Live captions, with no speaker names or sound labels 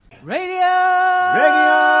Radio!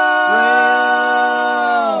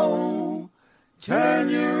 Turn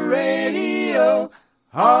your radio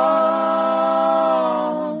on.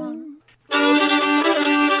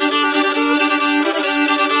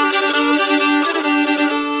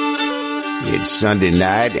 It's Sunday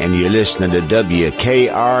night, and you're listening to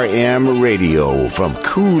WKRM Radio from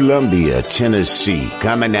Columbia, Tennessee.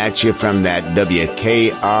 Coming at you from that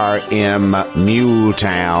WKRM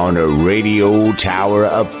Muletown Radio Tower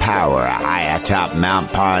of Power, high atop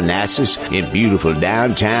Mount Parnassus in beautiful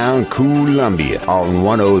downtown Columbia on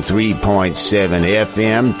 103.7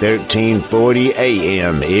 FM, 1340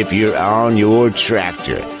 AM if you're on your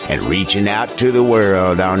tractor. And reaching out to the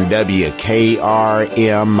world on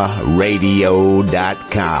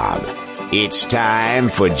WKRMradio.com. It's time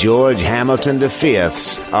for George Hamilton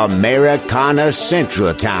V's Americana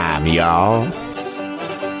Central Time, y'all.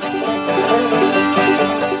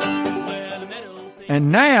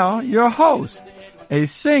 And now, your host, a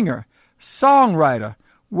singer, songwriter,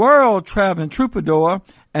 world-traveling troubadour,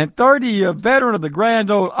 and 30-year veteran of the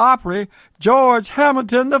Grand Ole Opry, George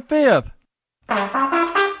Hamilton V.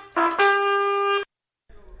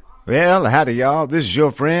 Well, howdy, y'all. This is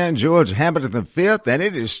your friend, George Hamilton V, and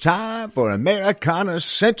it is time for Americana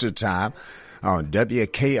Central Time on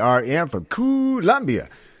WKRM for Columbia,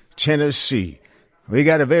 Tennessee. We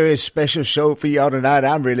got a very special show for y'all tonight.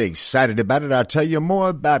 I'm really excited about it. I'll tell you more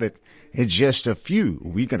about it in just a few.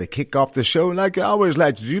 We're going to kick off the show like I always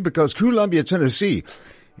like to do because Columbia, Tennessee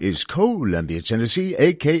is Columbia, Tennessee,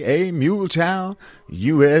 a.k.a. Muletown,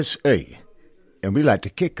 USA. And we like to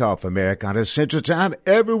kick off Americana Central Time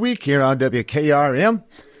every week here on WKRM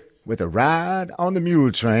with a ride on the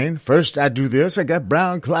mule train. First, I do this. I got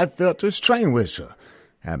Brown Clydfelter's train whistle.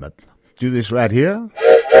 I'm going to do this right here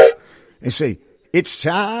and say, it's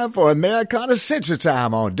time for Americana Central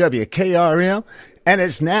Time on WKRM, and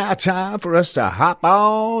it's now time for us to hop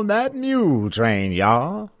on that mule train,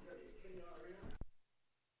 y'all.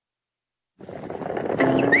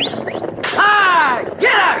 Hi!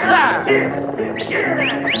 Get out there!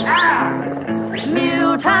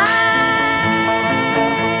 Mule train!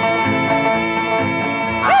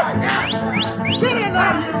 Get in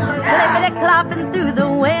there! Clippity-clopping through the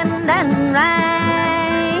wind and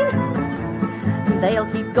rain. They'll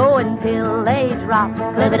keep going till they drop.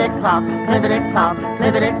 Clippity-clop, clippity-clop,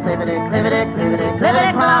 clippity-clippity, clippity-clippity,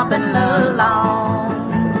 clippity-clopping along.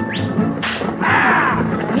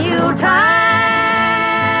 Mule train!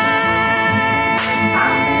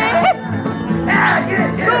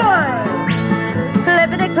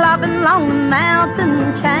 Clippity-clopping along the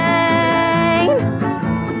mountain chain.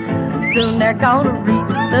 Soon they're gonna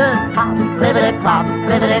reach the top. Clippity-clop,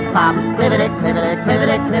 clippity-clop, clippity-clippity,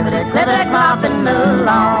 clippity-clippity, clippity-clopping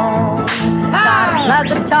along. Got a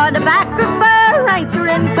toy tobacco for a rancher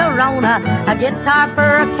in Corona, a guitar for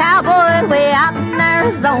a cowboy way out in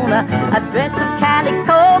Arizona, a dress of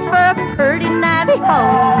calico for a pretty Navajo.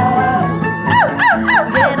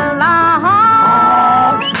 Get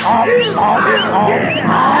along.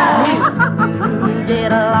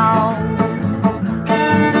 Get along.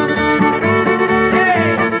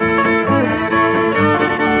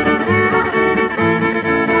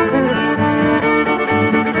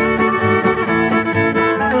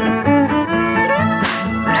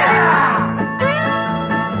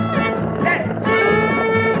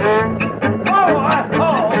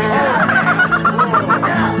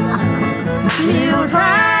 Mule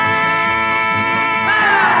train.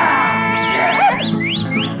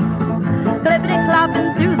 Clippity-clopping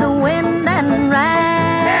through the wind and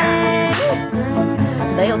rain.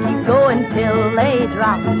 They'll keep going till they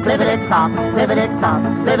drop. Clippity-clop, clippity-clop,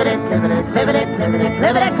 clippity-clippity, clippity-clippity,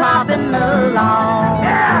 clippity-clopping along.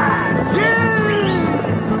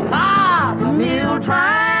 Jimmy-Bob Mule train.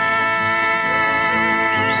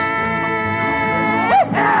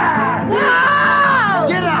 Whoa!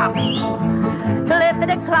 Get up!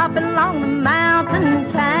 Clippity-clopping along the mountain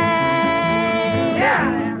chain.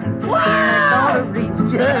 Gonna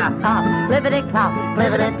reach the top. Clippity-clop,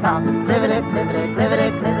 clippity-clop, clippity-clippity,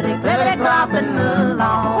 clippity-clippity, clippity-clopping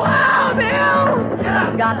along. Wow, Bill!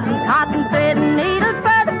 Got some cotton thread and needles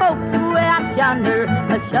for the folks who are out yonder,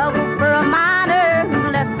 a shovel for a miner who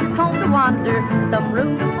left his home to wander, some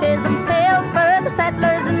rheumatism pills for the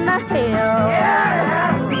settlers in the hills.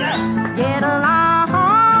 Get along.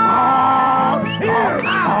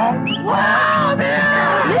 Wow,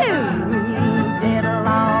 Bill! You get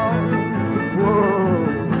along. Whoa.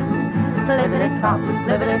 Clippity-clop,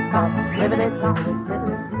 clippity-clop, clippity-clop,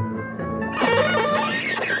 clippity-clop.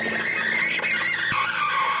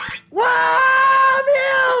 Wow,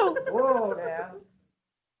 Bill! Whoa, man.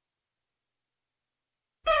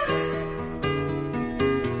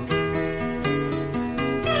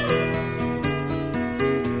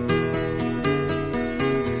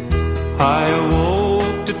 I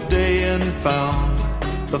awoke today and found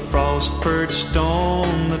the frost perched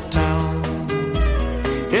on the town.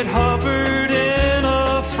 It hovered in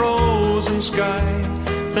a frozen sky,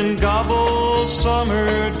 then gobbled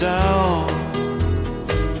summer down.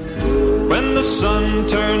 When the sun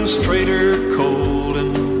turns traitor cold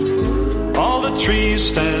and all the trees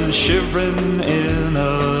stand shivering in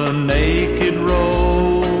a naked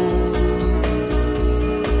row,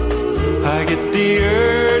 I get the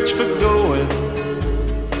urge for going,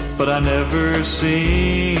 but I never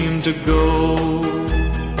seem to go.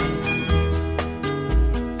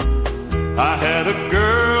 I had a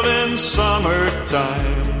girl in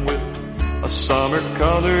summertime with a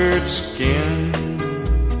summer-colored skin.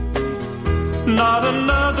 Not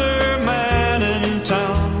another man in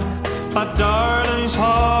town my darling's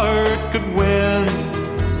heart could win.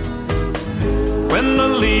 When the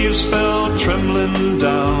leaves fell trembling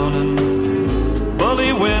down and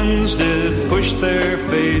bully winds did push their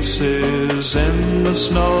faces in the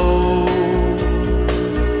snow,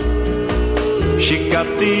 she got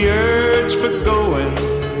the urge for going,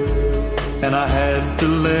 and I had to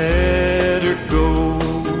let her go.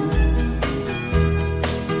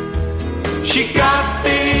 She got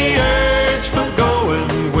the urge for going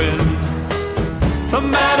when the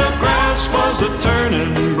meadow grass was a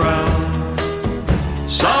turning brown,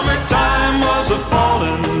 summertime was a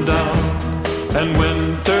falling down, and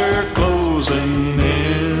winter closing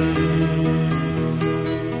in.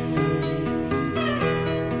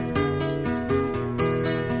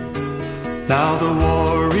 Now the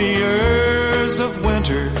warriors of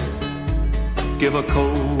winter give a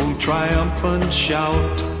cold, triumphant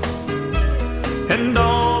shout, and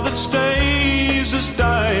all that stays is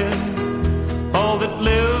dying, all that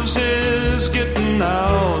lives is getting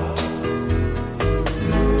out.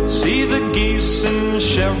 See the geese in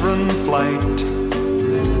chevron flight,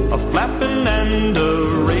 a flapping and a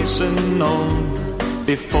racing on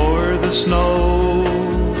before the snow.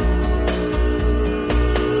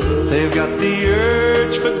 They've got the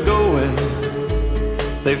urge for going,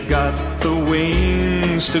 they've got the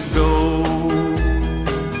wings to go.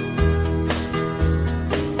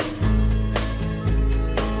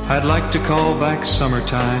 I'd like to call back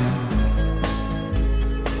summertime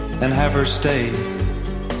and have her stay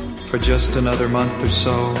for just another month or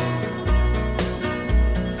so,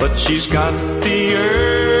 but she's got the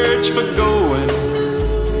urge for going,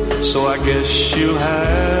 so I guess she'll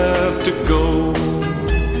have to go.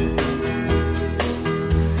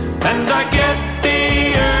 And I get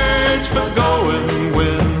the urge for going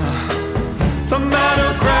when the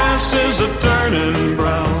meadow grass is a turning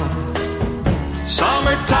brown,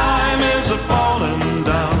 summertime is a falling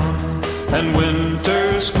down, and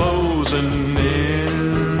winter's closing in.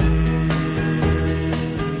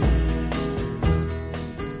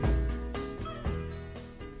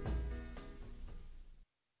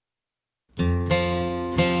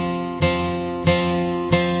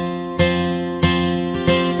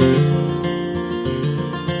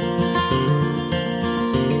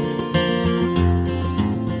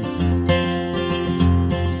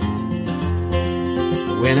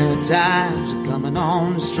 Winter times are coming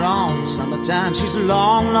on strong, summertime she's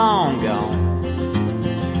long, long gone.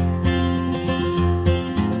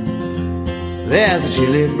 There's a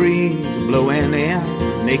chilly breeze blowing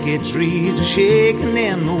in, naked trees are shaking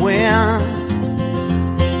in the wind.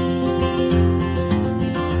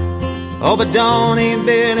 Oh, but dawn ain't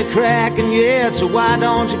barely cracking yet, so why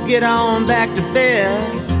don't you get on back to bed?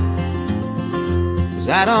 'Cause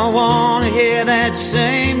I don't wanna hear that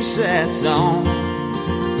same sad song.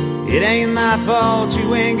 It ain't my fault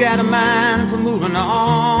you ain't got a mind for moving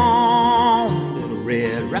on, little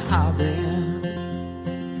Red Robin.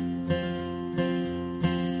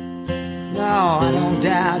 No, I don't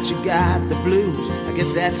doubt you got the blues. I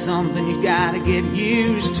guess that's something you gotta get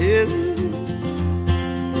used to.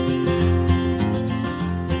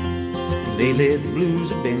 Lately the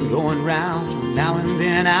blues have been going round. Now and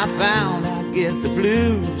then I found I'd get the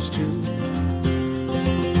blues too.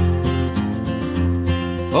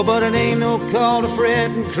 Oh, but it ain't no call to fret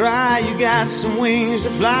and cry. You got some wings to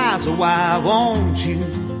fly, so why won't you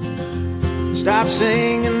stop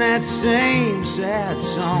singing that same sad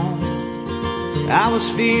song? I was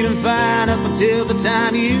feeling fine up until the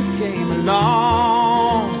time you came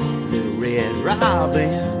along, little Red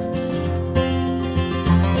Robin,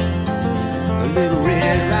 a little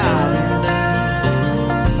Red Robin.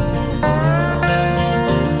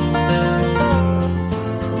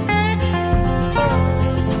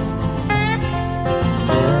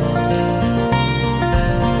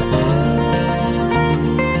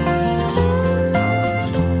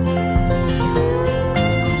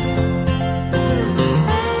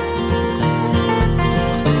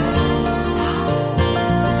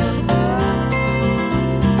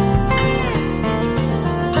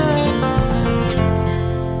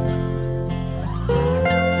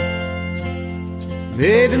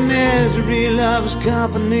 Misery loves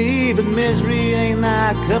company, but misery ain't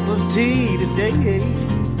my cup of tea today.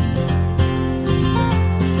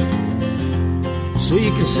 So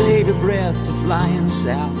you can save your breath for flying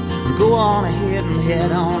south and go on ahead and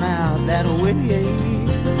head on out that way.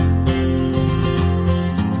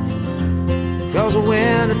 Cause the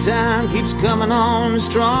winter time keeps coming on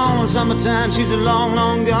strong. Summertime she's a long,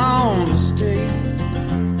 long gone to stay.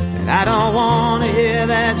 And I don't want to hear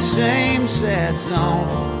that same sad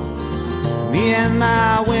song. Me and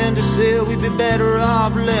my windowsill, we'd be better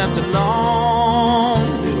off left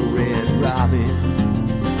alone. Little Red Robin,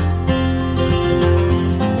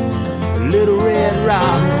 Little Red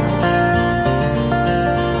Robin.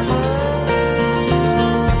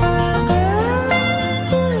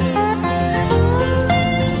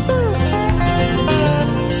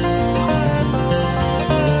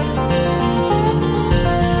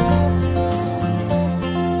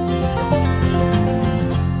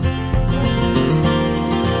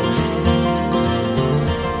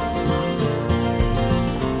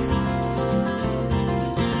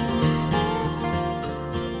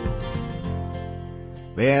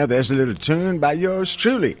 Well, there's a little tune by yours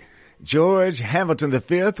truly, George Hamilton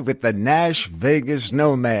V with the Nash Vegas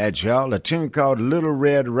Nomads, y'all. A tune called Little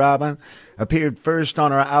Red Robin appeared first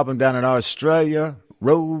on our album down in Australia,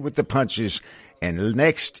 Roll with the Punches. And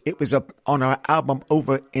next, it was up on our album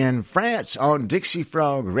over in France on Dixie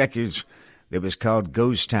Frog Records. It was called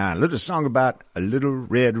Ghost Town, a little song about a little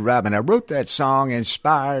red robin. I wrote that song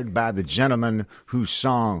inspired by the gentleman whose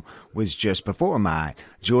song was just before mine,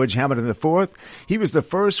 George Hamilton IV. He was the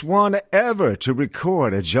first one ever to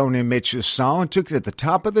record a Joni Mitchell song, took it at the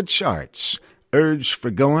top of the charts, Urge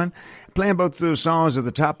for Going. Playing both those songs at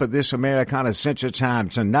the top of this Americana Central Time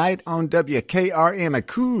tonight on WKRM in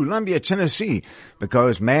Columbia, Tennessee.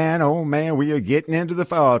 Because, man, oh, man, we are getting into the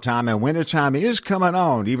fall time, and winter time is coming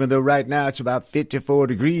on, even though right now it's about 54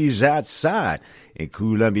 degrees outside in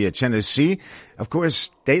Columbia, Tennessee. Of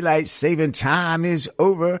course, daylight saving time is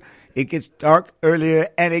over. It gets dark earlier,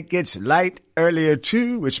 and it gets light earlier,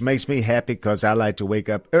 too, which makes me happy because I like to wake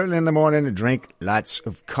up early in the morning and drink lots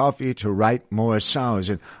of coffee to write more songs.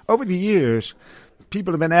 And over the years,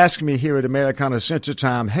 people have been asking me here at Americana Central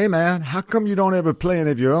Time, hey, man, how come you don't ever play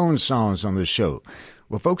any of your own songs on the show?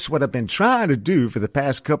 Well, folks, what I've been trying to do for the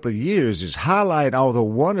past couple of years is highlight all the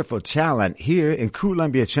wonderful talent here in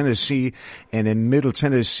Columbia, Tennessee, and in Middle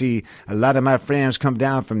Tennessee. A lot of my friends come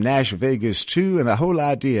down from Nash Vegas, too, and the whole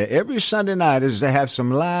idea every Sunday night is to have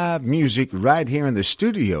some live music right here in the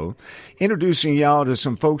studio, introducing y'all to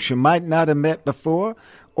some folks you might not have met before,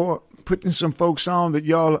 or putting some folks on that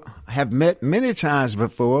y'all have met many times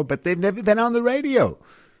before, but they've never been on the radio.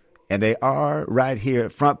 And they are right here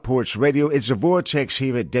at Front Porch Radio. It's a vortex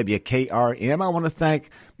here at WKRM. I want to thank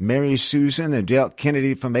Mary Susan and Del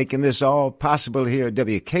Kennedy for making this all possible here at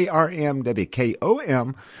WKRM,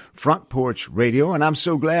 WKOM, Front Porch Radio. And I'm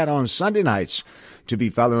so glad on Sunday nights to be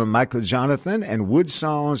following Michael Jonathan and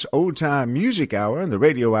Woodsong's Old Time Music Hour and the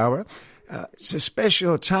Radio Hour. It's a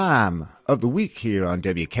special time of the week here on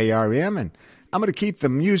WKRM. And I'm going to keep the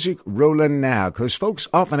music rolling now because folks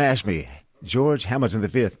often ask me, George Hamilton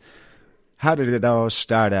V, how did it all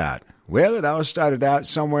start out? Well, it all started out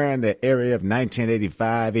somewhere in the area of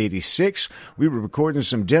 1985, 86. We were recording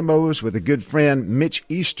some demos with a good friend, Mitch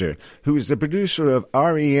Easter, who is the producer of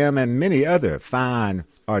REM and many other fine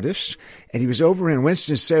artists. And he was over in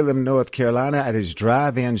Winston-Salem, North Carolina at his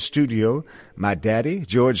drive-in studio. My daddy,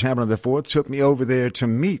 George Hamilton IV, took me over there to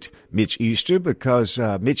meet Mitch Easter because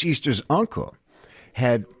Mitch Easter's uncle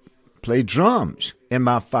had played drums in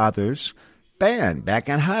my father's band back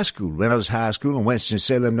in high school, Reynolds High School in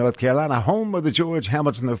Winston-Salem, North Carolina, home of the George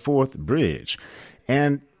Hamilton IV Bridge.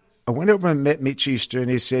 And I went over and met Mitch Easter,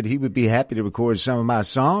 and he said he would be happy to record some of my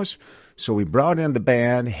songs. So we brought in the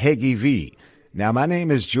band Heggie V. Now, my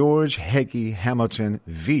name is George Heggie Hamilton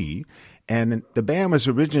V, and the band was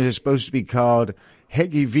originally supposed to be called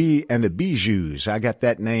Heggie V and the Bijoux. I got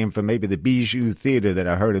that name from maybe the Bijou Theater that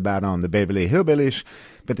I heard about on the Beverly Hillbillies.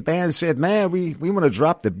 But the band said, man, we want to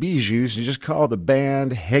drop the Bijoux and just call the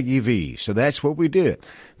band Heggie V. So that's what we did.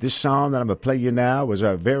 This song that I'm going to play you now was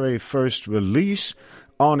our very first release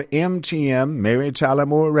on MTM, Mary Tyler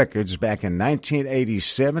Moore Records, back in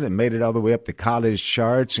 1987. It made it all the way up the college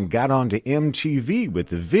charts and got onto MTV with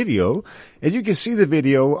the video. And you can see the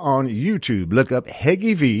video on YouTube. Look up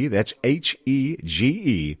Heggie V, that's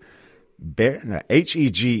H-E-G-E,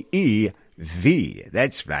 H-E-G-E-V.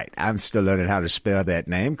 That's right. I'm still learning how to spell that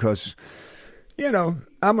name because, you know,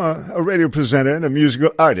 I'm a radio presenter and a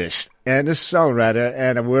musical artist and a songwriter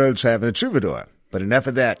and a world-traveling troubadour. But enough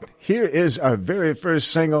of that. Here is our very first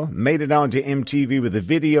single, made it onto MTV with a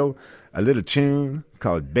video, a little tune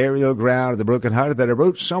called Burial Ground of the Broken Hearted that I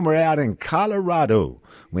wrote somewhere out in Colorado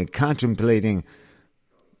when contemplating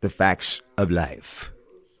the facts of life.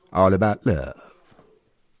 All about love.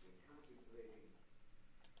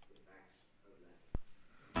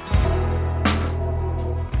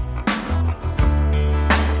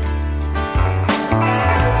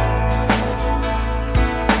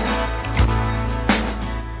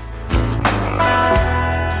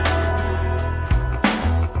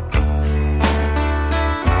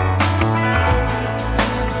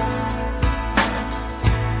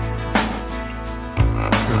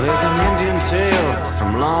 There's an Indian tale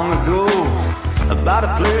from long ago about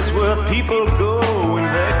a place where people go when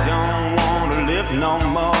they don't want to live no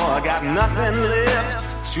more. I got nothing left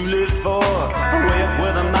to live for. Way up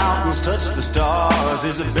where the mountains touch the stars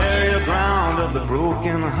is a burial ground of the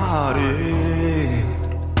broken-hearted.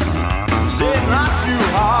 Say it's not too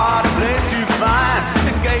hard, a place to find.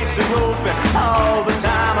 The gates are open all the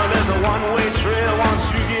time. There's a one-way trail once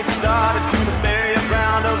you get started to the burial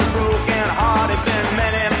ground of the broken-hearted. Been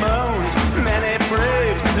many moons, many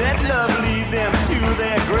braves. Let love lead them to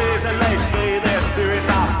their graves, and they say their spirits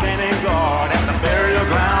are standing guard at the burial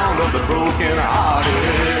ground of the broken-hearted.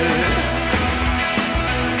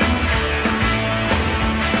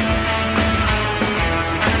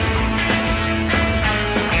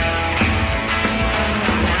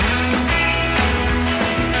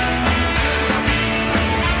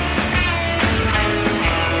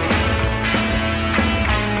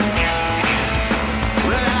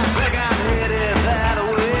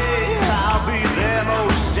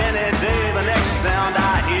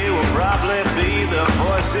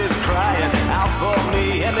 Voices crying out for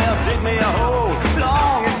me, and they'll dig me a hole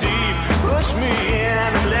long and deep, push me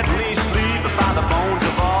in and let me sleep by the bones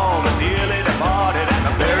of all the dearly departed at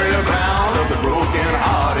the burial ground of the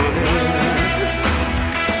broken-hearted.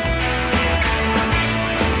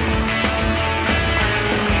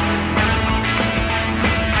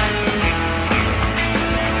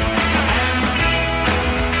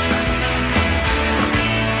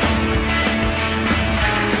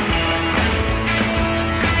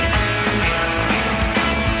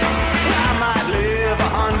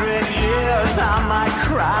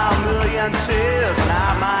 Cry a million tears, and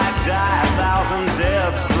I might die 1,000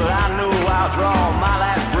 deaths, but I know I'll draw my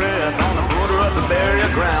last breath on the border of the burial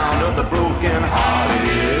ground of the broken-hearted.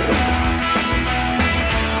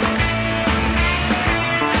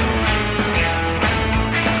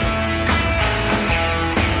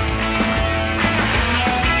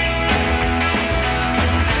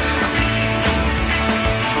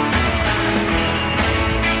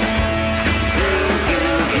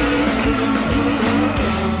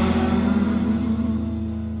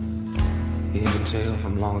 Tale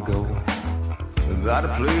from long ago about a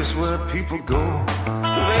place where people go.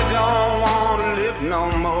 They don't want to live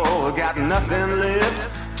no more. Got nothing left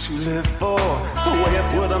to live for. Way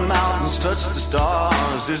up where the mountains touch the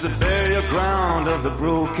stars is the burial ground of the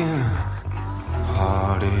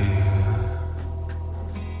broken-hearted.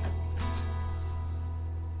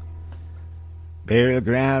 Burial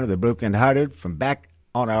Ground of the Broken-Hearted from back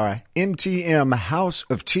on our MTM House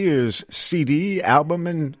of Tears CD, album,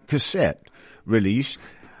 and cassette release,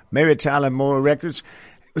 Mary Tyler Moore Records.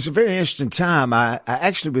 It was a very interesting time. I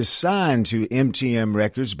actually was signed to MTM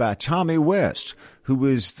Records by Tommy West, who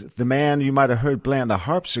was the man you might have heard playing the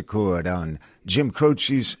harpsichord on Jim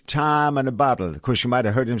Croce's Time and a Bottle. Of course, you might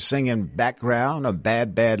have heard him singing background on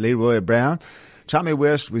Bad, Bad Leroy Brown. Tommy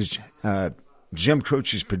West was Jim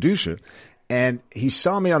Croce's producer, and he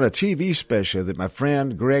saw me on a TV special that my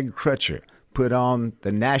friend Greg Crutcher put on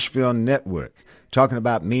the Nashville Network, talking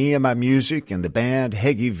about me and my music and the band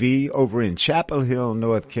Heggy V over in Chapel Hill,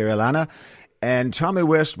 North Carolina. And Tommy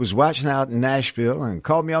West was watching out in Nashville and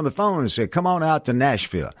called me on the phone and said, come on out to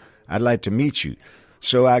Nashville. I'd like to meet you.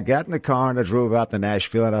 So I got in the car and I drove out to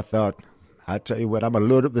Nashville, and I thought, I tell you what, I'm going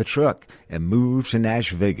to load up the truck and move to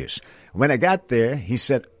Nash Vegas. When I got there, he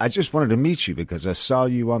said, I just wanted to meet you because I saw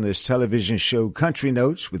you on this television show, Country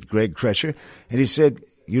Notes, with Greg Crutcher. And he said,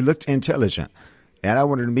 you looked intelligent. And I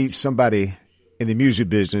wanted to meet somebody in the music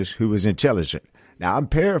business who was intelligent. Now, I'm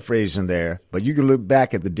paraphrasing there, but you can look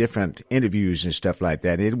back at the different interviews and stuff like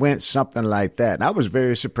that. It went something like that. And I was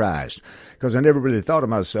very surprised because I never really thought of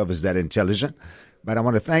myself as that intelligent. But I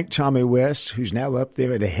want to thank Tommy West, who's now up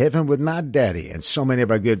there in heaven with my daddy, and so many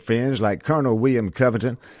of our good friends like Colonel William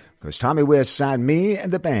Covington, because Tommy West signed me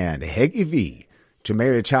and the band, Heggy V, to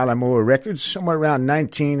Mary Tyler Moore Records somewhere around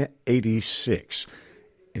 1986.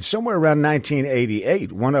 And somewhere around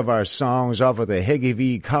 1988, one of our songs off of the Heggie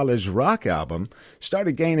V College Rock album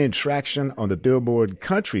started gaining traction on the Billboard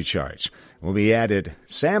country charts when we added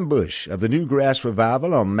Sam Bush of the Newgrass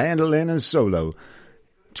Revival on mandolin and solo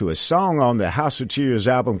to a song on the House of Tears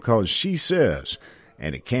album called She Says.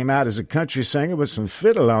 And it came out as a country singer with some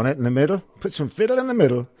fiddle on it in the middle. Put some fiddle in the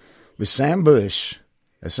middle with Sam Bush.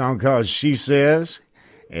 A song called She Says.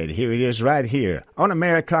 And here it is right here on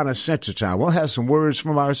Americana Central Time. We'll have some words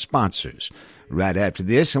from our sponsors right after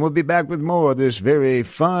this, and we'll be back with more of this very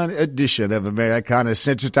fun edition of Americana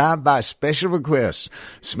Central Time by special request.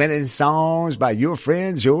 Spinning songs by your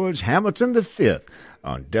friend George Hamilton V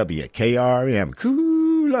on WKRM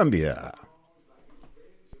Columbia.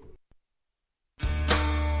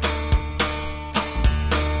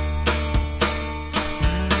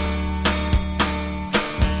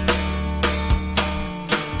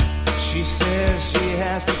 She says she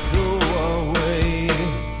has to go away,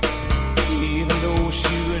 even though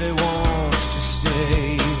she really wants to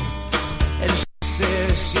stay. And she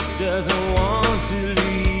says she doesn't want to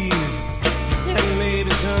leave, and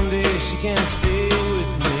maybe someday she can stay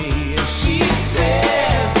with me. And she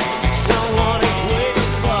says someone is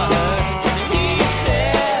waiting for her. He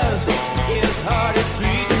says his heart is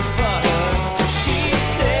beating for her. She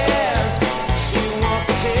says she wants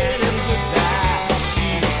to tell him goodbye. She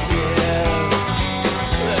says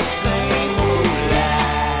the same old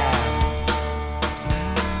lie.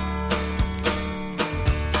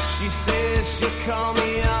 She says she'll call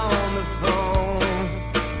me on the phone,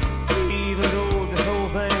 even though this whole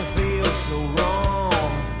thing feels so wrong.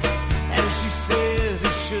 And she says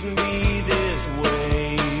it shouldn't be this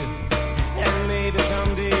way, and maybe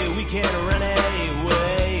someday we can run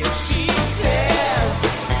away. And she says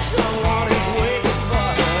someone is waiting for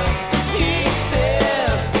her. He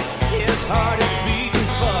says his heart is beating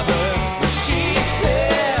for her. She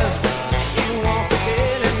says she wants to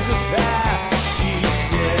tell him goodbye. She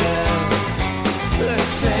says the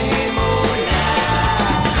same old lie.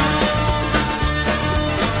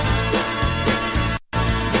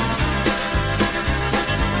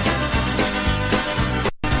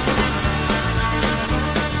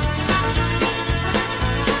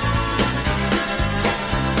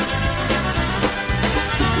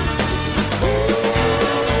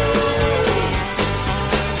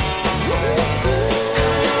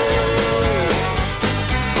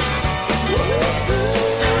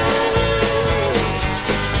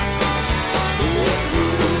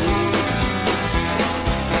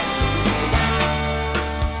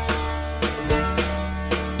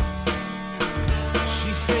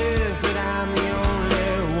 She says that I'm the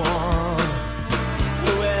only one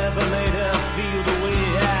who ever made her feel the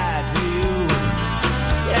way I do.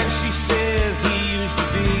 And she says he used to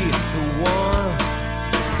be the one,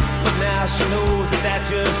 but now she knows that that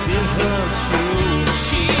just isn't true.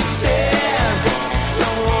 She says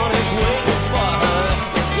someone is waiting for her.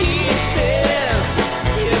 He says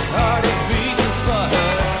his heart is beating for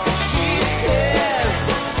her. She says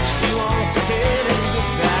she wants to tell him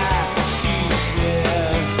goodbye. She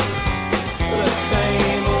says the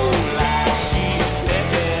same old lie. She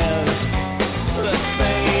says the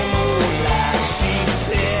same old lie. She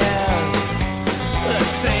says the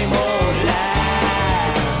same old lie.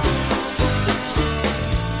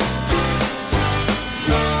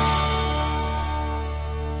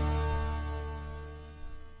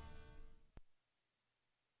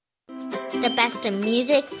 The best of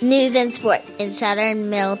music, news, and sport in southern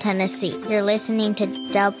Middle Tennessee. You're listening to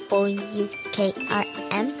WKRM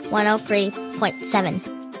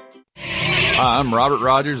 103.7. Hi, I'm Robert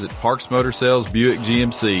Rogers at Parks Motor Sales Buick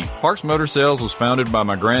GMC. Parks Motor Sales was founded by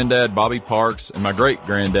my granddad, Bobby Parks, and my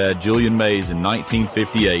great-granddad, Julian Mays, in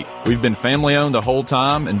 1958. We've been family-owned the whole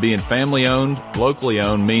time, and being family-owned,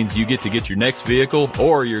 locally-owned means you get to get your next vehicle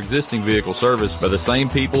or your existing vehicle serviced by the same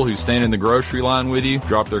people who stand in the grocery line with you,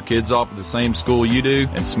 drop their kids off at the same school you do,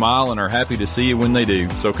 and smile and are happy to see you when they do.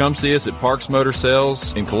 So come see us at Parks Motor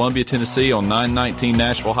Sales in Columbia, Tennessee on 919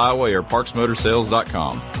 Nashville Highway or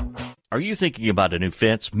parksmotorsales.com. Are you thinking about a new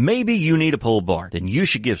fence? Maybe you need a pole barn. Then you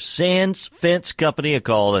should give Sands Fence Company a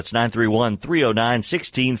call. That's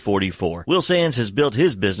 931-309-1644. Will Sands has built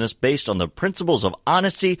his business based on the principles of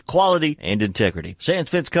honesty, quality, and integrity.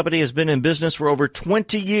 Sands Fence Company has been in business for over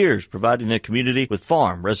 20 years, providing the community with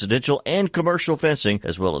farm, residential, and commercial fencing,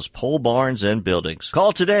 as well as pole barns and buildings.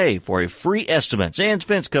 Call today for a free estimate. Sands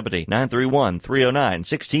Fence Company,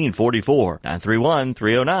 931-309-1644.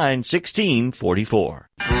 931-309-1644.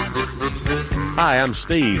 Hi, I'm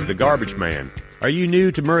Steve, the garbage man. Are you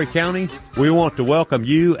new to Murray County? We want to welcome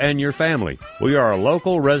you and your family. We are a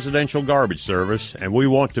local residential garbage service, and we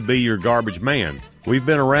want to be your garbage man. We've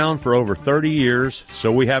been around for over 30 years,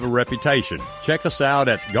 so we have a reputation. Check us out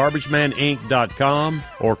at garbagemaninc.com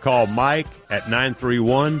or call Mike at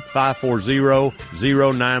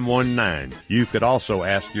 931-540-0919. You could also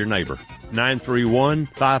ask your neighbor.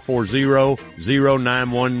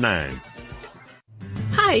 931-540-0919.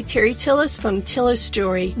 Hi, Terry Tillis from Tillis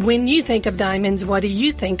Jewelry. When you think of diamonds, what do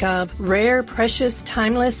you think of? Rare, precious,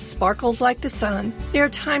 timeless, sparkles like the sun. They're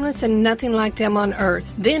timeless and nothing like them on earth.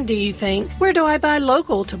 Then do you think, where do I buy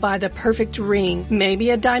local to buy the perfect ring? Maybe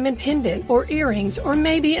a diamond pendant or earrings or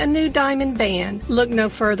maybe a new diamond band. Look no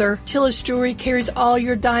further. Tillis Jewelry carries all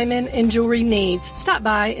your diamond and jewelry needs. Stop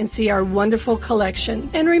by and see our wonderful collection.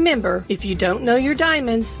 And remember, if you don't know your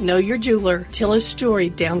diamonds, know your jeweler. Tillis Jewelry,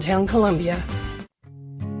 downtown Columbia.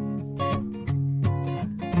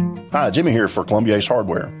 Hi, Jimmy here for Columbia Ace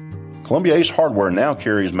Hardware. Columbia Ace Hardware now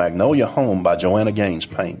carries Magnolia Home by Joanna Gaines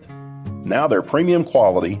paint. Now their premium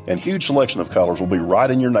quality and huge selection of colors will be right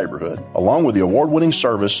in your neighborhood. Along with the award-winning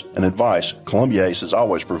service and advice Columbia Ace has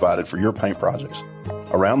always provided for your paint projects.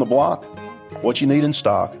 Around the block, what you need in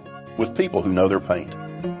stock, with people who know their paint.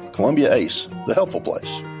 Columbia Ace, the helpful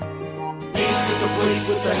place. Ace is the place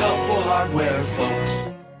with the helpful hardware, folks.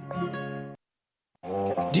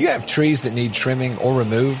 Do you have trees that need trimming or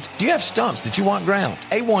removed? Do you have stumps that you want ground?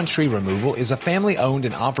 A1 Tree Removal is a family-owned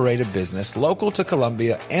and operated business local to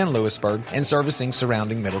Columbia and Lewisburg and servicing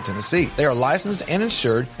surrounding Middle Tennessee. They are licensed and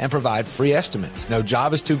insured and provide free estimates. No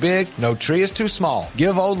job is too big, no tree is too small.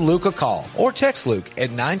 Give old Luke a call or text Luke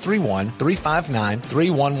at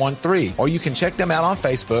 931-359-3113, or you can check them out on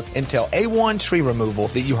Facebook and tell A1 Tree Removal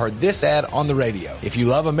that you heard this ad on the radio. If you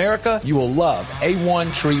love America, you will love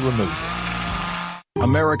A1 Tree Removal.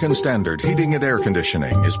 American Standard Heating and Air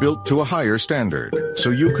Conditioning is built to a higher standard, so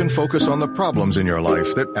you can focus on the problems in your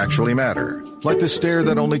life that actually matter, like the stair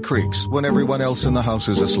that only creaks when everyone else in the house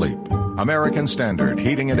is asleep. American Standard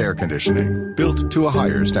Heating and Air Conditioning, built to a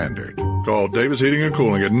higher standard. Call Davis Heating and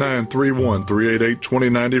Cooling at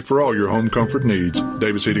 931-388-2090 for all your home comfort needs.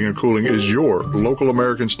 Davis Heating and Cooling is your local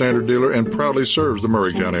American Standard dealer and proudly serves the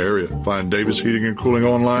Murray County area. Find Davis Heating and Cooling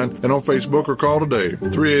online and on Facebook or call today,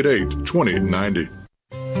 388-2090.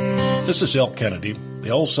 This is Elk Kennedy. The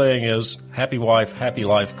old saying is, happy wife, happy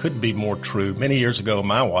life couldn't be more true. Many years ago,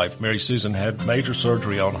 my wife, Mary Susan, had major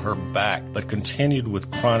surgery on her back, but continued with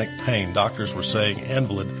chronic pain. Doctors were saying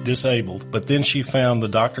invalid, disabled. But then she found the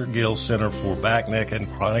Dr. Gill Center for Back, Neck,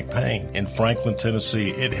 and Chronic Pain in Franklin, Tennessee.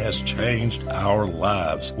 It has changed our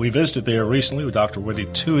lives. We visited there recently with Dr. Wendy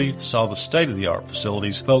Toohey, saw the state-of-the-art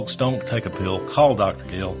facilities. Folks, don't take a pill. Call Dr.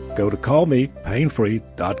 Gill. Go to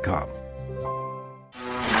callmepainfree.com.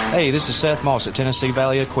 Hey, this is Seth Moss at Tennessee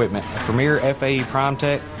Valley Equipment, a premier FAE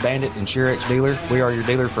PrimeTech, Bandit, and Shurex dealer. We are your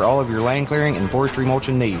dealer for all of your land clearing and forestry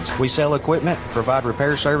mulching needs. We sell equipment, provide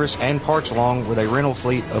repair service, and parts along with a rental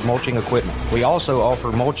fleet of mulching equipment. We also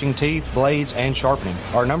offer mulching teeth, blades, and sharpening.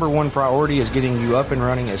 Our number one priority is getting you up and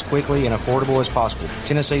running as quickly and affordable as possible.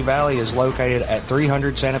 Tennessee Valley is located at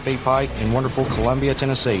 300 Santa Fe Pike in wonderful Columbia,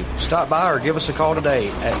 Tennessee. Stop by or give us a call today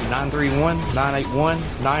at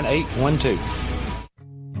 931-981-9812.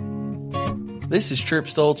 This is Trip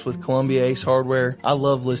Stoltz with Columbia Ace Hardware. I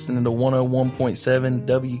love listening to 101.7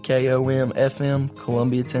 WKOM FM,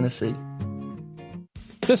 Columbia, Tennessee.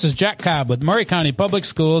 This is Jack Cobb with Murray County Public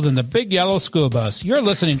Schools and the Big Yellow School Bus. You're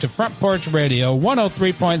listening to Front Porch Radio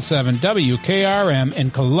 103.7 WKRM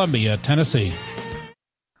in Columbia, Tennessee.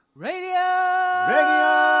 Radio!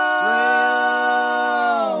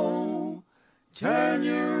 Turn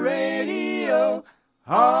your radio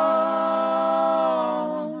on.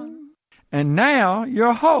 And now,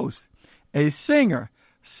 your host, a singer,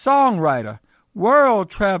 songwriter,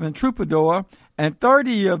 world-traveling troubadour, and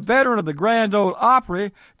 30-year veteran of the Grand Ole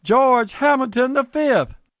Opry, George Hamilton V.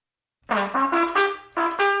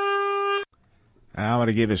 I want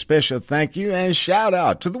to give a special thank you and shout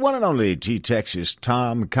out to the one and only T-Texas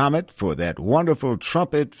Tom Comet for that wonderful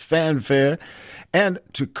trumpet fanfare, and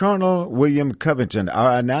to Colonel William Covington,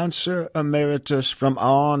 our announcer emeritus from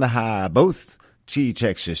on high. Both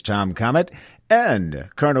T-Texas Tom Comet and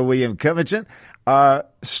Colonel William Covington are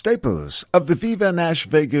staples of the Viva Nash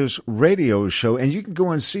Vegas radio show, and you can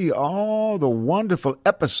go and see all the wonderful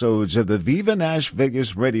episodes of the Viva Nash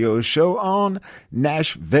Vegas radio show on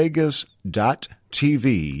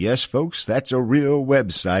nashvegas.tv. Yes, folks, that's a real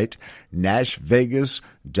website,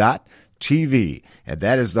 nashvegas.tv. And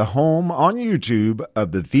that is the home on YouTube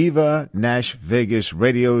of the Viva Nash Vegas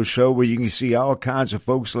radio show, where you can see all kinds of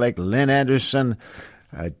folks like Lynn Anderson,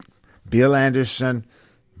 Bill Anderson,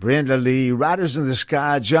 Brenda Lee, Riders in the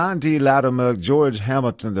Sky, John D. Loudermilk, George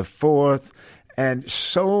Hamilton IV, and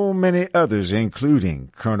so many others,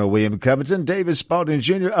 including Colonel William Covington, David Spalding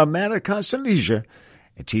Jr., Amanda Constant Leisure,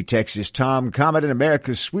 and T-Texas Tom Comet, and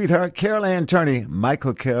America's Sweetheart, Carol Ann Turney,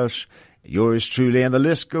 Michael Kelsch, yours truly, and the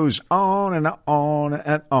list goes on and on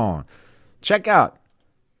and on. Check out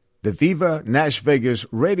the Viva Nash Vegas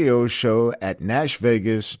radio show at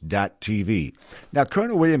nashvegas.tv. Now,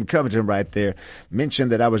 Colonel William Covington right there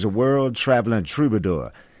mentioned that I was a world-traveling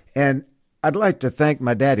troubadour, and I'd like to thank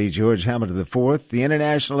my daddy, George Hamilton IV, the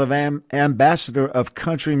International Ambassador of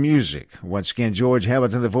Country Music. Once again, George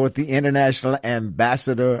Hamilton IV, the International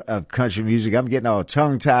Ambassador of Country Music. I'm getting all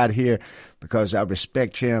tongue-tied here because I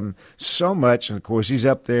respect him so much. And, of course, he's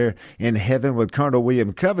up there in heaven with Colonel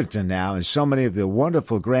William Covington now and so many of the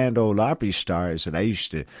wonderful Grand Ole Opry stars that I used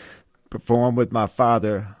to perform with my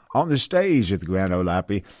father on the stage at the Grand Ole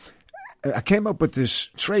Opry. I came up with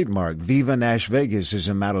this trademark, Viva Nash Vegas, as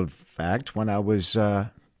a matter of fact, when I was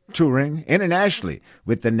touring internationally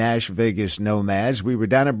with the Nash Vegas Nomads. We were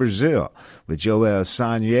down in Brazil with Joel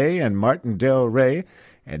Sanye and Martin Del Rey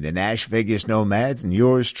and the Nash Vegas Nomads, and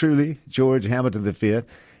yours truly, George Hamilton V.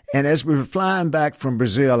 And as we were flying back from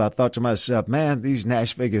Brazil, I thought to myself, man, these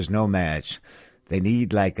Nash Vegas Nomads, they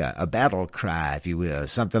need like a battle cry, if you will,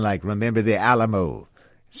 something like Remember the Alamo.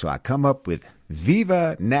 So I come up with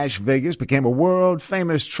Viva Nash Vegas, became a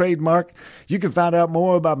world-famous trademark. You can find out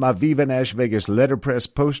more about my Viva Nash Vegas letterpress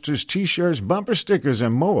posters, T-shirts, bumper stickers,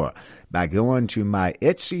 and more by going to my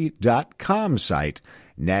Etsy.com site,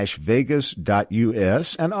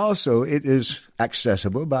 nashvegas.us, and also it is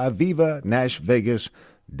accessible by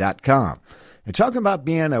vivanashvegas.com. And talking about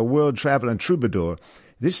being a world-traveling troubadour,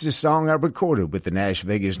 this is a song I recorded with the Nash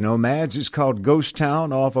Vegas Nomads. It's called Ghost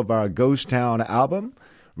Town off of our Ghost Town album,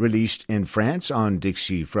 released in France on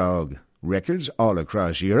Dixie Frog Records all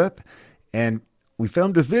across Europe. And we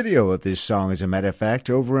filmed a video of this song, as a matter of fact,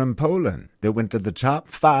 over in Poland that went to the top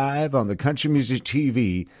 5 on the country music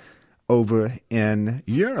TV over in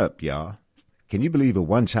Europe, y'all. Can you believe at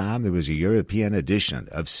one time there was a European edition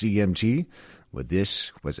of CMT? Well,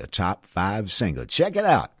 this was a top 5 single. Check it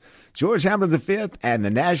out. George Hamilton V and the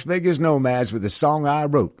Nash Vegas Nomads with a song I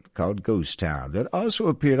wrote called Ghost Town that also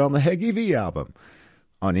appeared on the Heggy V album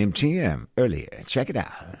on MTM earlier. Check it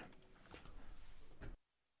out.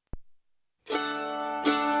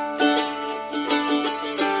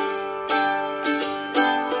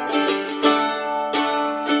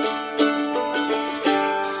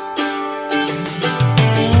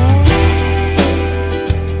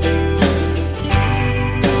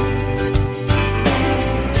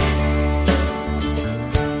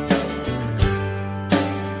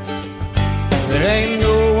 There ain't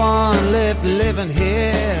no one left living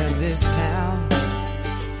here in this town.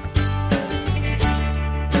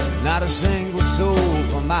 Not a single soul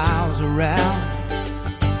for miles around.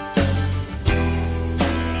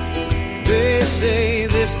 They say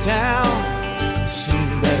this town has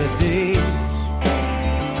seen better days.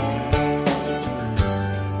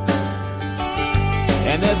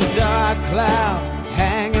 And there's a dark cloud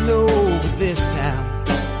hanging over this town,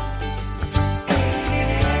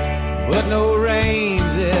 but no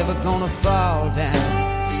rain's ever gonna fall down.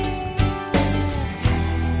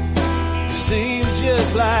 It seems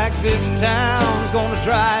just like this town's gonna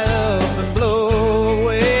dry up and blow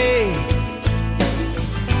away,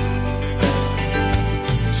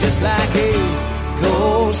 just like a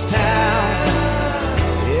ghost town.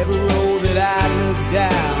 Every road that I look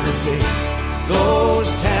down, it's a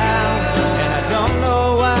ghost town. And I don't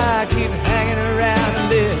know why I keep hanging around in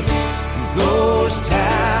this ghost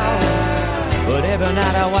town, but every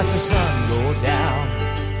night I watch the sun go down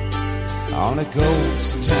on a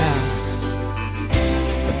ghost town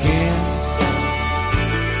again.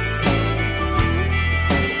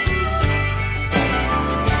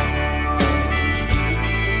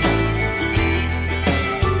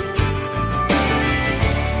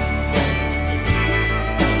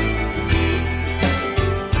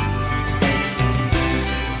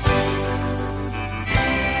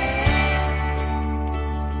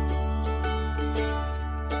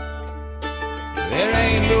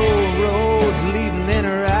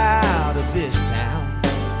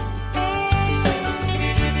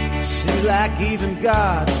 Like even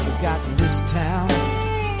God's forgotten this town.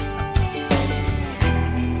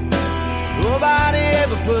 Nobody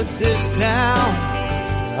ever put this town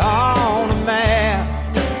on a map.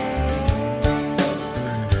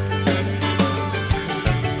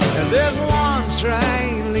 And there's one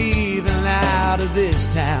train leaving out of this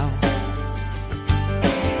town,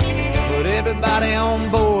 but everybody on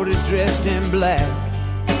board is dressed in black.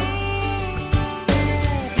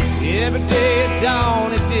 Every day at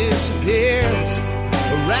dawn it disappears.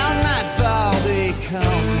 Around nightfall they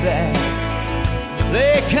come back.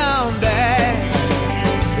 They come back.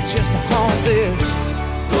 It's just to haunt this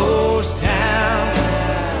ghost town.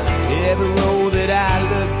 Every road that I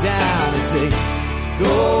look down, it's a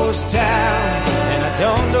ghost town. And I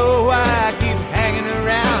don't know why I keep hanging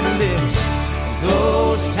around in this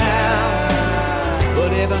ghost town.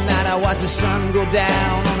 But every night I watch the sun go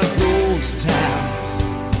down on a ghost town.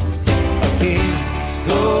 Again,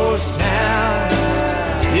 ghost town.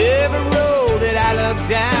 Every road that I look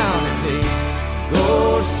down, it's a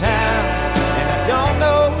ghost town. And I don't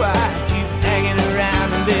know why I keep hanging around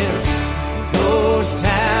in this ghost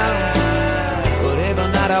town. But every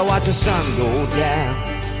night I watch the sun go down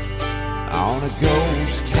on a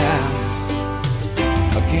ghost town.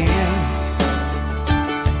 Again,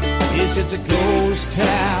 it's just a ghost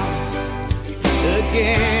town.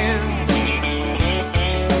 Again.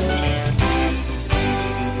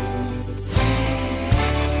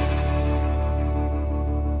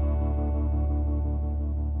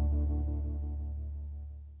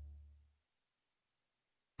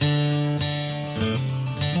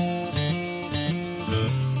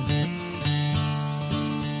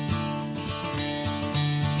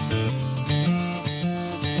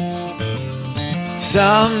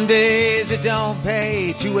 Some days it don't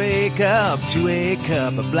pay to wake up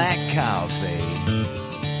a black coffee.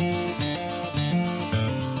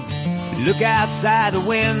 Look outside the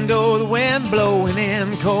window, the wind blowing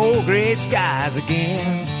in cold gray skies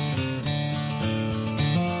again.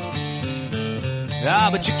 Ah,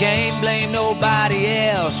 but you can't blame nobody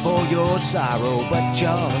else for your sorrow but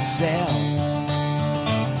yourself.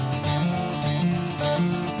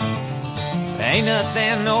 Ain't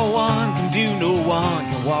nothing no one can do, no one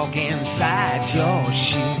can walk inside your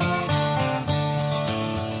shoes.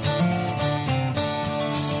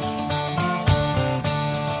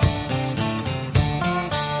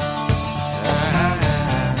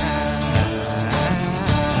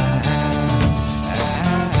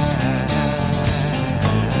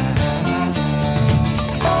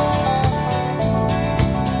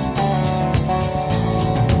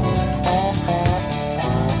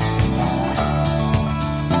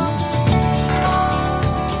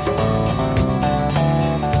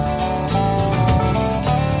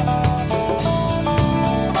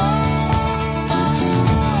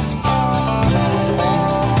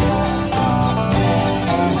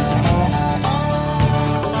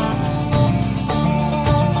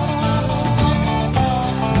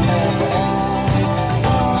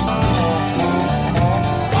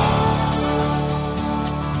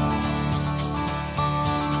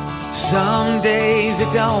 Some days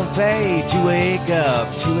it don't pay to wake up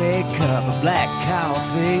a black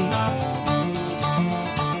coffee.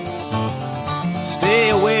 Stay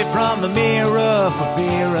away from the mirror for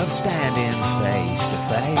fear of standing face to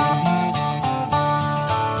face.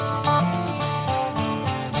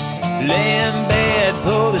 Lay in bed,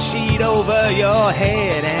 pull the sheet over your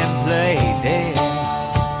head and play dead.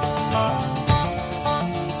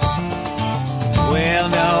 Well,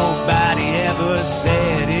 nobody ever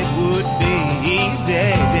said it would be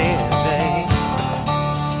easy, did they?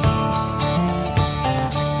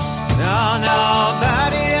 No,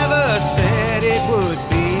 nobody ever said it would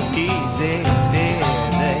be easy, did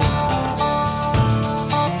they?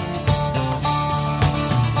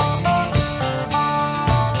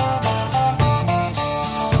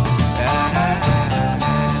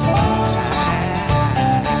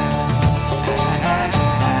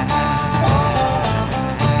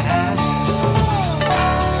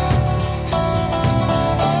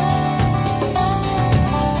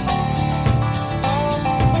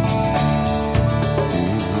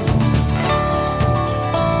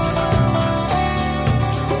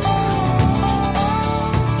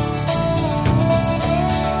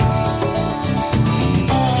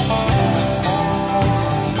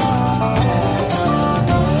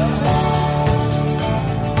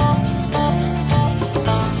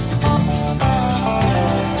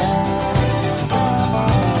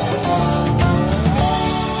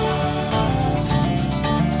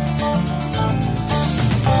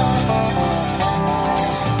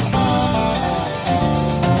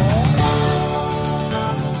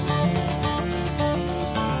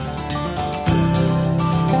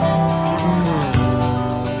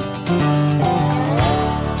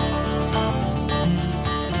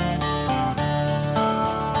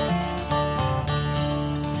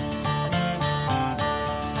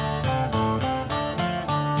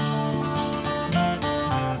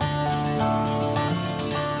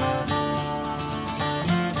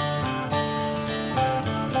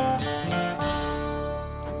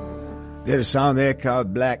 There's a song there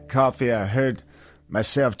called Black Coffee. I heard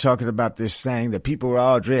myself talking about this thing. The people were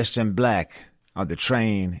all dressed in black on the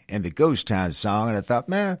train in the Ghost Town song, and I thought,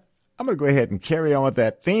 man, I'm going to go ahead and carry on with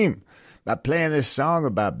that theme by playing this song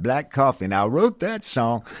about black coffee. Now, I wrote that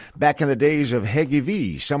song back in the days of Heggie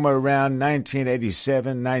V, somewhere around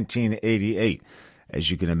 1987, 1988,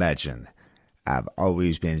 as you can imagine. I've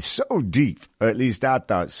always been so deep, or at least I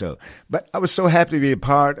thought so. But I was so happy to be a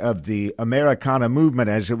part of the Americana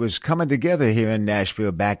movement as it was coming together here in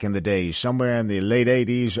Nashville back in the day, somewhere in the late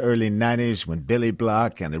 80s, early 90s, when Billy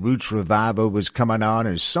Block and the Roots Revival was coming on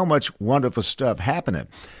and so much wonderful stuff happening.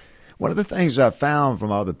 One of the things I found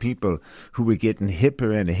from all the people who were getting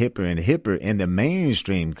hipper and hipper and hipper in the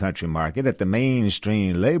mainstream country market, at the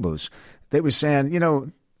mainstream labels, they were saying, you know,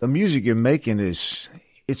 the music you're making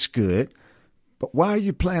it's good. But why are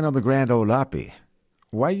you playing on the Grand Ole Opry?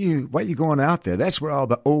 Why you going out there? That's where all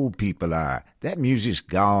the old people are. That music's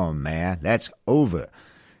gone, man. That's over.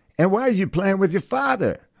 And why are you playing with your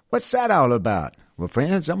father? What's that all about? Well,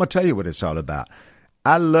 friends, I'm going to tell you what it's all about.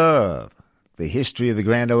 I love the history of the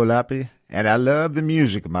Grand Ole Opry, and I love the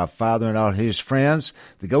music of my father and all his friends,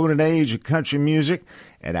 the golden age of country music,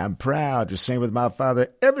 and I'm proud to sing with my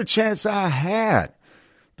father every chance I had,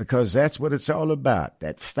 because that's what it's all about,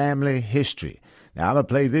 that family history. Now, I'm going to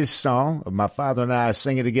play this song of my father and I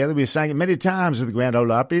singing together. We sang it many times at the Grand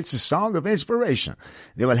Ole Opry. It's a song of inspiration.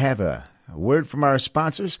 Then we'll have a word from our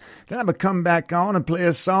sponsors. Then I'm going to come back on and play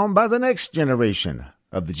a song by the next generation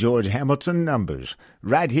of the George Hamilton numbers,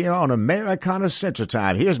 right here on Americana Central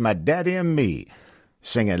Time. Here's my daddy and me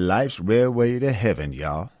singing Life's Railway to Heaven,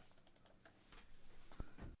 y'all.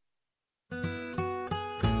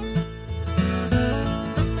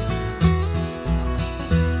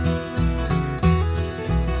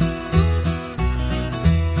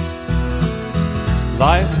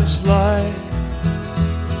 Life is like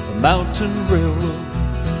a mountain railroad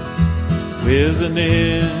with an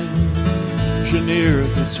engineer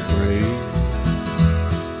that's brave.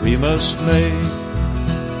 We must make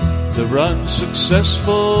the run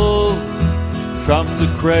successful from the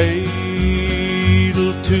cradle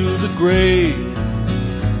to the grave.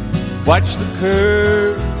 Watch the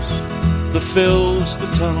curves, the fills, the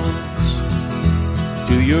tunnels.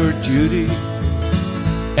 Do your duty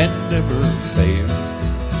and never fail.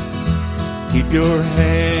 Keep your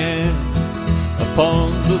hand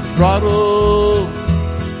upon the throttle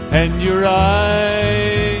and your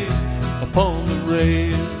eye upon the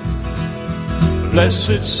rail.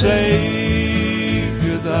 Blessed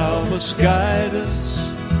Savior, thou must guide us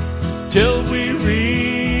till we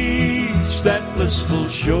reach that blissful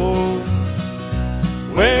shore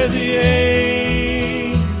where the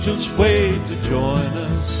angels wait to join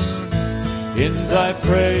us in thy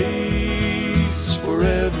praise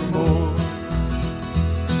forevermore.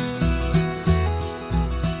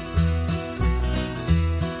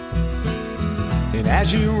 And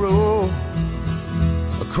as you roll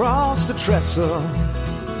across the trestle,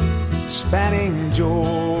 spanning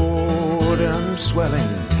Jordan's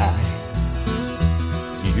swelling tide,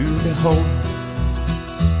 you behold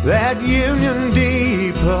that Union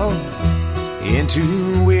Depot into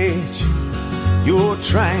which your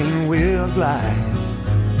train will glide.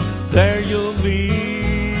 There you'll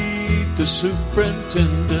meet the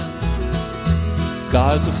superintendent,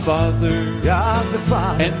 God the Father,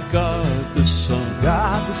 and God the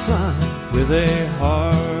Son, with a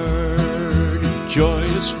hearty,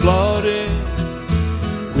 joyous applauding,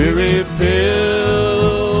 weary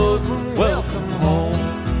pilgrim, welcome home.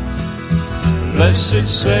 Blessed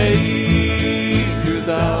Savior,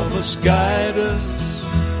 thou must guide us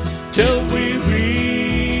till we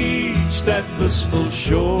reach that blissful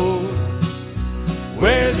shore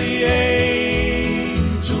where the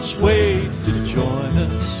angels wait to join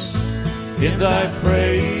us in thy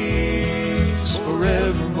praise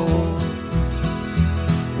forevermore.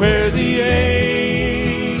 Where the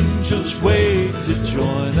angels wait to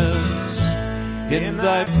join us in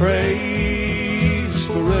thy praise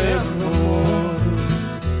forevermore.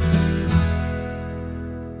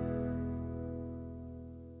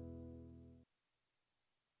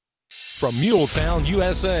 From Muletown,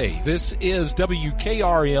 USA, this is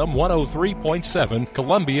WKRM 103.7,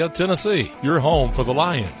 Columbia, Tennessee, your home for the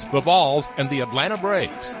Lions, the Vols, and the Atlanta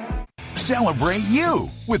Braves. Celebrate you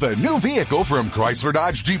with a new vehicle from Chrysler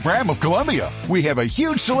Dodge Jeep Ram of Columbia. We have a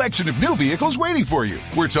huge selection of new vehicles waiting for you.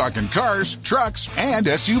 We're talking cars, trucks, and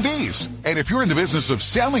SUVs. And if you're in the business of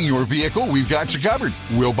selling your vehicle, we've got you covered.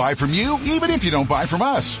 We'll buy from you even if you don't buy from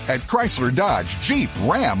us. At Chrysler Dodge Jeep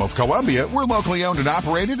Ram of Columbia, we're locally owned and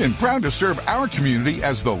operated and proud to serve our community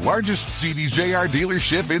as the largest CDJR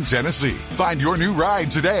dealership in Tennessee. Find your new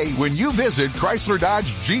ride today when you visit Chrysler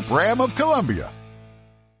Dodge Jeep Ram of Columbia.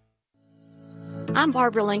 I'm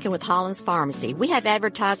Barbara Lincoln with Hollins Pharmacy. We have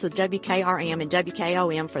advertised with WKRM and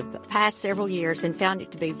WKOM for the past several years and found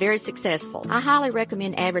it to be very successful. I highly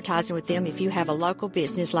recommend advertising with them if you have a local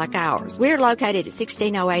business like ours. We're located at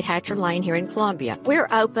 1608 Hatcher Lane here in Columbia. We're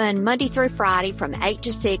open Monday through Friday from 8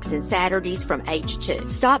 to 6 and Saturdays from 8 to 2.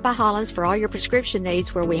 Stop by Hollins for all your prescription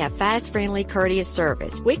needs where we have fast, friendly, courteous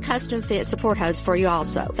service. We custom fit support hose for you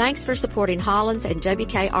also. Thanks for supporting Hollins and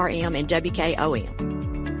WKRM and WKOM.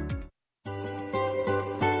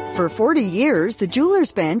 For 40 years, the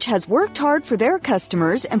Jewelers Bench has worked hard for their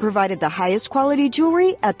customers and provided the highest quality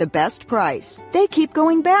jewelry at the best price. They keep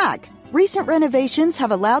going back. Recent renovations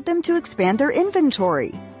have allowed them to expand their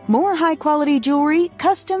inventory. More high-quality jewelry,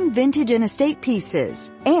 custom vintage and estate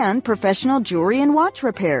pieces, and professional jewelry and watch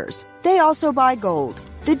repairs. They also buy gold.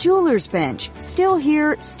 The Jewelers Bench. Still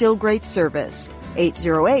here, still great service.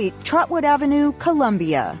 808 Trotwood Avenue,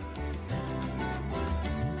 Columbia.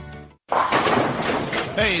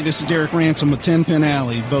 Hey, this is Derek Ransom of 10 Pin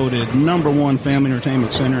Alley, voted #1 family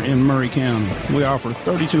entertainment center in Murray County. We offer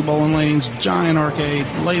 32 bowling lanes, giant arcade,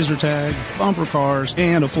 laser tag, bumper cars,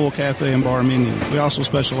 and a full cafe and bar menu. We also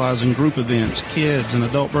specialize in group events, kids and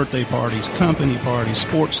adult birthday parties, company parties,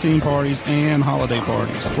 sports team parties, and holiday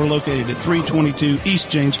parties. We're located at 322 East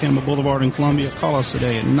James Campbell Boulevard in Columbia. Call us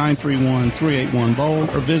today at 931-381-BOWL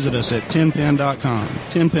or visit us at 10pin.com.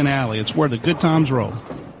 10 Pin Alley, it's where the good times roll.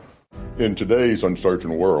 In today's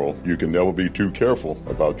uncertain world, you can never be too careful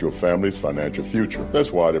about your family's financial future.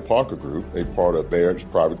 That's why the Parker Group, a part of Baird's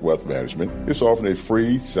Private Wealth Management, is offering a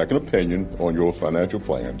free second opinion on your financial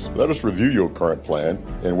plans. Let us review your current plan,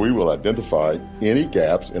 and we will identify any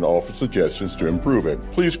gaps and offer suggestions to improve it.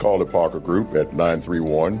 Please call the Parker Group at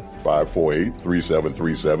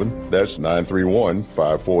 931-548-3737. That's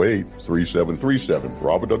 931-548-3737.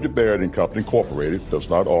 Robert W. Baird & Company Incorporated does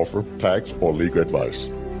not offer tax or legal advice.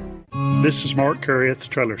 This is Mark Curry at the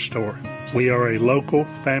Trailer Store. We are a local,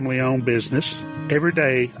 family-owned business. Every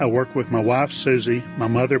day, I work with my wife, Susie, my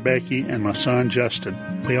mother, Becky, and my son, Justin.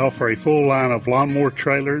 We offer a full line of lawnmower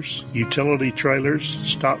trailers, utility trailers,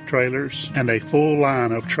 stock trailers, and a full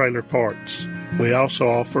line of trailer parts. We also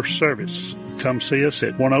offer service. Come see us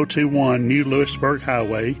at 1021 New Lewisburg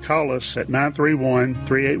Highway. Call us at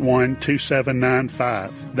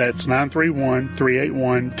 931-381-2795. That's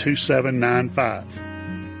 931-381-2795.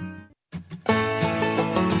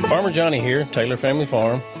 Farmer Johnny here, Taylor Family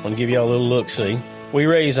Farm. I want to give you all a little look-see. We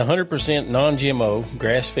raise 100% non-GMO,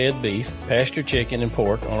 grass-fed beef, pasture chicken, and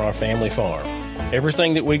pork on our family farm.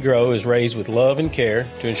 Everything that we grow is raised with love and care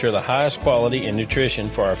to ensure the highest quality and nutrition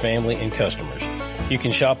for our family and customers. You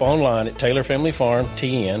can shop online at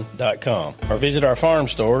TaylorFamilyFarmTN.com or visit our farm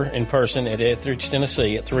store in person at Etheridge,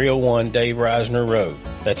 Tennessee at 301 Dave Reisner Road.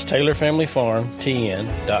 That's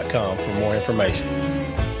TaylorFamilyFarmTN.com for more information.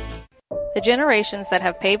 The generations that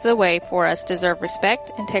have paved the way for us deserve respect,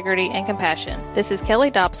 integrity, and compassion. This is Kelly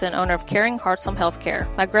Dobson, owner of Caring Hearts Home Healthcare.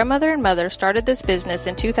 My grandmother and mother started this business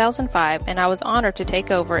in 2005, and I was honored to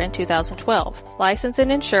take over in 2012. Licensed and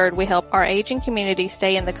insured, we help our aging community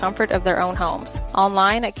stay in the comfort of their own homes.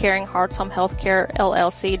 Online at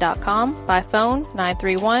CaringHeartsHomeHealthcareLLC.com, by phone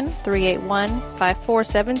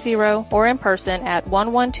 931-381-5470, or in person at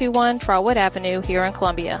 1121 Trotwood Avenue here in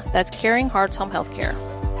Columbia. That's Caring Hearts Home Healthcare.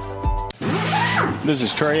 This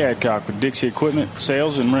is Trey Adcock with Dixie Equipment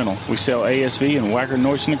Sales and Rental. We sell ASV and Wacker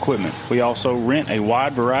Neuson equipment. We also rent a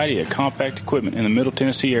wide variety of compact equipment in the Middle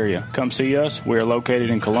Tennessee area. Come see us. We are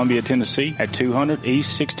located in Columbia, Tennessee at 200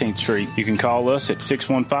 East 16th Street. You can call us at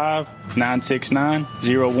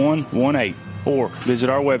 615-969-0118 or visit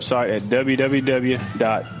our website at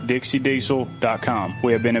www.dixiediesel.com.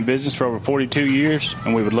 We have been in business for over 42 years,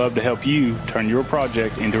 and we would love to help you turn your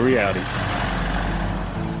project into reality.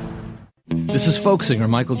 This is folk singer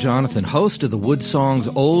Michael Jonathan, host of the Wood Songs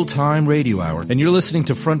Old Time Radio Hour, and you're listening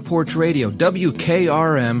to Front Porch Radio,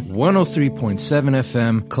 WKRM 103.7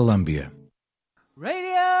 FM, Columbia. Radio!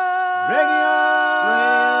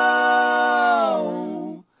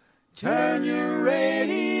 Turn your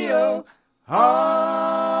radio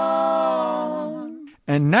on.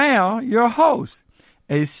 And now, your host,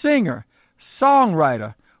 a singer,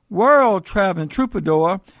 songwriter, world-traveling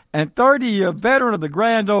troubadour, and 30-year veteran of the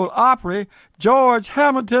Grand Ole Opry, George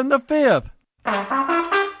Hamilton V.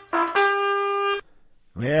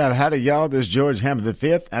 Well, howdy, y'all. This is George Hamilton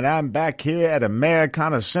V, and I'm back here at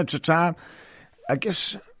Americana Central Time. I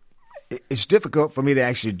guess it's difficult for me to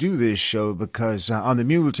actually do this show because on the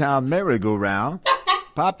Muletown Merry-Go-Round,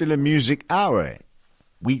 Popular Music Hour,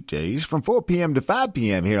 weekdays from 4 p.m. to 5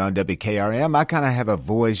 p.m. here on WKRM, I kind of have a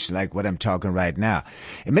voice like what I'm talking right now.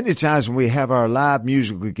 And many times when we have our live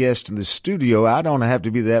musical guests in the studio, I don't have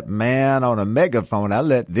to be that man on a megaphone. I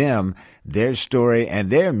let them, their story,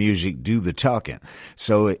 and their music do the talking.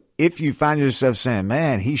 So if you find yourself saying,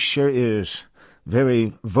 man, he sure is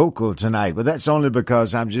very vocal tonight, but that's only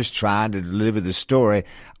because I'm just trying to deliver the story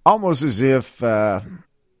almost as if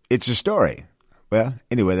it's a story. Well,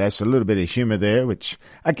 anyway, that's a little bit of humor there, which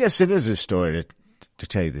I guess it is a story to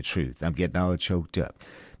tell you the truth. I'm getting all choked up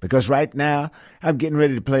because right now I'm getting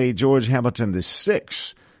ready to play George Hamilton VI,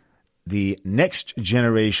 the next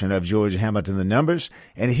generation of George Hamilton the Numbers.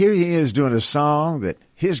 And here he is doing a song that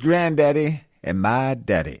his granddaddy and my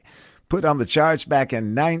daddy put on the charts back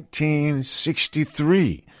in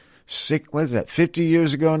 1963. What is that, 50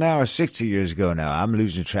 years ago now or 60 years ago now? I'm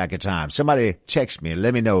losing track of time. Somebody text me and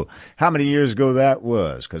let me know how many years ago that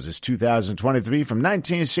was, because it's 2023 from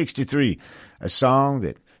 1963, a song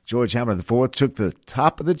that George Hamilton IV took the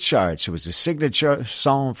top of the charts. It was a signature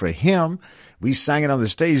song for him. We sang it on the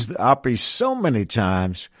stage of the Opry so many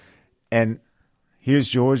times, and here's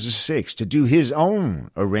George VI to do his own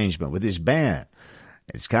arrangement with his band.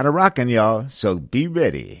 It's kind of rocking, y'all, so be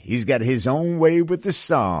ready. He's got his own way with the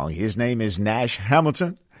song. His name is Nash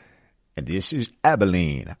Hamilton, and this is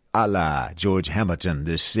Abilene, a la George Hamilton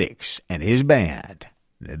VI and his band.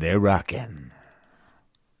 They're rocking.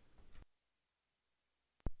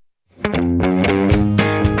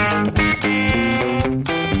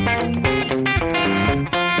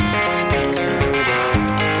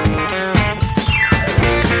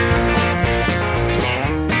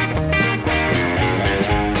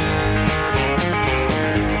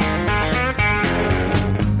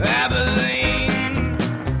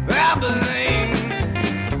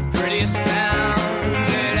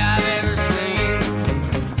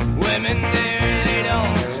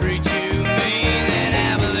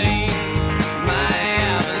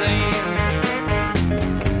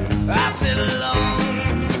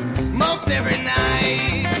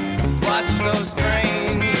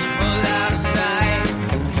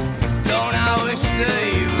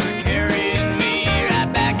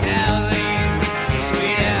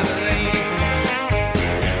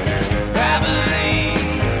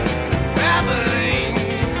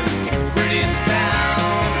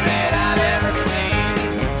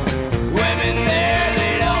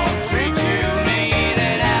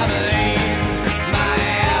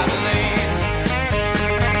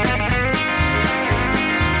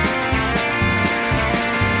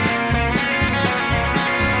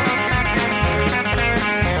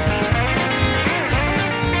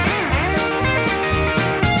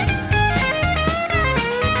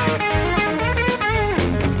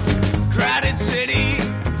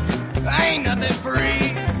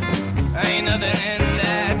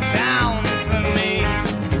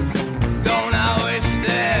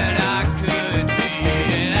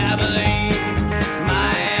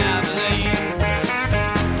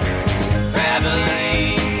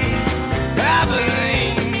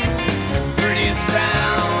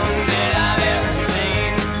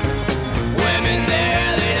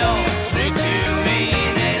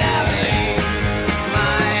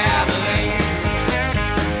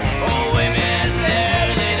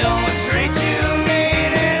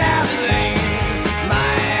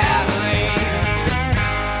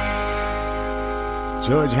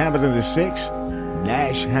 George Hamilton VI,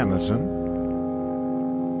 Nash Hamilton.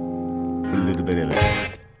 A little bit of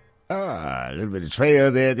a little bit of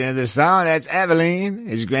trail there at the end of the song. That's Abilene,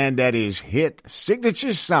 his granddaddy's hit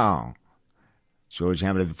signature song. George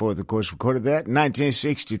Hamilton IV, of course, recorded that in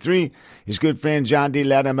 1963. His good friend John D.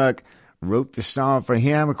 Latimer wrote the song for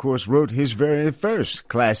him, of course, wrote his very first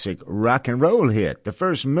classic rock and roll hit, the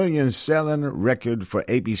first million-selling record for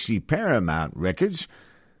ABC Paramount Records,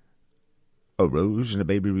 A Rose and a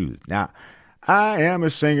Baby Ruth. Now, I am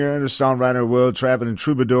a singer and a songwriter, world-traveling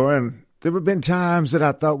troubadour, and there have been times that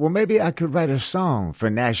I thought, well, maybe I could write a song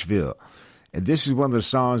for Nashville. And this is one of the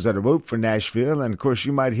songs that I wrote for Nashville, and, of course,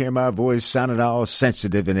 you might hear my voice sounding all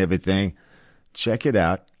sensitive and everything. Check it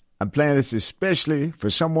out. I'm playing this especially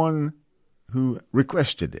for someone who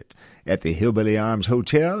requested it at the Hillbilly Arms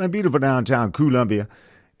Hotel in beautiful downtown Columbia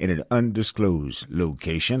in an undisclosed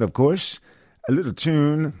location. Of course, a little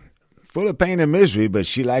tune full of pain and misery, but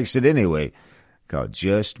she likes it anyway, called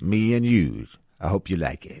Just Me and You. I hope you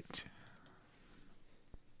like it.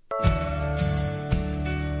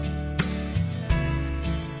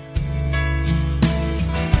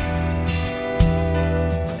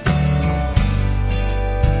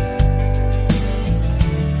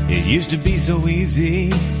 It used to be so easy.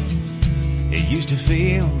 It used to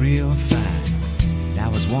feel real fine. Now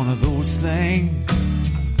it's one of those things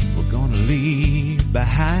we're gonna leave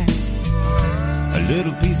behind. A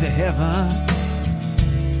little piece of heaven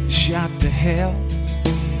shot to hell,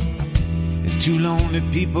 and two lonely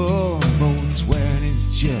people both swearing it's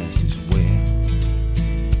just as well.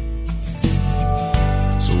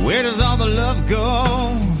 So where does all the love go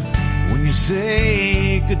when you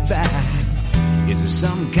say goodbye? Is there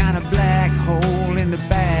some kind of black hole in the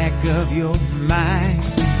back of your mind?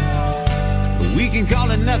 We can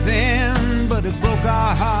call it nothing, but it broke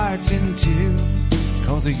our hearts in two.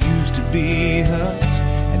 'Cause it used to be us,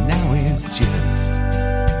 and now it's just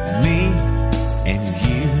me and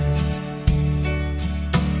you.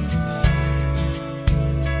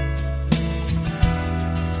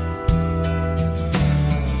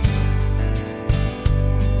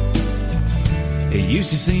 It used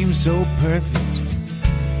to seem so perfect.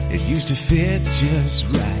 It used to fit just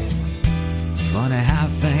right. Funny how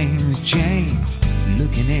things change,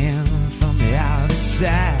 looking in from the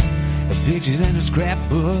outside. The pictures in a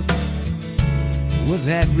scrapbook, was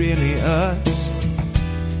that really us?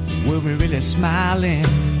 Were we really smiling?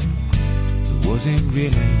 Was it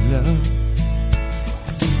really love?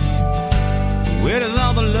 Where does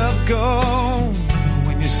all the love go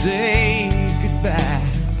when you say goodbye?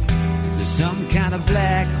 Is there some kind of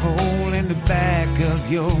black hole in the back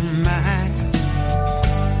of your mind?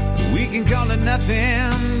 We can call it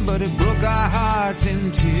nothing, but it broke our hearts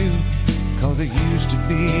in two. 'Cause it used to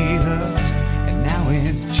be us, and now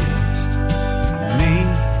it's just me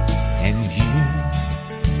and you.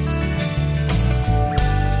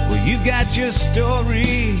 Well, you've got your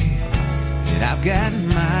story, and I've got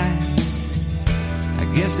mine. I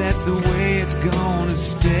guess that's the way it's gonna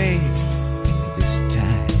stay this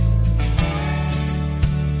time.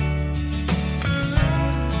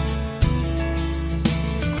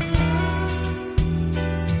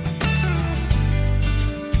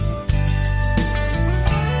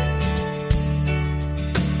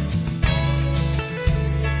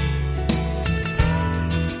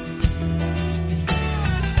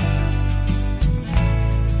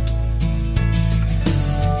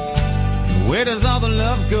 Where does all the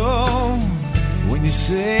love go when you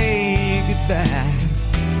say goodbye?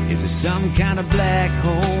 Is there some kind of black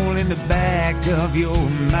hole in the back of your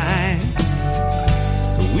mind?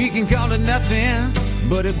 We can call it nothing,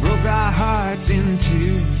 but it broke our hearts in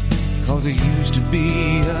two. 'Cause it used to be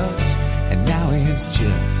us, and now it's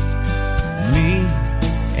just me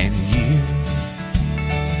and you.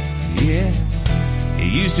 Yeah,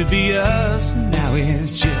 it used to be us, now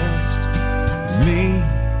it's just me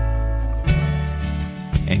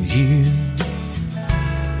and you.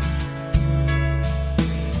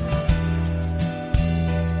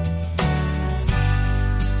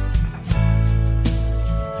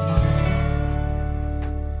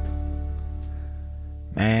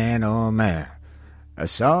 Man, oh man. A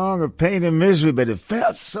song of pain and misery, but it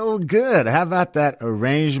felt so good. How about that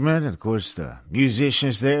arrangement? And of course, the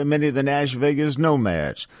musicians there, many of the Nash Vegas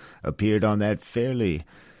Nomads, appeared on that fairly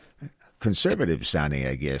conservative sounding,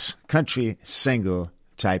 I guess, country single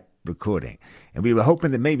type recording. And we were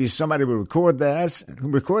hoping that maybe somebody would record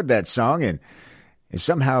that song and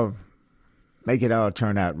somehow make it all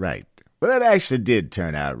turn out right. Well, it actually did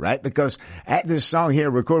turn out right, because at this song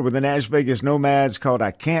here recorded with the Nash Vegas Nomads called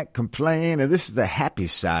I Can't Complain, and this is the happy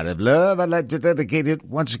side of love, I'd like to dedicate it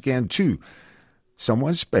once again to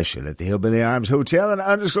someone special at the Hillbilly Arms Hotel in an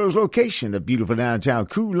undisclosed location of beautiful downtown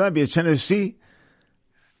Columbia, Tennessee.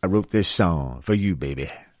 I wrote this song for you, baby.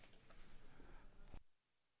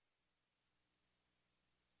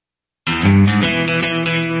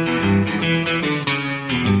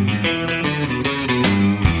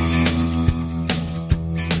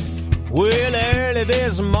 Well, early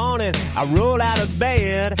this morning, I rolled out of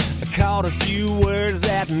bed. I caught a few words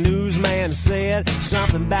that the newsman said.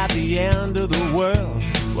 Something about the end of the world.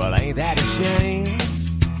 Well, ain't that a shame?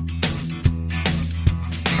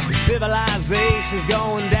 Civilization's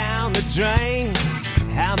going down the drain.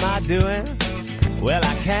 How am I doing? Well,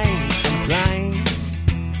 I can't complain.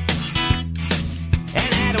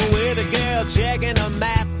 And had a with a girl checking a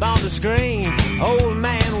map on the screen. Old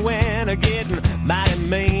man went a-getting mighty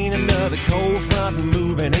mean. Another cold front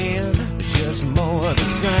moving in, just more of the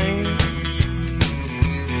same.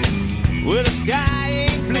 Well, the sky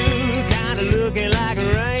ain't blue, kinda looking like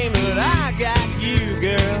rain, but I got you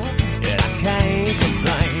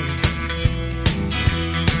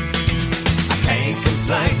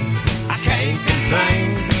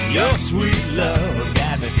love's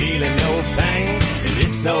got me feeling no pain.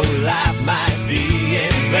 This old life might be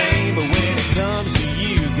in vain, but when it comes to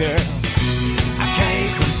you, girl, I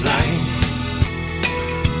can't complain.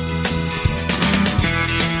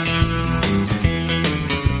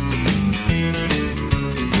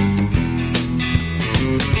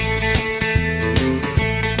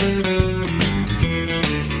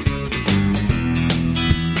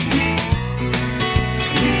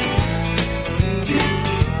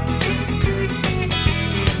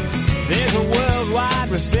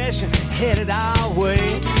 Recession headed our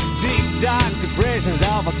way. Deep dark depressions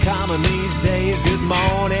are common these days. Good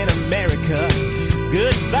morning, America.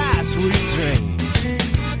 Goodbye, sweet dream.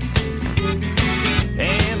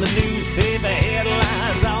 And the newspaper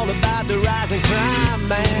headlines all about the rising crime.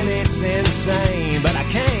 Man, it's insane, but I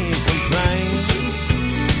can't complain.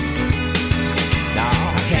 No,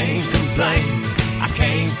 I can't complain. I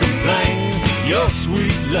can't complain. Your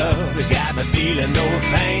sweet love has got me feeling no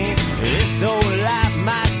pain. This old life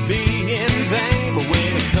might be in vain, but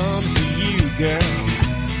when it comes to you, girl,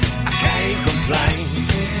 I can't complain.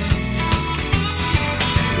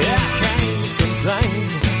 Yeah, I can't complain.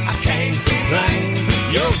 I can't complain.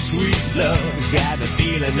 Your sweet love has got me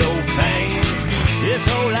feeling no pain. This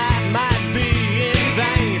old life might be in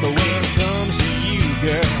vain, but when it comes to you,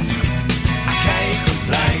 girl, I can't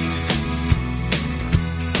complain.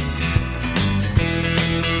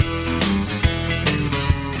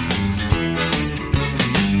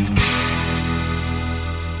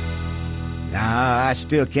 I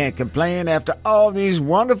still can't complain after all these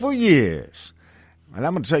wonderful years. And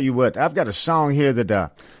I'm going to tell you what, I've got a song here that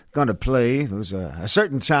I'm going to play. There was a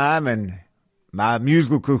certain time in my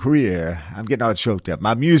musical career, I'm getting all choked up,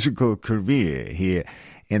 my musical career here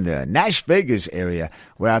in the Nash Vegas area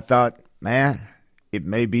where I thought, man, it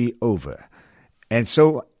may be over. And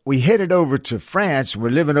so we headed over to France.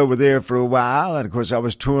 We're living over there for a while. And, of course, I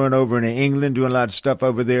was touring over in England, doing a lot of stuff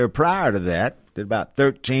over there prior to that. Did about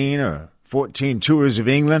 13 or 14 tours of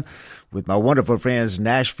England with my wonderful friends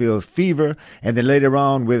Nashville Fever, and then later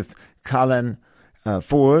on with Colin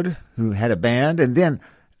Ford, who had a band, and then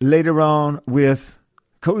later on with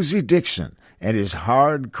Cozy Dixon and his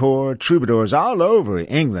hardcore troubadours all over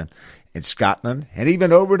England and Scotland and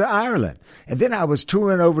even over to Ireland. And then I was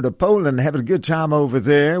touring over to Poland, having a good time over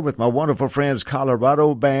there with my wonderful friends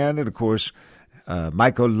Colorado Band and, of course,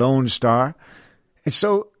 Michael Lone Star. And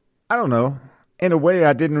so, I don't know, in a way,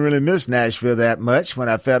 I didn't really miss Nashville that much when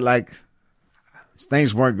I felt like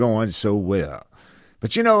things weren't going so well.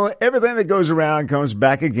 But, you know, everything that goes around comes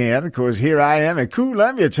back again. Of course, here I am in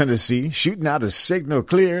Columbia, Tennessee, shooting out a signal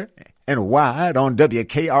clear and wide on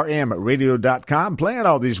WKRMradio.com, playing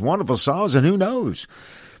all these wonderful songs. And who knows,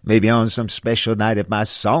 maybe on some special night, if my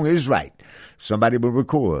song is right, somebody will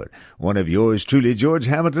record one of yours truly, George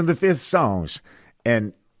Hamilton V songs.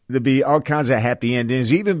 And there'll be all kinds of happy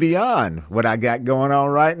endings, even beyond what I got going on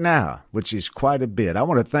right now, which is quite a bit. I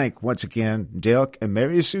want to thank, once again, Delk and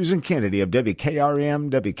Mary Susan Kennedy of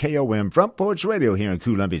WKRM, WKOM, Front Porch Radio here in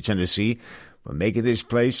Columbia, Tennessee, for making this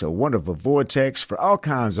place a wonderful vortex for all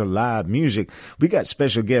kinds of live music. We got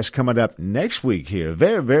special guests coming up next week here,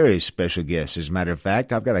 very, very special guests, as a matter of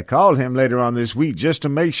fact. I've got to call him later on this week just to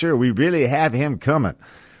make sure we really have him coming.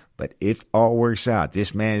 But if all works out,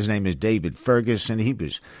 this man's name is David Ferguson. He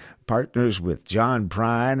was partners with John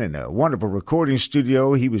Prine in a wonderful recording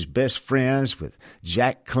studio. He was best friends with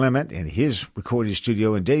Jack Clement in his recording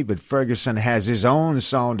studio. And David Ferguson has his own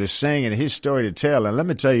song to sing and his story to tell. And let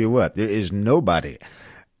me tell you what, there is nobody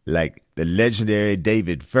like the legendary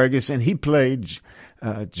David Ferguson. He played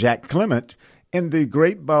Jack Clement in the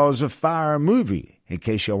Great Balls of Fire movie. In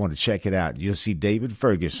case y'all want to check it out, you'll see David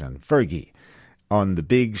Ferguson, Fergie, on the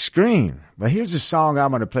big screen. But here's a song I'm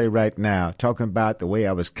going to play right now, talking about the way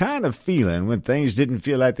I was kind of feeling when things didn't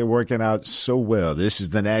feel like they're working out so well. This is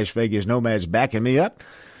the Nash Vegas Nomads backing me up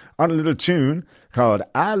on a little tune called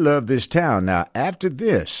I Love This Town. Now, after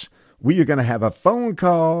this, we are going to have a phone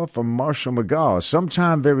call from Marshall McGaw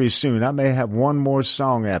sometime very soon. I may have one more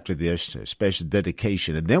song after this, a special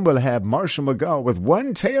dedication, and then we'll have Marshall McGaw with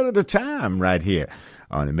One Tale at a Time right here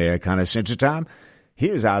on Americana Central Time.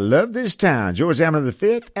 Here's I Love This Town, George Hamilton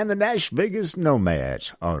V and the Nash Vegas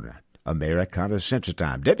Nomads on Americana Central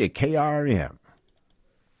Time, WKRM.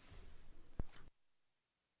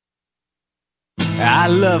 I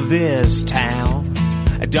love this town,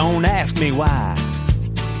 don't ask me why.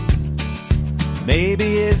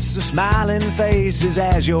 Maybe it's the smiling faces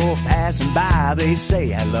as you're passing by. They say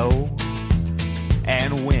hello,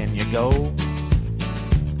 and when you go,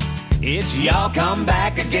 it's y'all come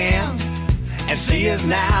back again and see us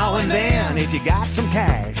now and then. If you got some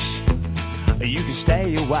cash, you can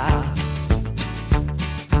stay a while.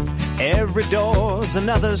 Every door's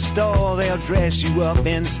another store. They'll dress you up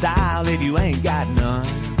in style. If you ain't got none,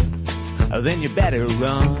 then you better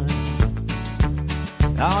run.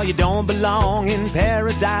 Oh, you don't belong in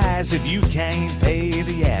paradise if you can't pay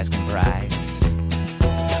the asking price.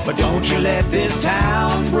 But don't you let this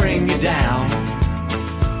town bring you down.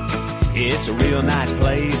 It's a real nice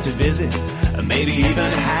place to visit, maybe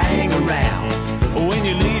even hang around. When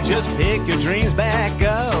you leave, just pick your dreams back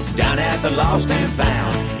up down at the Lost and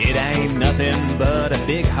Found. It ain't nothing but a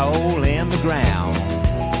big hole in the ground.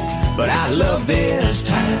 But I love this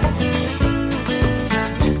town.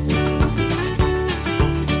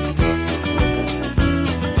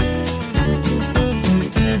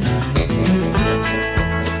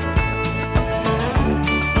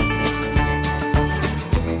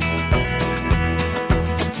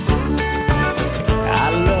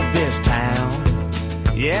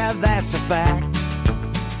 Yeah, that's a fact.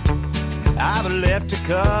 I've left a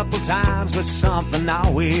couple times, but something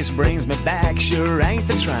always brings me back. Sure ain't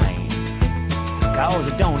the train, 'cause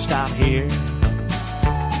it don't stop here.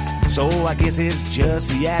 So I guess it's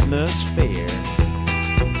just the atmosphere.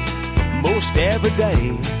 Most every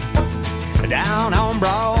day, down on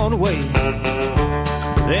Broadway,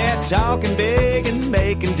 they're talking big and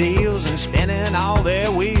making deals and spinning all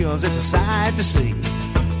their wheels. It's a sight to see.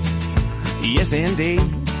 Yes, indeed.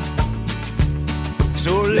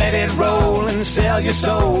 So let it roll and sell your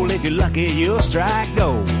soul. If you're lucky, you'll strike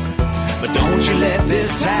gold. But don't you let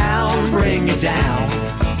this town bring you down.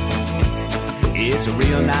 It's a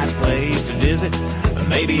real nice place to visit,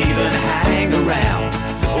 maybe even hang around.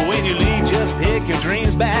 When you leave, just pick your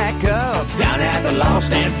dreams back up down at the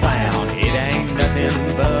Lost and Found. It ain't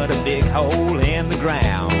nothing but a big hole in the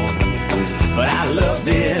ground. But I love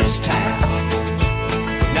this town.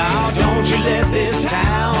 Now don't you let this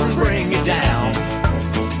town bring you down.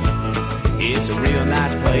 It's a real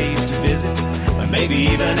nice place to visit, maybe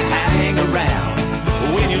even hang around.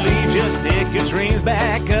 When you leave, just pick your dreams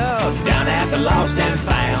back up down at the Lost and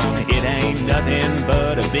Found. It ain't nothing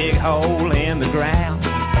but a big hole in the ground.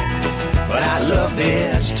 But I love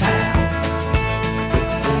this town.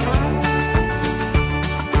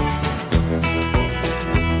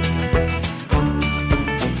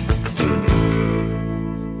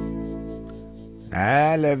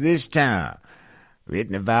 I love this town.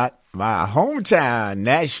 Written about my hometown,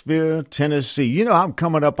 Nashville, Tennessee. You know, I'm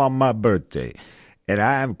coming up on my birthday, and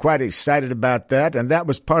I'm quite excited about that, and that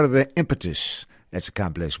was part of the impetus. That's a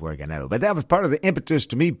complex word, I know, but that was part of the impetus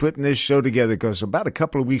to me putting this show together, because about a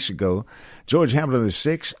couple of weeks ago, George Hamilton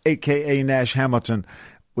VI, a.k.a. Nash Hamilton,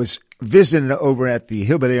 was visiting over at the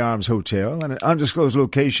Hillbilly Arms Hotel in an undisclosed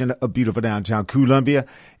location of beautiful downtown Columbia,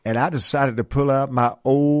 and I decided to pull out my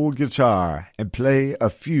old guitar and play a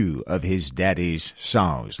few of his daddy's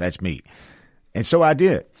songs. That's me. And so I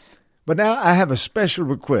did. But now I have a special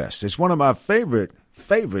request. It's one of my favorite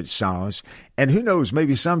songs, and who knows,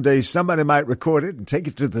 maybe someday somebody might record it and take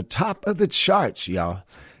it to the top of the charts, y'all.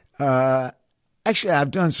 Actually, I've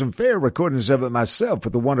done some fair recordings of it myself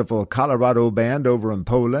with the wonderful Colorado band over in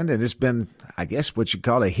Poland, and it's been, I guess, what you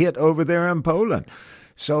call a hit over there in Poland.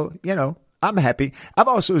 So, you know, I'm happy. I've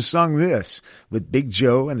also sung this with Big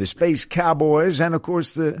Joe and the Space Cowboys and, of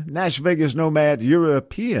course, the Nash Vegas Nomad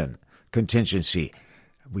European contingency.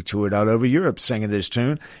 We toured all over Europe singing this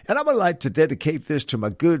tune, and I would like to dedicate this to my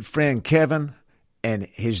good friend Kevin and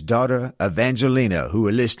his daughter Evangelina, who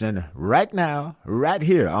are listening right now, right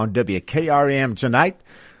here on WKRM tonight.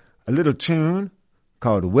 A little tune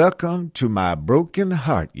called Welcome to My Broken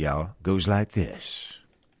Heart, y'all. Goes like this.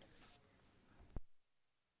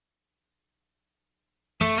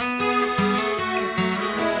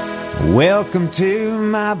 Welcome to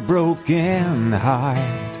my broken heart.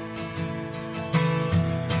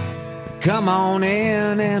 Come on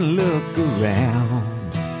in and look around.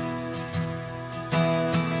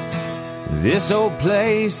 This old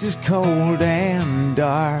place is cold and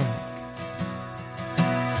dark,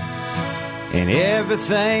 and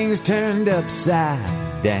everything's turned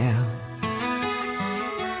upside down.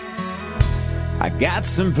 I got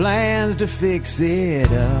some plans to fix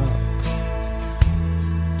it up,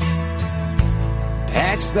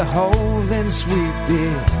 patch the holes and sweep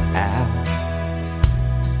it out.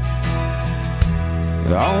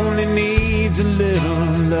 It only needs a little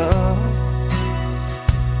love.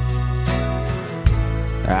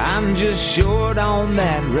 I'm just short on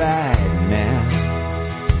that right now.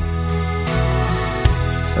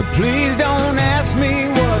 Please don't ask me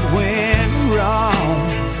what went wrong.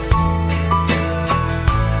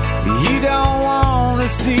 You don't want to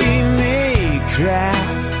see me cry,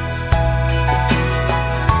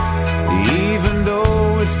 even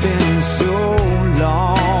though it's been so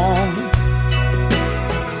long.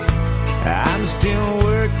 still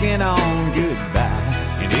working on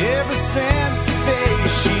goodbye. And ever since the day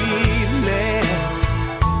she left,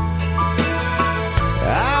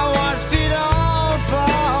 I watched it all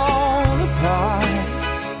fall apart.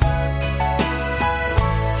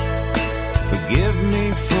 Forgive me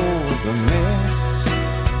for the mess.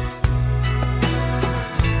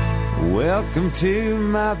 Welcome to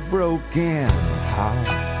my broken heart.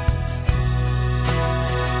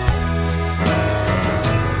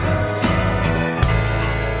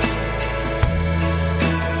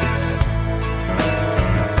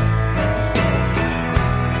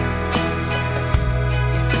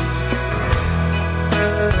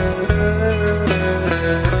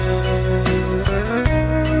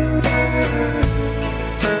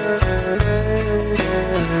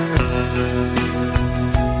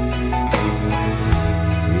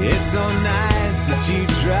 It's so nice that you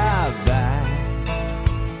drive by.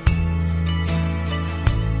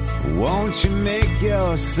 Won't you make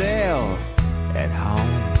yourself at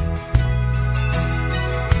home?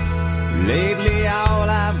 Lately all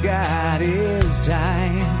I've got is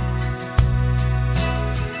time.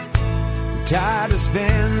 Tired of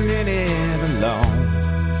spending it alone.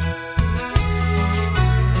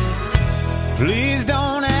 Please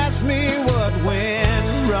don't ask me what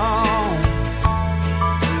went wrong.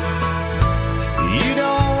 You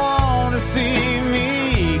don't want to see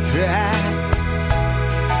me cry,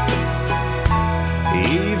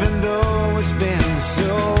 even though it's been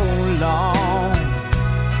so long.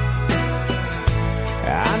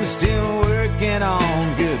 I'm still working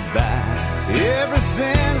on goodbye. Ever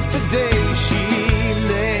since the day she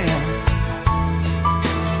left,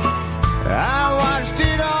 I watched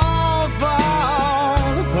it all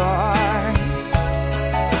fall apart.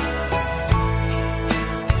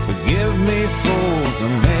 Forgive me for the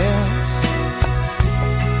mess.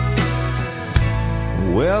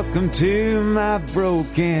 Welcome to my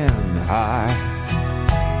broken heart.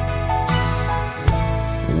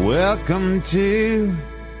 Welcome to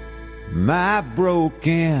my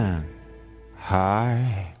broken heart.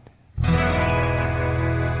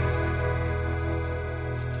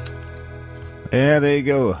 Yeah, there you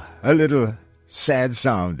go. A little sad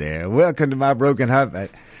song there. Welcome to my broken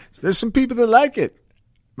heart. There's some people that like it.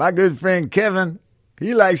 My good friend Kevin,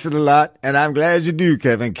 he likes it a lot, and I'm glad you do,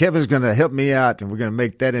 Kevin. Kevin's going to help me out, and we're going to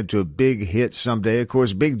make that into a big hit someday. Of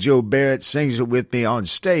course, Big Joe Barrett sings it with me on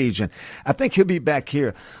stage, and I think he'll be back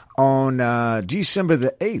here on December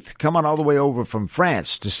the 8th, coming all the way over from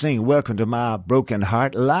France to sing Welcome to My Broken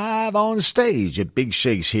Heart live on stage at Big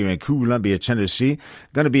Shakes here in Columbia, Tennessee.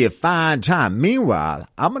 Going to be a fine time. Meanwhile,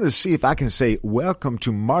 I'm going to see if I can say welcome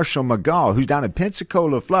to Marshall McGaw, who's down in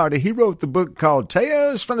Pensacola, Florida. He wrote the book called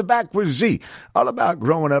Tales from the Backwoods Z, all about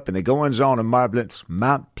growing up and the goings-on in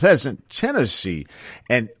Mount Pleasant, Tennessee.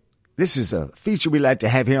 And this is a feature we like to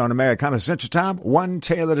have here on Americana Central Time, one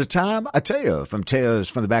tale at a time, a tale from Tales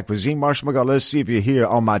from the Backwoods Z. Marshall McGaw, let's see if you're here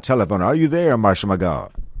on my telephone. Are you there, Marshall McGaw?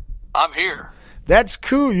 I'm here. That's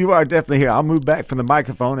cool. You are definitely here. I'll move back from the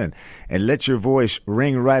microphone and let your voice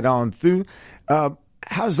ring right on through.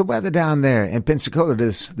 How's the weather down there in Pensacola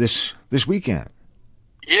this weekend?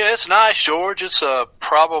 Yeah, it's nice, George. It's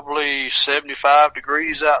probably 75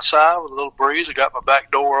 degrees outside with a little breeze. I got my back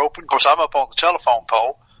door open. Of course, I'm up on the telephone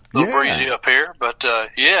pole. A little breezy up here, but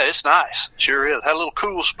yeah, it's nice. Sure is. Had a little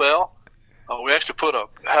cool spell. We actually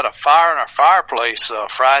had a fire in our fireplace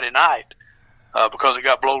Friday night because it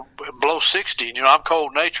got below 60. And, I'm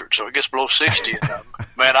cold-natured, so it gets below 60. And,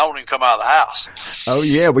 man, I won't even come out of the house. Oh,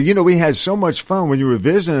 yeah. Well, we had so much fun when you were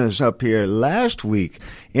visiting us up here last week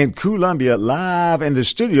in Columbia, live in the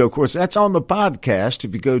studio. Of course, that's on the podcast.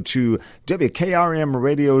 If you go to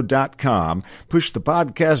WKRMradio.com, push the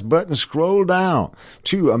podcast button, scroll down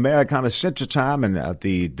to Americana Central Time, and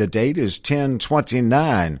the date is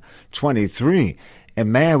 10/29/23.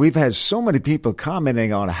 And, man, we've had so many people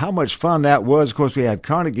commenting on how much fun that was. Of course, we had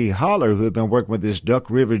Carnegie Holler, who have been working with this Duck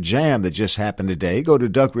River Jam that just happened today. Go to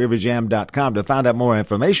duckriverjam.com to find out more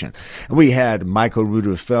information. And we had Michael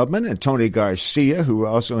Rudolph Feldman and Tony Garcia, who were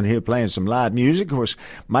also in here playing some live music. Of course,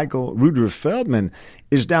 Michael Rudolph Feldman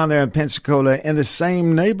is down there in Pensacola in the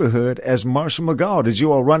same neighborhood as Marshall McGaw. Did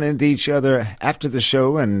you all run into each other after the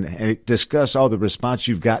show and discuss all the response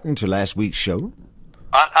you've gotten to last week's show?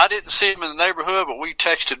 I didn't see him in the neighborhood, but we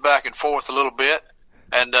texted back and forth a little bit.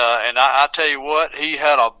 And I tell you what, he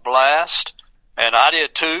had a blast, and I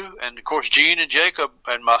did too. And, of course, Gene and Jacob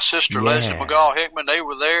and my sister, Leslie McGaw Hickman, they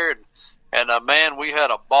were there. And man, we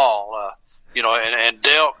had a ball. And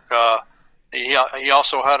Delk, he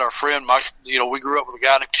also had our friend, Mike. We grew up with a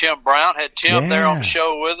guy named Tim Brown, had Tim there on the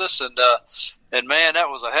show with us. And man, that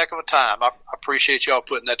was a heck of a time. I appreciate y'all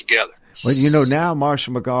putting that together. Well, now,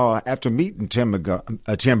 Marshall McGaw, after meeting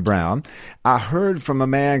Tim Brown, I heard from a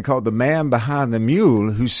man called the man behind the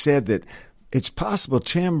mule who said that it's possible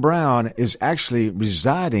Tim Brown is actually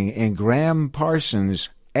residing in Graham Parsons'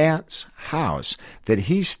 aunt's house, that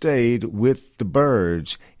he stayed with the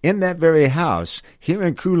Byrds in that very house here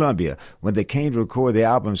in Columbia when they came to record the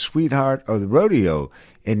album Sweetheart of the Rodeo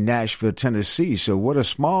in Nashville, Tennessee. So what a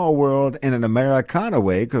small world in an Americana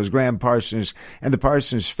way, because Graham Parsons and the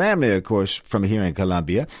Parsons family, of course, from here in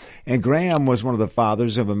Columbia. And Graham was one of the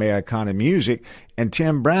fathers of Americana music. And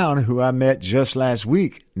Tim Brown, who I met just last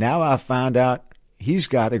week, now I found out he's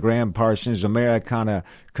got a Graham Parsons Americana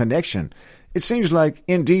connection. It seems like,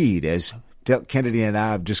 indeed, as Del Kennedy and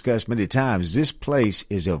I have discussed many times, this place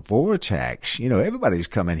is a vortex. Everybody's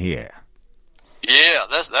coming here. Yeah,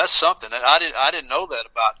 that's something. I didn't know that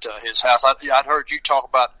about his house. I'd heard you talk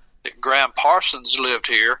about that Graham Parsons lived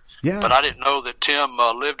here, but I didn't know that Tim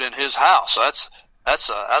lived in his house. That's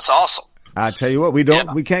awesome. I tell you what,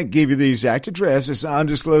 we can't give you the exact address. It's an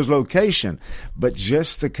undisclosed location, but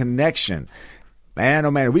just the connection. Man,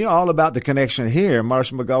 oh man, we're all about the connection here,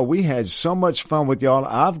 Marshall McGaw. We had so much fun with y'all.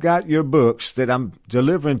 I've got your books that I'm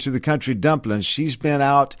delivering to the Country Dumplings. She's been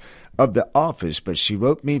out of the office, but she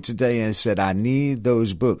wrote me today and said, I need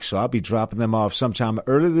those books. So I'll be dropping them off sometime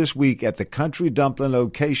early this week at the Country Dumpling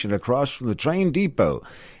location across from the train depot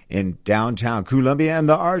in downtown Columbia and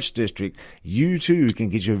the Arts District. You, too, can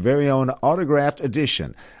get your very own autographed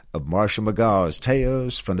edition of Marshall McGaw's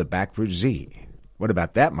Tales from the Backward Z. What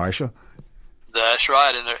about that, Marshall? That's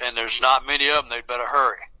right, and there's not many of them. They'd better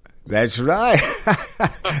hurry. That's right.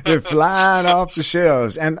 They're flying off the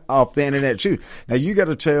shelves and off the internet, too. Now, you got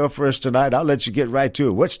a tale for us tonight. I'll let you get right to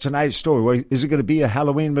it. What's tonight's story? Is it going to be a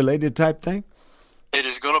Halloween-related type thing? It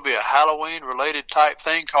is going to be a Halloween-related type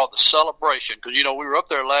thing called the Celebration, because, we were up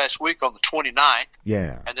there last week on the 29th.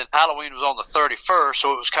 Yeah. And then Halloween was on the 31st,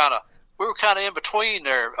 so it was we were kind of in between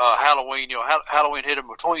there, Halloween. Halloween hit in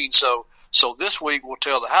between, so this week we'll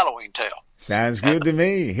tell the Halloween tale. Sounds good to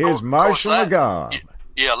me. Here's Marshall McGaw.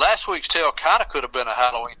 Yeah, last week's tale kind of could have been a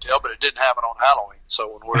Halloween tale, but it didn't happen on Halloween.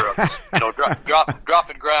 So when we're,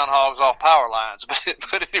 dropping groundhogs off power lines.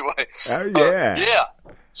 But anyway. Oh, yeah. Yeah.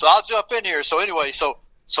 So I'll jump in here. So anyway, so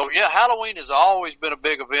yeah, Halloween has always been a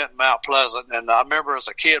big event in Mount Pleasant. And I remember as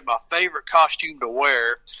a kid, my favorite costume to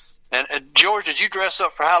wear. And George, did you dress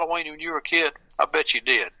up for Halloween when you were a kid? I bet you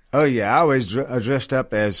did. Oh, yeah. I always dressed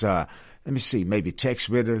up as let me see, maybe Tex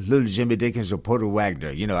Ritter, Little Jimmy Dickens, or Porter Wagner.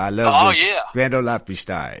 I love those Grand Ole Opry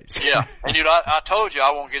styles. Yeah, and I told you,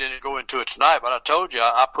 I won't go into it tonight, but I told you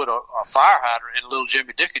I put a fire hydrant in Little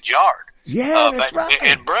Jimmy Dickens' yard. Yeah, that's right.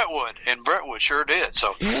 In Brentwood, sure did.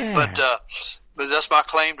 So, yeah. But that's my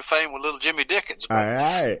claim to fame with Little Jimmy Dickens. But, all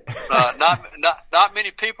right. Not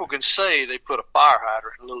many people can say they put a fire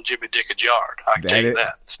hydrant in Little Jimmy Dickens' yard. I can tell you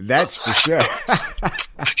that. That's for sure.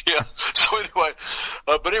 Yeah. So anyway,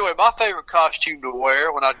 my favorite costume to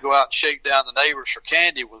wear when I'd go out and shake down the neighbors for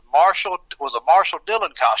candy was a Marshall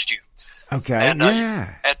Dillon costume. Okay. And,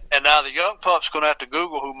 yeah. And now the young pup's going to have to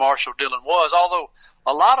Google who Marshall Dillon was. Although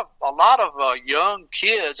a lot of young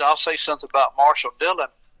kids, I'll say something about Marshall Dillon.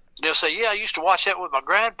 They'll say, "Yeah, I used to watch that with my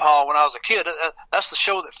grandpa when I was a kid. That's the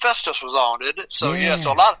show that Festus was on, isn't it?" So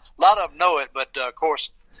so a lot of them know it. But of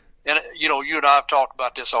course, and you and I have talked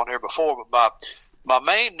about this on here before. But my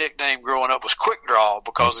main nickname growing up was Quick Draw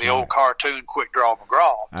because of the old cartoon Quick Draw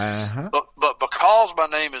McGraw. Uh-huh. But because my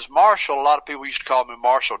name is Marshall, a lot of people used to call me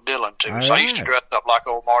Marshall Dillon too. So I used to dress up like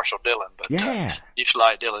old Marshall Dillon. But used to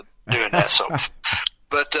like Dillon doing that. So.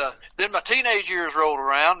 But then my teenage years rolled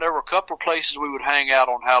around. There were a couple of places we would hang out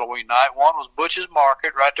on Halloween night. One was Butch's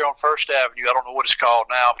Market right there on First Avenue. I don't know what it's called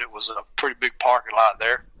now, but it was a pretty big parking lot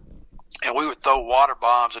there. And we would throw water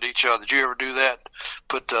bombs at each other. Did you ever do that?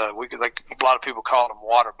 A lot of people called them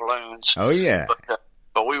water balloons. Oh, yeah.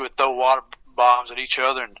 But we would throw water bombs at each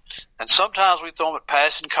other, and sometimes we throw them at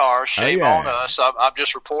passing cars. Shame on us. I'm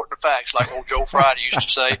just reporting the facts like old Joe Friday used to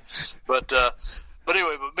say. But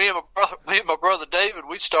anyway, me and my brother David,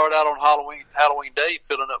 we'd start out on Halloween Day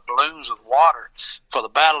filling up balloons with water for the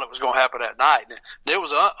battle that was going to happen that night. And there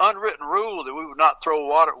was an unwritten rule that we would not throw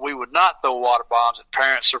water bombs at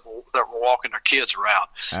parents that were walking their kids around.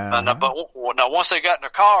 Uh-huh. Now once they got in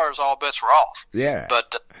their cars, all bets were off. Yeah.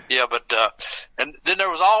 And then there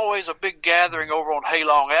was always a big gathering over on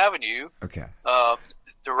Haylong Avenue. Okay.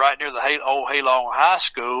 Right near the old Haylong High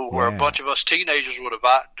School, where a bunch of us teenagers would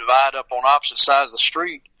divide up on opposite sides of the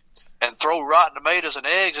street and throw rotten tomatoes and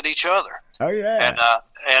eggs at each other. Oh, yeah. And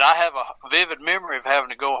I have a vivid memory of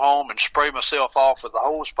having to go home and spray myself off with the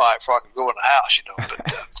hose pipe before I could go in the house,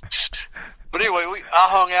 But anyway, I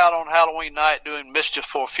hung out on Halloween night doing mischief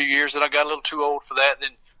for a few years. Then I got a little too old for that.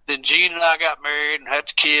 Then Gene and I got married and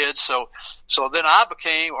had kids. So then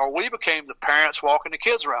we became the parents walking the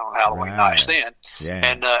kids around on Halloween nights then.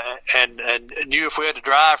 Yeah. And knew if we had to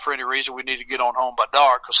drive for any reason, we needed to get on home by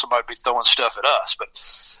dark because somebody would be throwing stuff at us.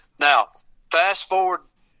 But now, fast forward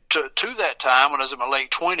to that time when I was in my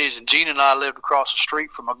late 20s, and Gene and I lived across the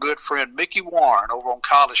street from a good friend, Mickey Warren, over on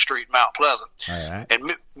College Street in Mount Pleasant. All right.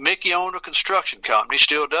 And Mickey owned a construction company,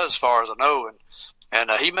 still does as far as I know,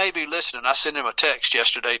 and he may be listening. I sent him a text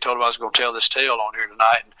yesterday, told him I was going to tell this tale on here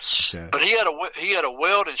tonight. Okay. But he had a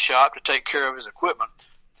welding shop to take care of his equipment.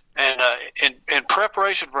 And in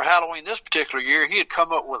preparation for Halloween this particular year, he had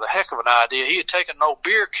come up with a heck of an idea. He had taken an old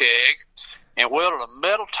beer keg and welded a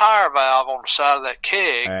metal tire valve on the side of that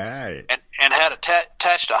keg, and had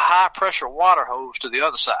attached a high-pressure water hose to the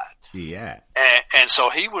other side. Yeah. And so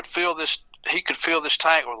he could fill this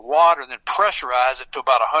tank with water and then pressurize it to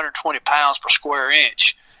about 120 pounds per square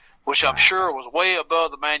inch, which I'm sure was way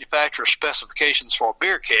above the manufacturer's specifications for a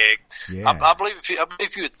beer keg. Yeah. I believe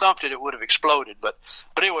if you had thumped it, it would have exploded. But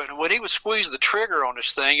anyway, when he would squeeze the trigger on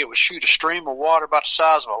this thing, it would shoot a stream of water about the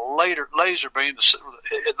size of a laser beam,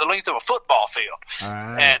 the length of a football field. All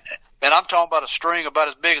right. And I'm talking about a string about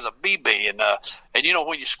as big as a BB. And you know,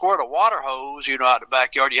 when you squirt a water hose, out in the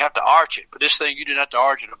backyard, you have to arch it. But this thing, you didn't have to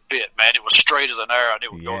arch it a bit, man. It was straight as an arrow, and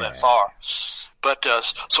it would go that far. But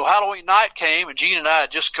so Halloween night came, and Gene and I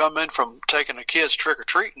had just come in from taking the kids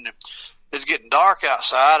trick-or-treating. And it's getting dark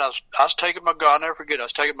outside. I was taking my I'll never forget, I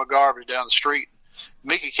was taking my garbage down the street.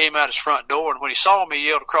 Mickey came out his front door, and when he saw me, he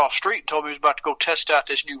yelled across the street and told me he was about to go test out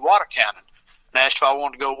this new water cannon, and asked if I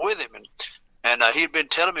wanted to go with him. And he had been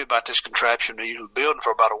telling me about this contraption he was building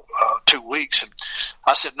for about 2 weeks. And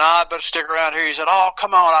I said, "Nah, I better stick around here." He said, "Oh,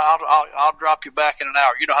 come on, I'll drop you back in an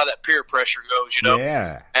hour." You know how that peer pressure goes,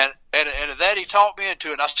 Yeah. And that he talked me into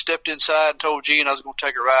it. And I stepped inside and told Gene I was going to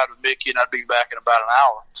take a ride with Mickey, and I'd be back in about an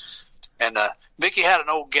hour. And Mickey had an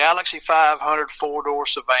old Galaxy 500 four-door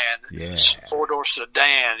sedan. You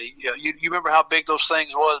remember how big those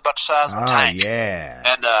things was? About the size of a tank.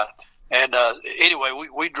 Yeah. And anyway,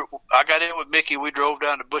 I got in with Mickey. We drove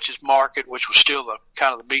down to Butch's Market, which was still the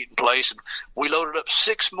kind of the meeting place, and we loaded up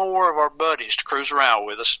 6 more of our buddies to cruise around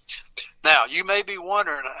with us. Now, you may be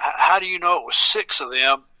wondering, how do you know it was 6 of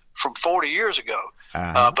them from 40 years ago?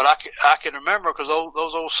 But I can remember because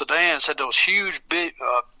those old sedans had those huge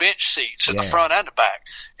bench seats in the front and the back,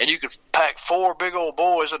 and you could pack 4 big old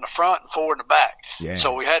boys in the front and 4 in the back. Yeah.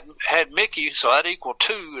 So we had Mickey, so that equaled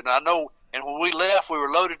 2, and I know. And when we left, we were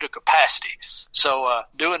loaded to capacity. So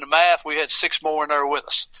doing the math, we had 6 more in there with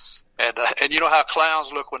us. And you know how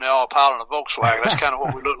clowns look when they all pile in a Volkswagen. That's kind of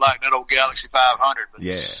what we look like in that old Galaxy 500. But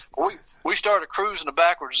yeah. We started cruising the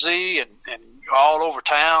backwards Z and all over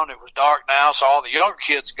town. It was dark now, so all the younger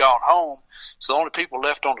kids had gone home. So the only people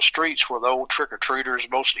left on the streets were the old trick-or-treaters,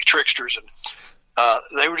 mostly tricksters. And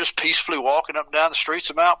they were just peacefully walking up and down the streets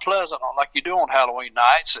of Mount Pleasant like you do on Halloween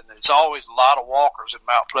nights, and it's always a lot of walkers in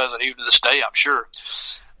Mount Pleasant, even to this day, I'm sure.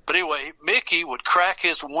 But anyway, Mickey would crack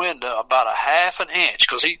his window about a half an inch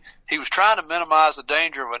because he was trying to minimize the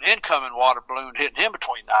danger of an incoming water balloon hitting him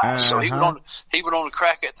between the eyes. So he would only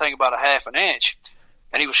crack that thing about a half an inch,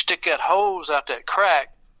 and he would stick that hose out that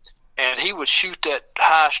crack, and he would shoot that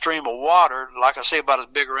high stream of water, like I say, about as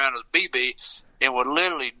big around as BB, and would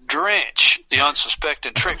literally drench the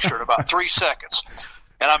unsuspecting trickster in about 3 seconds.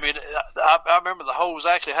 And I mean, I remember the hose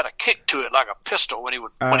actually had a kick to it, like a pistol. When he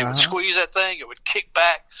would squeeze that thing, it would kick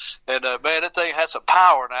back. And man, that thing had some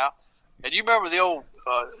power now. And you remember the old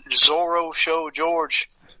Zorro show, George,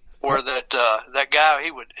 where that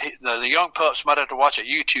guy the young pups might have to watch a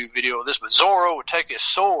YouTube video of this, but Zorro would take his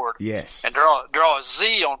sword, and draw a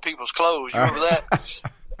Z on people's clothes. You remember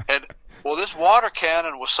that? Well, this water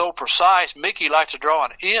cannon was so precise, Mickey liked to draw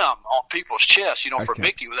an M on people's chests, for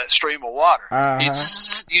Mickey with that stream of water.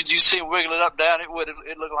 You'd see him wiggle it up, down. It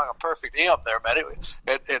looked like a perfect M there, man.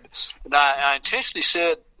 And I intentionally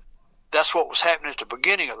said that's what was happening at the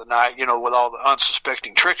beginning of the night, with all the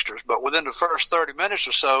unsuspecting tricksters. But within the first 30 minutes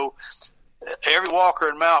or so, every walker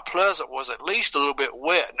in Mount Pleasant was at least a little bit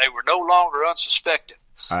wet, and they were no longer unsuspecting.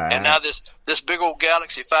 And now this big old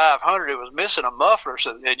Galaxy 500, it was missing a muffler,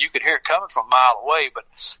 and you could hear it coming from a mile away. But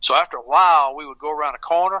so after a while, we would go around a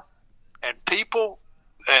corner, and people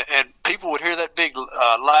would hear that big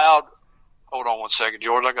loud. Hold on one second,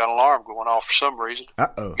 George. I got an alarm going off for some reason.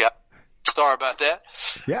 Sorry about that.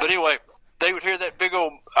 Yeah. But anyway, they would hear that big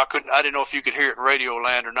old. I didn't know if you could hear it in Radio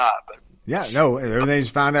Land or not, but. Yeah, no,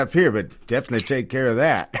 everything's fine up here, but definitely take care of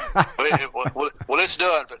that. Well, it's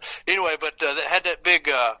done. But anyway, they had that big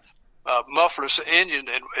mufflers engine,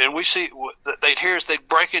 and we see they'd hear us. They'd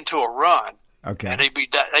break into a run. Okay. And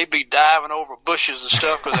they'd be diving over bushes and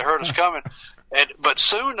stuff because they heard us coming. But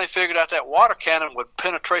soon they figured out that water cannon would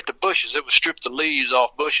penetrate the bushes. It would strip the leaves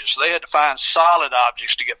off bushes. So they had to find solid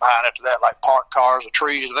objects to get behind after that, like parked cars or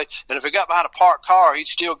trees. And if it got behind a parked car, he'd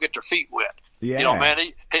still get their feet wet. Yeah. You know, man,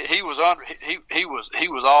 he was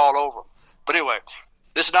all over them. But anyway,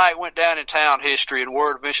 this night went down in town history, and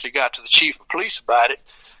word eventually got to the chief of police about it.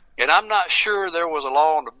 And I'm not sure there was a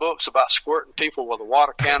law on the books about squirting people with a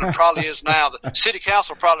water cannon. Probably is now. The city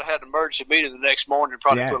council probably had an emergency meeting the next morning and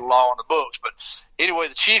probably put a law on the books. But anyway,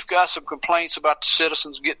 the chief got some complaints about the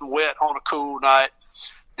citizens getting wet on a cool night.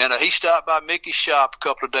 And he stopped by Mickey's shop a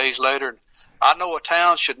couple of days later. And I know a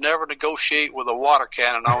town should never negotiate with a water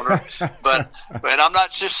cannon owner. And I'm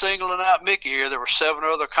not just singling out Mickey here. There were 7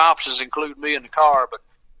 other accomplices, including me in the car. But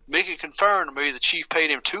Mickey confirmed to me the chief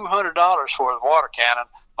paid him $200 for his water cannon,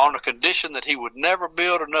 on the condition that he would never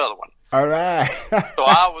build another one. All right. So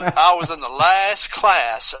I was in the last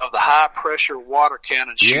class of the high-pressure water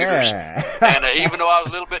cannon shooters. Yeah. And even though I was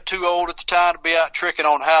a little bit too old at the time to be out tricking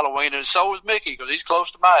on Halloween, and so was Mickey because he's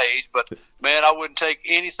close to my age, but, man, I wouldn't take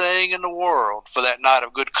anything in the world for that night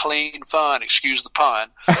of good, clean fun, excuse the pun.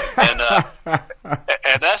 And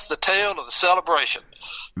that's the tale of the celebration.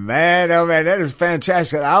 Man, oh man, that is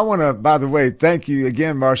fantastic. I want to, by the way, thank you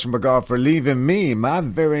again, Marshall McGaw, for leaving me my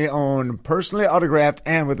very own personally autographed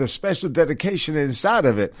and with a special dedication inside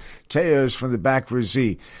of it, Tales from the Backward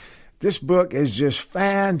Z. This book is just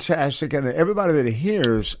fantastic, and everybody that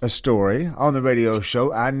hears a story on the radio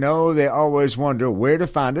show, I know they always wonder where to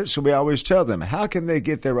find it, so we always tell them, how can they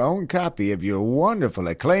get their own copy of your wonderful,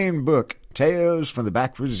 acclaimed book, Tales from the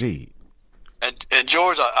Backward Z? And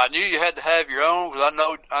George, I knew you had to have your own because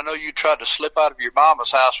I know you tried to slip out of your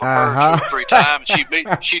mama's house with her 2 or 3 times.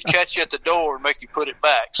 She'd catch you at the door and make you put it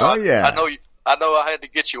back. So I know I had to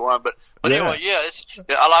get you one, but anyway,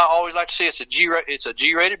 I always like to say it's a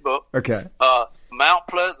G-rated book. Okay. The Mount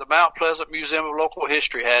Pleasant Museum of Local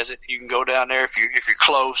History has it. You can go down there if you're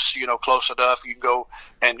close, close enough. You can go,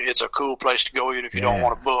 and it's a cool place to go even if you don't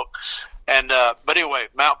want a book. And but anyway,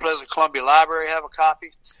 Mount Pleasant Columbia Library have a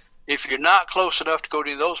copy. If you're not close enough to go to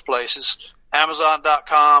any of those places,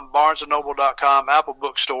 Amazon.com, BarnesandNoble.com, Apple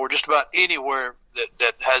Bookstore, just about anywhere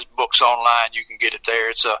that has books online, you can get it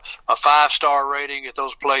there. It's a 5-star rating at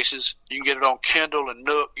those places. You can get it on Kindle and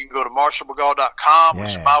Nook. You can go to MarshallMcGaw.com, which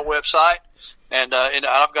is my website, and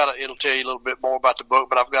I've got it'll tell you a little bit more about the book,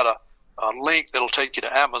 but I've got a link that'll take you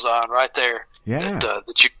to Amazon right there. Yeah.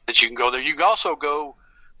 That you can go there. You can also go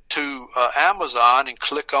to Amazon and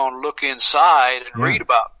click on Look Inside and read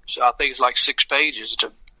about, I think it's like 6 pages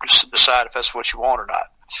to decide if that's what you want or not.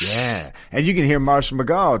 Yeah. And you can hear Marshall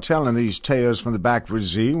McGaw telling these tales from the Backward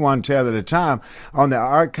Z, one tale at a time, on the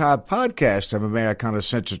archive podcast of Americana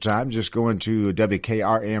Central Time. Just go into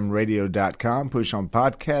WKRMradio.com, push on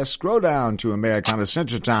podcast, scroll down to Americana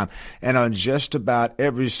Central Time, and on just about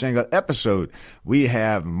every single episode, we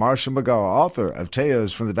have Marshall McGaw, author of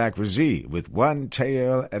Tales from the Backward Z, with one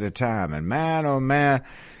tale at a time. And man, oh man,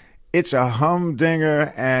 it's a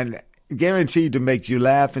humdinger and guaranteed to make you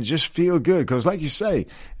laugh and just feel good. Because like you say,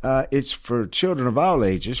 it's for children of all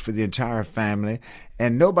ages, for the entire family,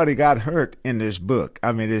 and nobody got hurt in this book.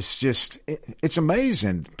 I mean, it's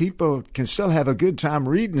amazing. People can still have a good time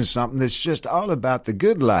reading something that's just all about the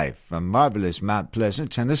good life from marvelous Mount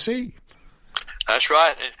Pleasant, Tennessee. That's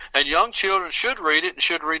right. And young children should read it and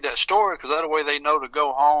should read that story, because that way they know to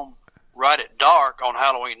go home right at dark on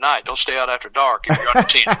Halloween night. Don't stay out after dark if you're under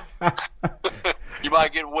 10. You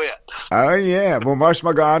might get wet. Oh, yeah. Well,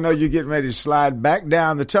 Marshall McGaw, I know you're getting ready to slide back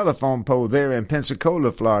down the telephone pole there in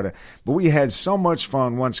Pensacola, Florida. But we had so much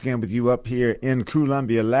fun once again with you up here in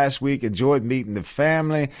Columbia last week. Enjoyed meeting the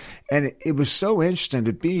family. And it was so interesting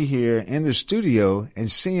to be here in the studio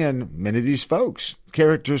and seeing many of these folks,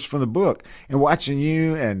 characters from the book, and watching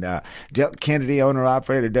you and Del Kennedy,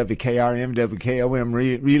 owner-operator, WKRM,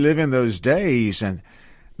 WKOM, reliving those days. And,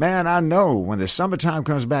 man, I know when the summertime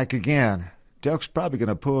comes back again, Duck's probably going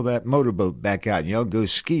to pull that motorboat back out and y'all go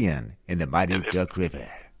skiing in the mighty Duck River.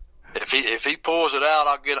 If he pulls it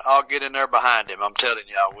out, I'll get in there behind him. I'm telling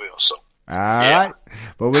you, I will. So. All right.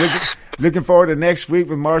 Well, we're looking forward to next week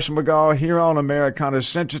with Marshall McGaw here on Americana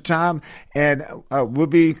Central Time. And we'll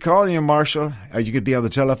be calling you, Marshall. Are you going to be on the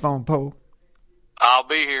telephone pole? I'll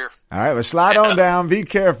be here. All right. Well, slide on down. Be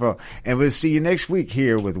careful. And we'll see you next week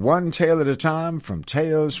here with one tale at a time from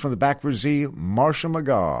Tales from the Backward Z, Marshall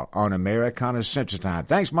McGaw on Americana Central Time.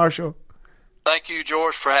 Thanks, Marshall. Thank you,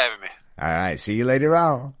 George, for having me. All right. See you later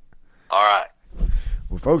on. All right.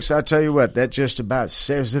 Well, folks, I'll tell you what, that just about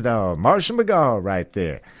says it all. Marshall McGaw right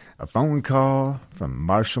there. A phone call from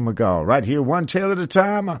Marshall McGaw right here, one tale at a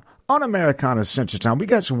time on Americana Central Time. We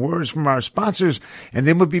got some words from our sponsors, and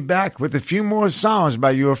then we'll be back with a few more songs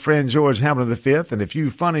by your friend George Hamilton V and a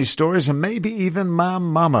few funny stories, and maybe even my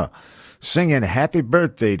mama singing happy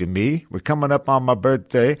birthday to me. We're coming up on my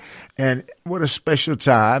birthday, and what a special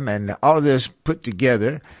time, and all of this put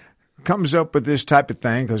together comes up with this type of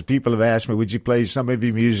thing because people have asked me, would you play some of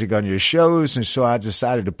your music on your shows? And so I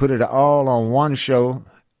decided to put it all on one show,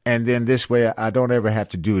 and then this way I don't ever have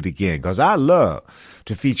to do it again, because I love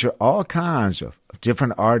to feature all kinds of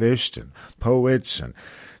different artists and poets and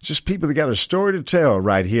just people that got a story to tell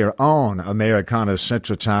right here on Americana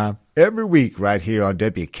Central Time every week right here on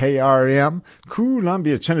WKRM,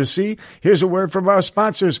 Columbia, Tennessee. Here's a word from our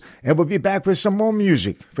sponsors, and we'll be back with some more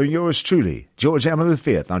music from yours truly, George Hamilton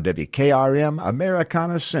V on WKRM,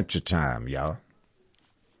 Americana Central Time, y'all.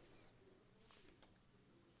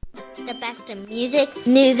 The best in music,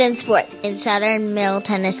 news, and sport in southern Middle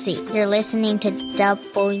Tennessee. You're listening to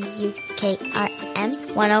WKRM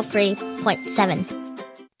 103.7.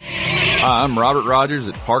 Hi, I'm Robert Rogers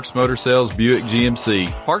at Parks Motor Sales Buick GMC.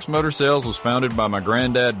 Parks Motor Sales was founded by my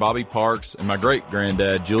granddad, Bobby Parks, and my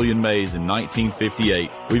great-granddad, Julian Mays, in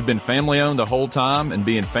 1958. We've been family-owned the whole time, and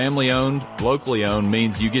being family-owned, locally-owned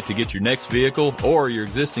means you get to get your next vehicle or your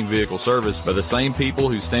existing vehicle serviced by the same people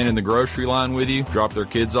who stand in the grocery line with you, drop their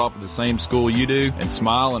kids off at the same school you do, and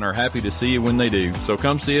smile and are happy to see you when they do. So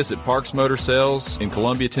come see us at Parks Motor Sales in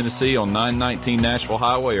Columbia, Tennessee on 919 Nashville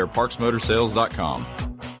Highway or parksmotorsales.com.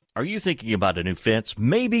 Are you thinking about a new fence?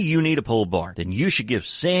 Maybe you need a pole barn. Then you should give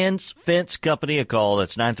Sands Fence Company a call.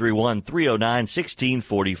 That's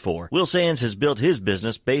 931-309-1644. Will Sands has built his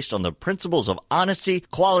business based on the principles of honesty,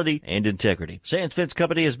 quality, and integrity. Sands Fence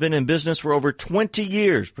Company has been in business for over 20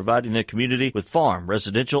 years, providing the community with farm,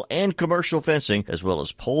 residential, and commercial fencing, as well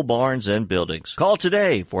as pole barns and buildings. Call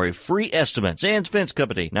today for a free estimate. Sands Fence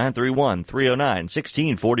Company,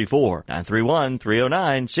 931-309-1644.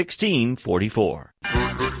 931-309-1644.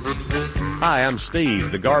 Hi, I'm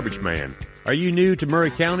Steve, the Garbage Man. Are you new to Murray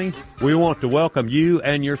County? We want to welcome you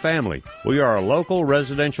and your family. We are a local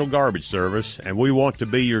residential garbage service, and we want to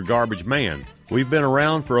be your garbage man. We've been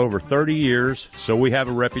around for over 30 years, so we have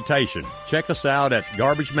a reputation. Check us out at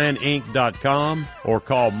garbagemaninc.com or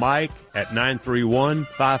call Mike at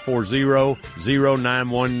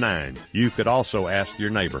 931-540-0919. You could also ask your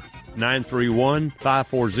neighbor.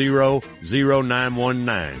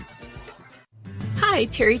 931-540-0919. Hi,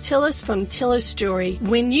 Terry Tillis from Tillis Jewelry.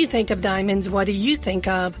 When you think of diamonds, what do you think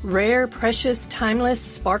of? Rare, precious, timeless,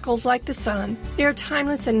 sparkles like the sun. They're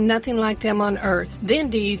timeless and nothing like them on earth. Then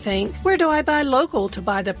do you think, where do I buy local to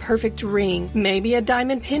buy the perfect ring? Maybe a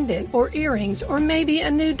diamond pendant or earrings or maybe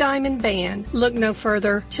a new diamond band. Look no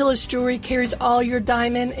further. Tillis Jewelry carries all your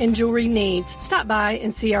diamond and jewelry needs. Stop by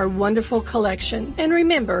and see our wonderful collection. And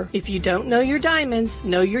remember, if you don't know your diamonds,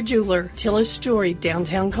 know your jeweler. Tillis Jewelry,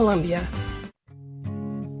 downtown Columbia.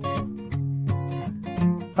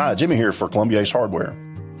 Hi, Jimmy here for Columbia Ace Hardware.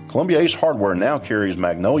 Columbia Ace Hardware now carries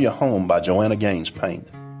Magnolia Home by Joanna Gaines paint.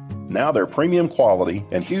 Now their premium quality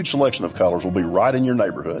and huge selection of colors will be right in your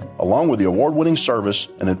neighborhood. Along with the award-winning service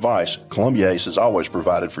and advice Columbia Ace has always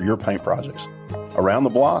provided for your paint projects. Around the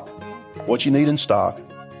block, what you need in stock,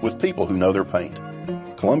 with people who know their paint.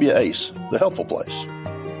 Columbia Ace, the helpful place.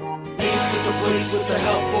 Ace is the place with the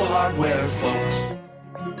helpful hardware, folks.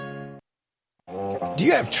 Do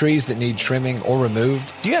you have trees that need trimming or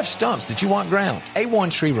removed? Do you have stumps that you want ground? A1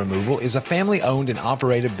 Tree Removal is a family-owned and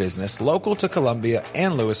operated business local to Columbia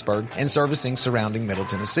and Lewisburg and servicing surrounding Middle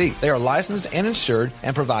Tennessee. They are licensed and insured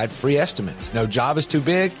and provide free estimates. No job is too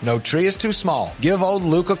big, no tree is too small. Give old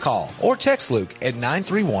Luke a call or text Luke at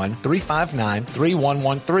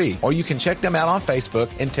 931-359-3113, or you can check them out on Facebook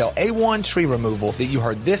and tell A1 Tree Removal that you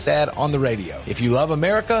heard this ad on the radio. If you love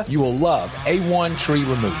America, you will love A1 Tree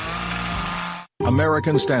Removal.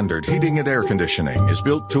 American Standard Heating and Air Conditioning is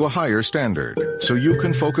built to a higher standard, so you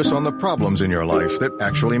can focus on the problems in your life that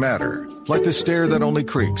actually matter, like the stair that only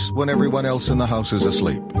creaks when everyone else in the house is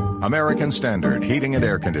asleep. American Standard Heating and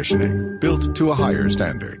Air Conditioning, built to a higher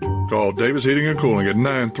standard. Call Davis Heating and Cooling at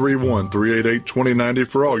 931-388-2090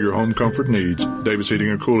 for all your home comfort needs. Davis Heating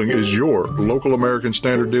and Cooling is your local American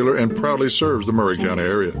Standard dealer and proudly serves the Murray County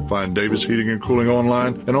area. Find Davis Heating and Cooling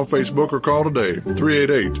online and on Facebook or call today,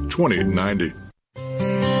 388-2090.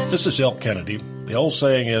 This is Elk Kennedy. The old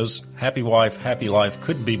saying is, happy wife, happy life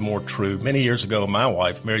couldn't be more true. Many years ago, my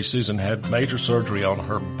wife, Mary Susan, had major surgery on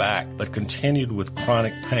her back, but continued with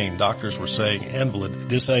chronic pain. Doctors were saying invalid,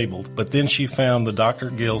 disabled, but then she found the Dr.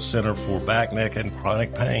 Gill Center for Back, Neck, and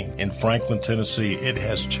Chronic Pain in Franklin, Tennessee. It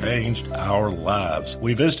has changed our lives.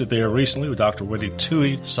 We visited there recently with Dr. Wendy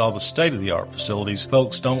Toohey, saw the state-of-the-art facilities.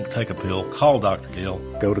 Folks, don't take a pill. Call Dr. Gill.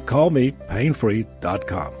 Go to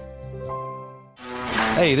callmepainfree.com.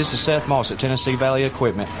 Hey, this is Seth Moss at Tennessee Valley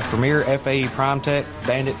Equipment, a premier FAE PrimeTech,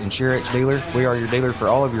 Bandit, and SureX dealer. We are your dealer for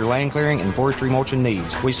all of your land clearing and forestry mulching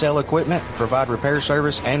needs. We sell equipment, provide repair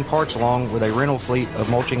service, and parts along with a rental fleet of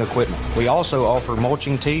mulching equipment. We also offer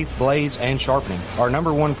mulching teeth, blades, and sharpening. Our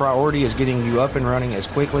number one priority is getting you up and running as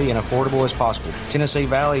quickly and affordable as possible. Tennessee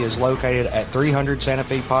Valley is located at 300 Santa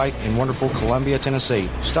Fe Pike in wonderful Columbia, Tennessee.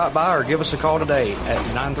 Stop by or give us a call today at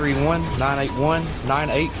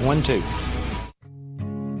 931-981-9812.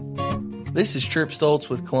 This is Trip Stoltz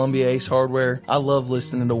with Columbia Ace Hardware. I love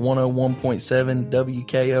listening to 101.7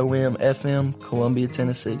 WKOM FM, Columbia,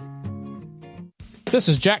 Tennessee. This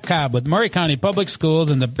is Jack Cobb with Murray County Public Schools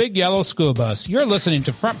and the Big Yellow School Bus. You're listening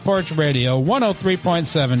to Front Porch Radio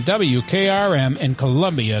 103.7 WKRM in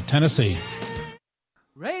Columbia, Tennessee.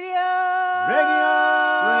 Radio!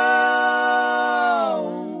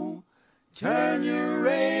 Turn your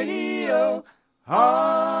radio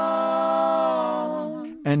on.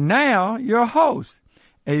 And now, your host,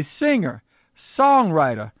 a singer,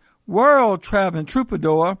 songwriter, world-traveling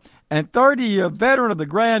troubadour, and 30-year veteran of the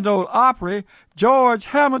Grand Ole Opry, George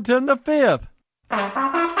Hamilton V.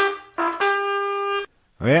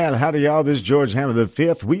 Well, howdy, y'all. This is George Hamilton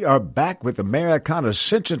V. We are back with Americana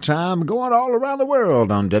Central Time going all around the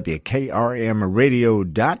world on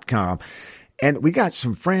WKRMradio.com. And we got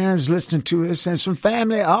some friends listening to us and some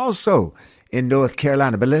family also in North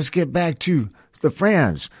Carolina. But let's get back to the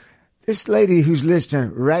friends. This lady who's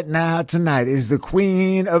listening right now tonight is the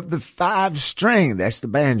queen of the 5-string. That's the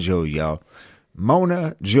banjo, y'all.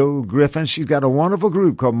 Mona Jo Griffin. She's got a wonderful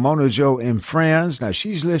group called Mona Jo and Friends. Now,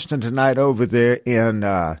 she's listening tonight over there in,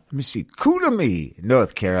 Coolamy,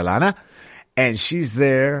 North Carolina. And she's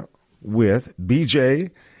there with BJ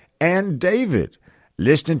and David,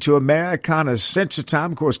 listening to Americana Central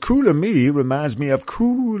Time. Of course, Coolamy reminds me of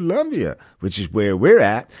Columbia, which is where we're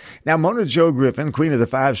at. Now, Mona Jo Griffin, Queen of the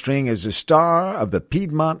 5-String, is the star of the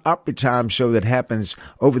Piedmont Opry Time show that happens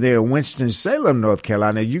over there in Winston-Salem, North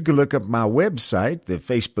Carolina. You can look up my website, the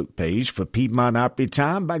Facebook page for Piedmont Opry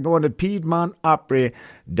Time, by going to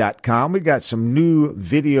PiedmontOpry.com. We got some new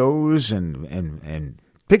videos and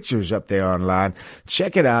pictures up there online.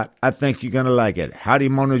 Check it out. I think you're going to like it. Howdy,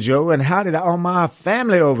 Mona Jo, and howdy to all my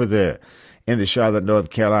family over there in the Charlotte,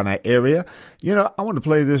 North Carolina area. You know, I want to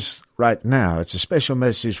play this right now. It's a special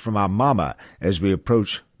message from my mama as we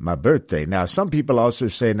approach my birthday. Now, some people also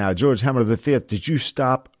say, now, George Hamilton V, did you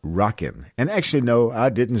stop rocking? And actually, no, I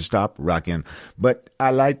didn't stop rocking. But I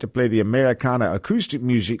like to play the Americana acoustic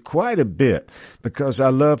music quite a bit because I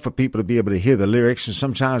love for people to be able to hear the lyrics. And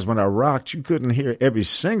sometimes when I rocked, you couldn't hear every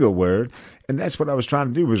single word. And that's what I was trying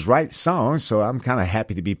to do, was write songs. So I'm kind of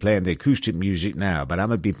happy to be playing the acoustic music now. But I'm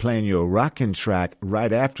going to be playing you a rocking track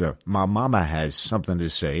right after my mama has something to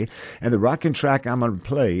say. And the rocking track I'm going to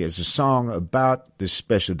play is a song about this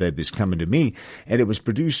special day that's coming to me. And it was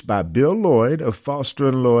produced by Bill Lloyd of Foster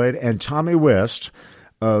and Lloyd and Tommy West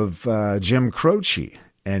of Jim Croce.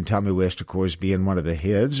 And Tommy West, of course, being one of the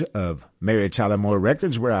heads of Mary Tyler Moore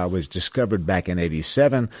Records, where I was discovered back in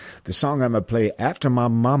 '87. The song I'm going to play after my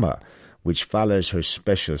mama, which follows her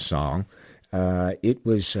special song. It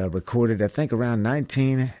was recorded, I think, around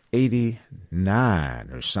 1989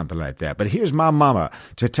 or something like that. But here's my mama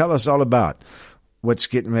to tell us all about what's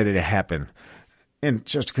getting ready to happen in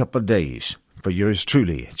just a couple of days. For yours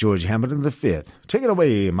truly, George Hamilton V. Take it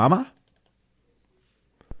away, mama.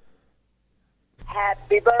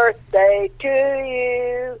 Happy birthday to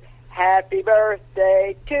you. Happy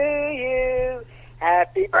birthday to you.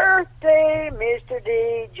 Happy birthday, Mr.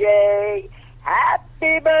 DJ.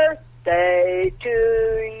 Happy birthday to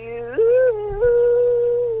you.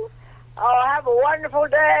 Oh, have a wonderful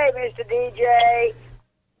day, Mr. DJ.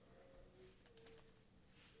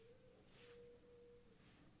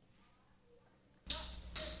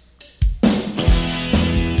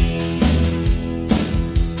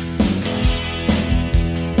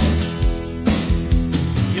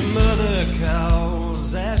 Your mother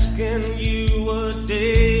calls asking you what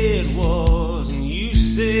day it was, and you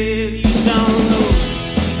said you don't know.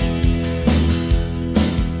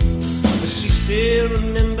 But she still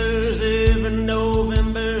remembers every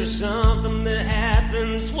November something that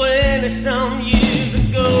happened 20-some years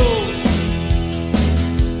ago.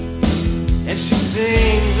 And she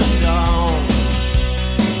sings a song,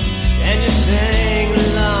 and you sing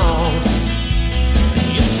along.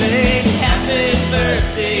 You sing happy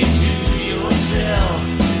birthday to yourself,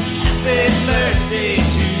 happy birthday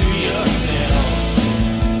to yourself,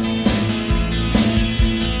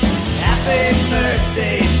 happy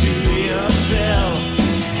birthday to yourself,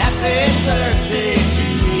 happy birthday to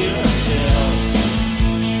yourself.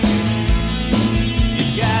 You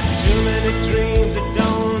got too many dreams that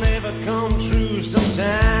don't ever come true.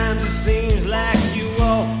 Sometimes it seems like you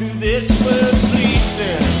walk through this world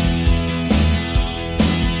sleeping.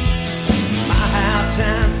 My, how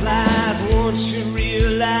time flies once you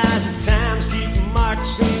realize that times keep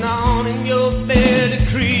marching on and your bed is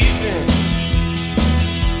creeping.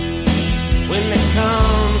 When there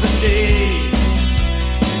comes a day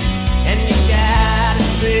and you gotta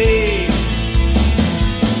say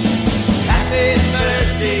happy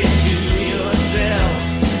birthday to yourself,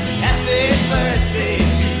 happy birthday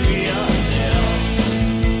to yourself,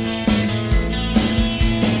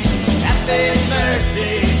 happy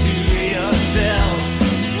birthday to yourself,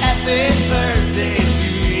 happy birthday to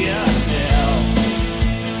yourself.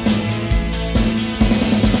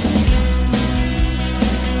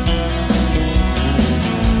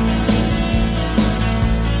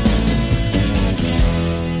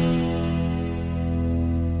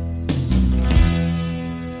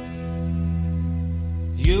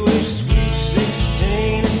 You wish sweet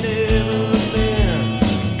 16 had never been,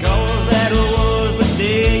 'cause that was the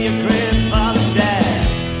day your grandfather died.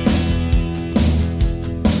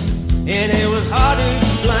 And it was hard to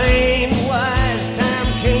explain why his time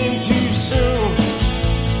came too soon,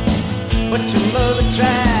 but your mother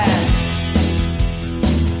tried.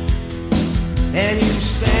 And you were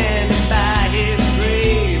standing by his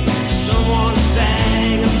grave, someone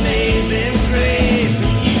sang Amazing Grace,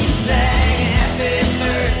 and you sang happy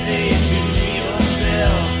birthday to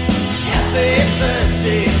yourself, happy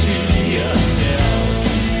birthday to yourself,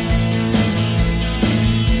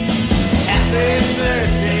 happy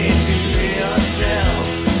birthday to yourself,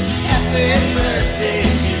 happy birthday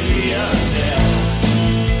to yourself.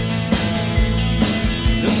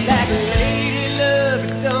 Looks like a lady luck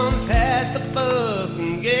had done past the buck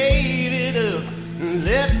and gave it up and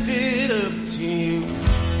left it up to you.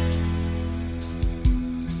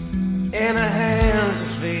 And her hands of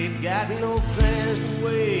fate got no plans to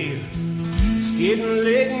wait. It's getting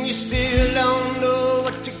late and you still don't know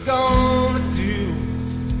what you're gonna do.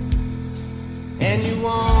 And you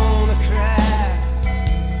wanna cry,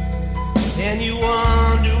 and you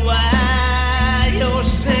wonder why you're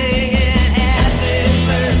singing happy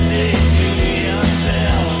birthday to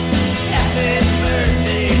yourself, happy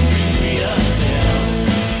birthday to yourself,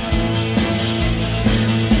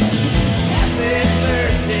 happy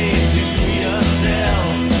birthday to yourself,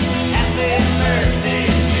 happy birthday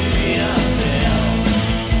to yourself.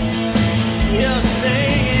 You're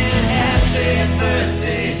singing happy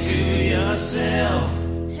birthday to yourself,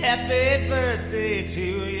 happy birthday to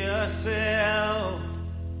yourself.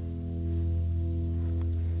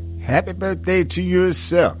 Happy birthday to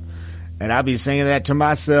yourself. And I'll be singing that to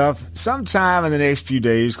myself sometime in the next few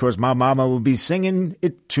days. Of course, my mama will be singing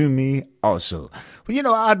it to me also. Well, you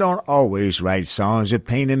know, I don't always write songs of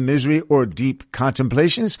pain and misery or deep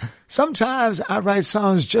contemplations. Sometimes I write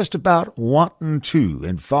songs just about wanting to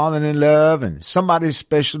and falling in love and somebody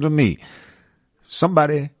special to me.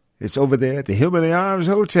 Somebody that's over there at the Hillbilly Arms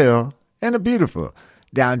Hotel in a beautiful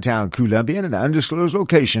downtown Columbia in an undisclosed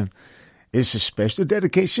location. It's a special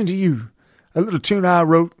dedication to you. A little tune I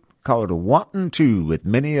wrote called Wantin' To, with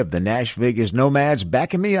many of the Nash Vegas nomads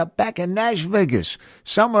backing me up back in Nash Vegas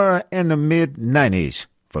somewhere in the mid-90s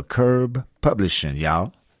for Curb Publishing,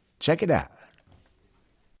 y'all. Check it out.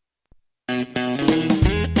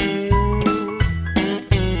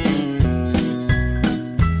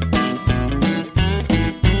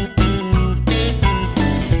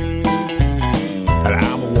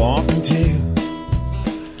 I'm wanting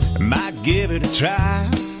to, might give it a try.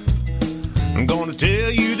 I'm gonna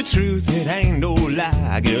tell you the truth, it ain't no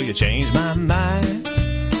lie. Girl, you changed my mind,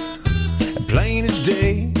 plain as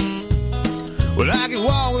day. Well, I can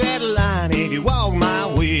walk that line if you walk my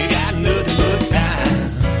way. Got nothing but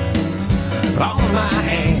time on my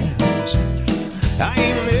hands. I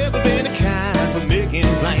ain't never been the kind for making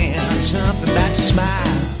plans. Something about your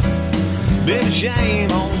smile, been a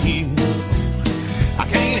shame on you. I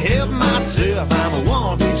can't help myself, I'm a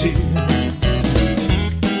wanting to.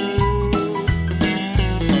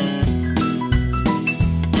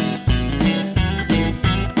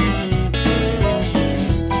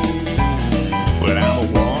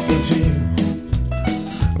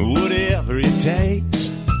 Whatever it takes,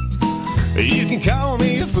 you can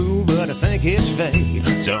fade.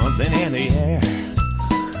 Something in the air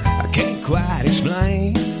I can't quite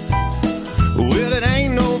explain. Well, it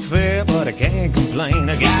ain't no fair, but I can't complain.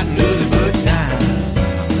 I got nothing but time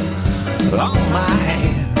on my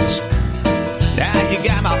hands. Now you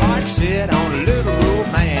got my heart set on a little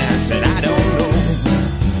romance, and I don't know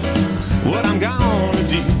what I'm gonna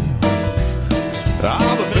do.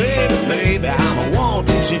 Oh, but baby, I'm a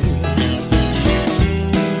wanting to.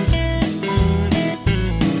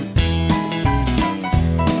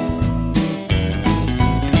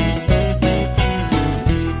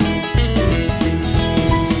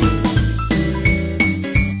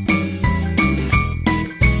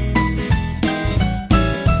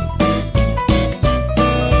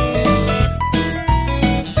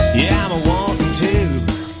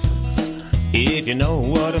 You know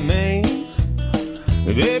what I mean?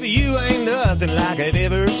 Baby, you ain't nothing like I've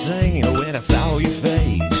ever seen. When I saw your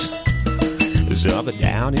face, it's up and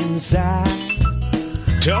down inside,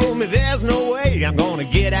 told me there's no way I'm gonna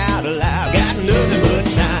get out alive. Got nothing but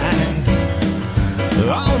time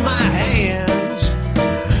on my hands.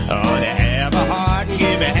 Oh, to have a heart and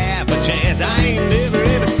give me half a chance. I ain't never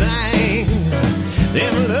ever sang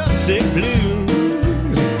them lovesick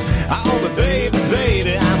blues. Oh, but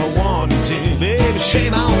baby, I'm a wanting to. Baby,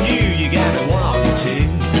 shame on you, you got me wanting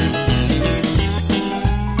to.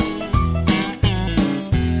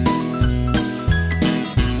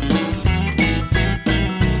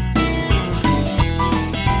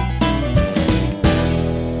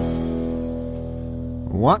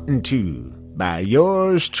 Wanting to by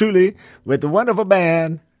yours truly with the wonderful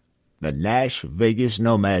band, the Nash Vegas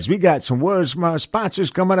Nomads. We got some words from our sponsors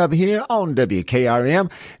coming up here on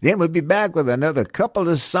WKRM. Then we'll be back with another couple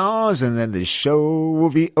of songs, and then the show will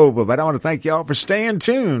be over. But I want to thank y'all for staying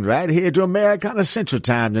tuned right here to Americana Central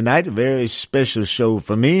Time tonight. A very special show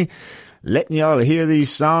for me, letting y'all hear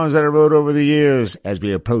these songs that I wrote over the years as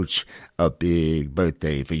we approach a big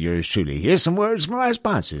birthday for yours truly. Here's some words from our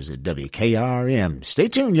sponsors at WKRM. Stay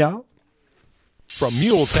tuned, y'all. From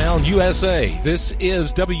Muletown, USA, this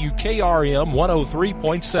is WKRM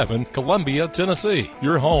 103.7, Columbia, Tennessee.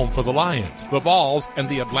 Your home for the Lions, the Vols, and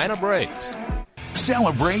the Atlanta Braves.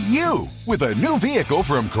 Celebrate you with a new vehicle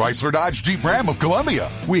from Chrysler Dodge Jeep Ram of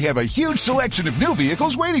Columbia. We have a huge selection of new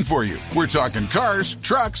vehicles waiting for you. We're talking cars,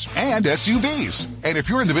 trucks, and SUVs. And if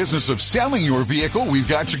you're in the business of selling your vehicle, we've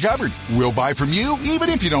got you covered. We'll buy from you even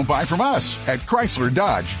if you don't buy from us. At Chrysler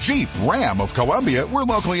Dodge Jeep Ram of Columbia, we're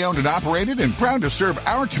locally owned and operated and proud to serve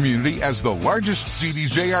our community as the largest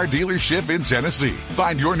CDJR dealership in Tennessee.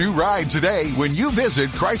 Find your new ride today when you visit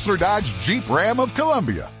Chrysler Dodge Jeep Ram of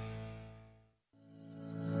Columbia.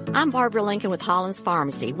 I'm Barbara Lincoln with Holland's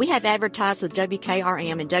Pharmacy. We have advertised with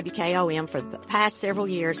WKRM and WKOM for the past several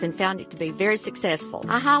years and found it to be very successful.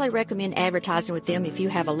 I highly recommend advertising with them if you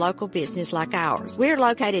have a local business like ours. We're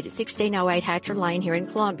located at 1608 Hatcher Lane here in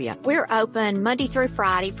Columbia. We're open Monday through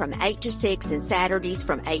Friday from 8 to 6 and Saturdays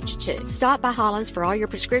from 8 to 2. Stop by Holland's for all your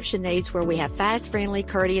prescription needs where we have fast, friendly,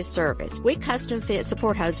 courteous service. We custom fit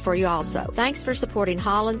support hose for you also. Thanks for supporting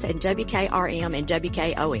Holland's and WKRM and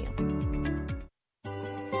WKOM.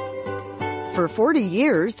 For 40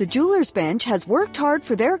 years, the Jeweler's Bench has worked hard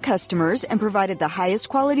for their customers and provided the highest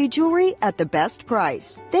quality jewelry at the best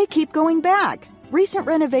price. They keep going back. Recent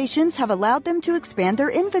renovations have allowed them to expand their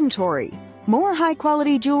inventory. More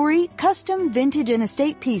high-quality jewelry, custom vintage and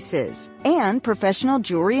estate pieces, and professional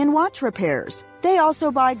jewelry and watch repairs. They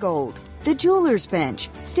also buy gold. The Jeweler's Bench,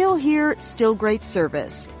 still here, still great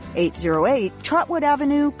service. 808 Trotwood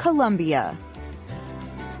Avenue, Columbia.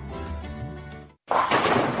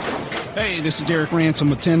 Hey, this is Derek Ransom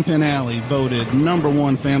with 10 Pin Alley, voted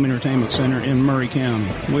 #1 family entertainment center in Murray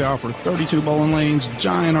County. We offer 32 bowling lanes,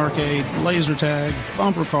 giant arcade, laser tag,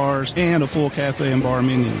 bumper cars, and a full cafe and bar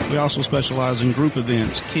menu. We also specialize in group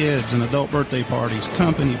events, kids and adult birthday parties,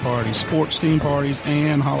 company parties, sports team parties,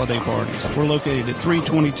 and holiday parties. We're located at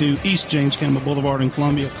 322 East James Campbell Boulevard in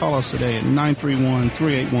Columbia. Call us today at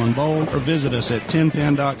 931-381-BOWL or visit us at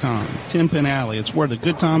 10pin.com. 10 Pin Alley, it's where the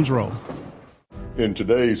good times roll. In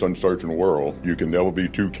today's uncertain world, you can never be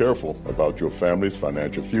too careful about your family's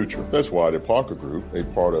financial future. That's why the Parker Group, a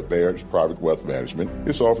part of Baird's Private Wealth Management,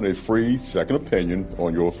 is offering a free second opinion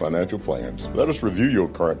on your financial plans. Let us review your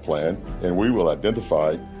current plan, and we will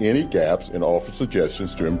identify any gaps and offer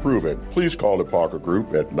suggestions to improve it. Please call the Parker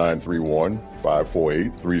Group at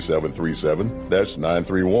 931-548-3737. That's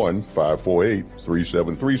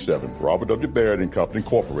 931-548-3737. Robert W. Baird & Company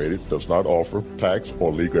Incorporated does not offer tax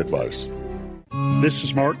or legal advice. This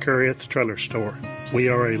is Mark Curry at the Trailer Store. We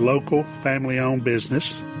are a local family-owned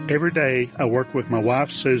business. Every day, I work with my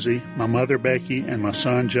wife, Susie, my mother, Becky, and my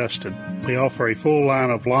son, Justin. We offer a full line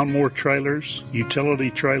of lawnmower trailers,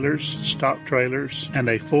 utility trailers, stock trailers, and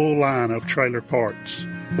a full line of trailer parts.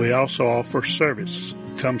 We also offer service.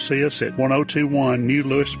 Come see us at 1021 New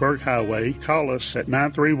Lewisburg Highway. Call us at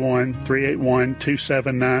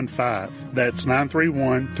 931-381-2795. That's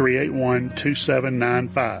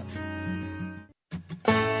 931-381-2795.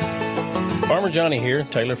 Farmer Johnny here,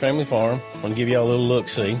 Taylor Family Farm. I want to give you all a little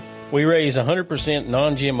look-see. We raise 100%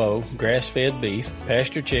 non-GMO, grass-fed beef,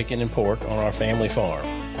 pasture chicken, and pork on our family farm.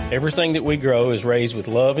 Everything that we grow is raised with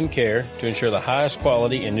love and care to ensure the highest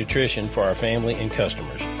quality and nutrition for our family and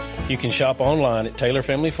customers. You can shop online at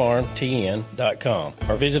TaylorFamilyFarmTN.com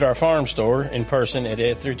or visit our farm store in person at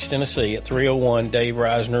Etheridge, Tennessee at 301 Dave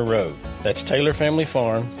Reisner Road. That's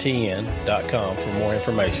TaylorFamilyFarmTN.com for more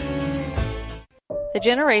information. The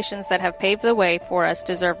generations that have paved the way for us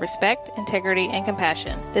deserve respect, integrity, and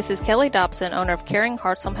compassion. This is Kelly Dobson, owner of Caring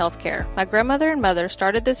Hearts Home Healthcare. My grandmother and mother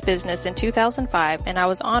started this business in 2005, and I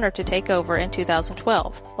was honored to take over in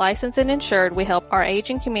 2012. Licensed and insured, we help our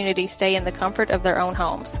aging community stay in the comfort of their own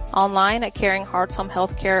homes. Online at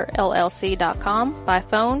CaringHeartsHomeHealthcareLLC.com, by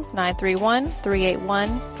phone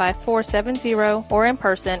 931-381-5470, or in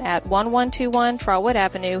person at 1121 Trotwood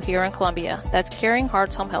Avenue here in Columbia. That's Caring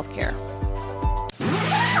Hearts Home Healthcare.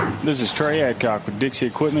 This is Trey Adcock with Dixie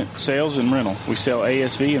Equipment Sales and Rental. We sell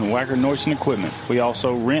ASV and Wacker Neuson equipment. We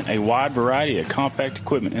also rent a wide variety of compact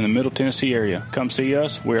equipment in the Middle Tennessee area. Come see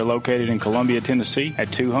us. We are located in Columbia, Tennessee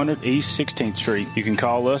at 200 East 16th Street. You can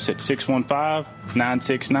call us at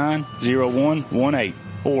 615-969-0118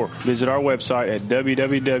 or visit our website at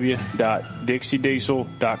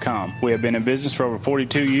www.dixiediesel.com. We have been in business for over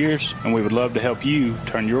 42 years, and we would love to help you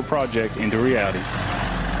turn your project into reality.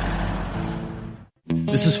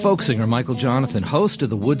 This is folk singer Michael Jonathan, host of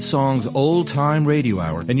the Wood Songs Old Time Radio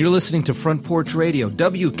Hour, and you're listening to Front Porch Radio,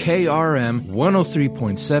 WKRM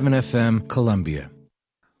 103.7 FM, Columbia.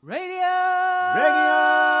 Radio!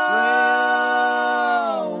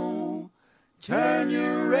 Turn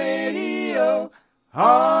your radio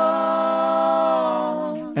on.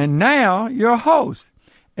 And now, your host,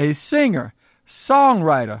 a singer,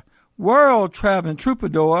 songwriter, world-traveling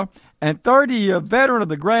troubadour, and 30-year veteran of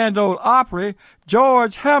the Grand Ole Opry,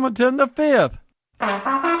 George Hamilton V.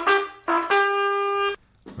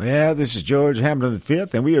 Well, this is George Hamilton V,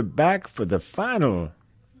 and we are back for the final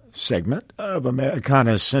segment of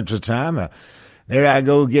Americana Central Time. There I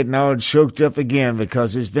go getting all choked up again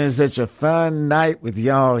because it's been such a fun night with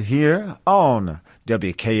y'all here on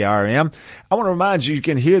WKRM. I want to remind you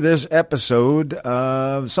can hear this episode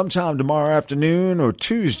sometime tomorrow afternoon or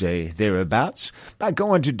Tuesday, thereabouts, by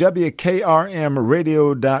going to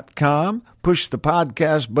WKRMradio.com, push the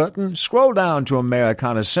podcast button, scroll down to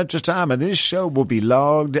Americana Central Time, and this show will be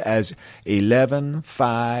logged as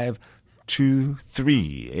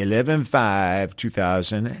 11/5/23,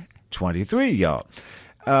 11/5/2023, y'all.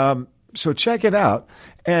 So check it out.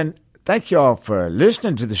 And thank y'all for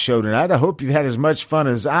listening to the show tonight. I hope you've had as much fun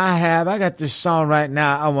as I have. I got this song right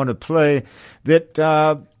now I want to play that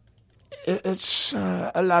it's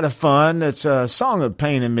a lot of fun. It's a song of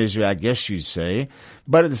pain and misery, I guess you'd say.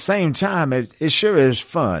 But at the same time, it sure is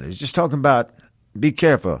fun. It's just talking about, be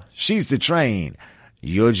careful. She's the train.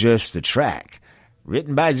 You're just the track.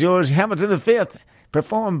 Written by George Hamilton V.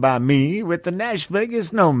 Performed by me with the Nash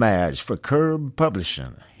Vegas Nomads for Curb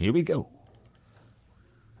Publishing. Here we go.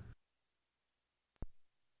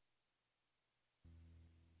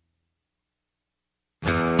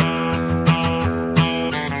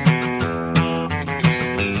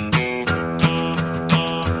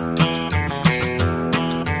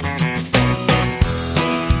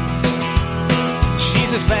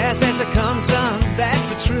 She's as fast as it comes, son,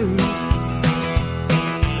 that's the truth.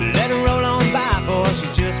 Let her roll on by, boy,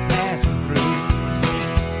 she's just passing through.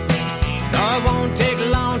 No, it won't take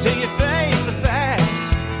long till you face the fact.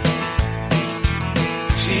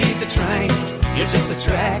 She's the train, you're just the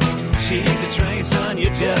track. She's the train, son,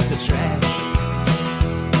 you're just the track.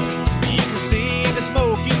 You can see the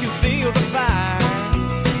smoke, you can feel the fire.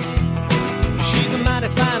 She's a mighty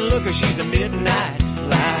fine looker, she's a midnight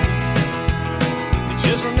flyer.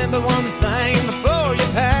 Just remember one thing before you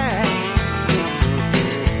pack.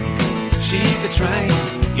 She's the train,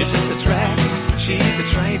 you're just the track. She's the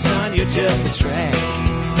train, son, you're just the track.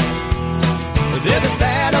 There's a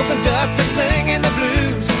sad old conductor singing the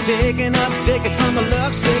blues, taking up ticket from the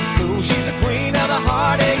lovesick fool. She's the queen of the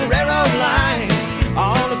heartache railroad line.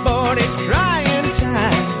 All aboard, it's crying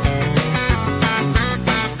time.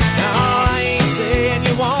 Now I ain't saying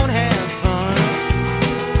you won't have fun,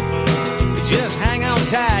 but just hang on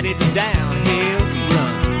tight, it's a downhill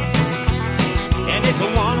run. And it's a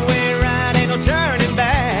one-way ride, ain't no turning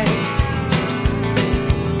back.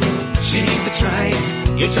 She's the train,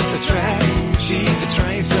 you're just a track. She's the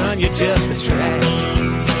train, son, you're just a track.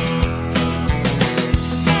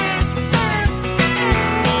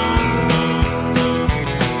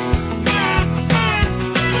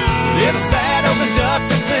 There's a sad old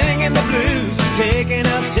conductor singing the blues, taking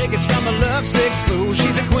up tickets from the lovesick fool.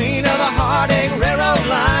 She's the queen of the heartache railroad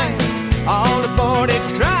line. All aboard, it's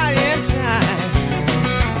crying time.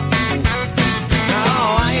 No,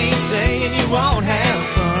 I ain't saying you won't have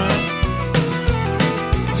fun.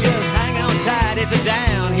 Just hang on tight, it's a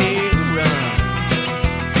downhill run.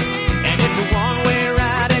 And it's a one-way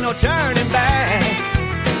ride, ain't no turning back.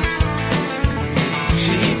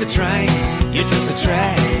 She's the train, you're just a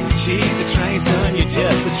track. She's a train, son, you're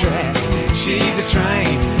just a track. She's a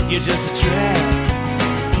train, you're just a track.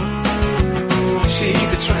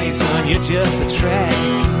 She's a train, son, you're just a track.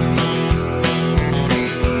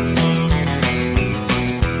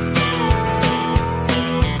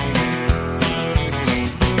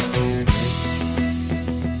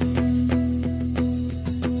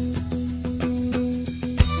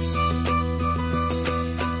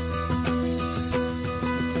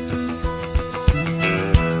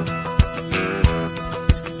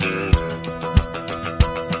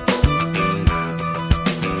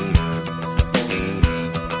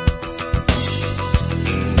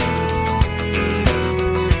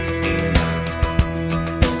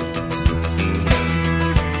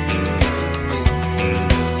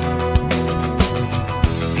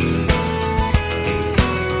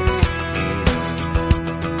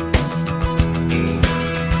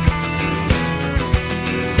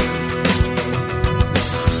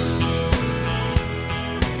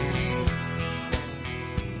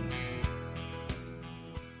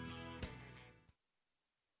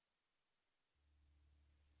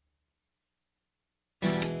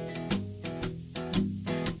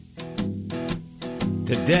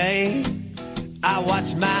 Today, I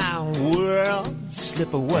watch my world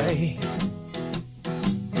slip away.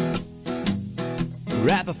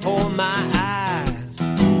 Right before my eyes,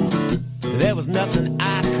 there was nothing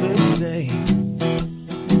I could say.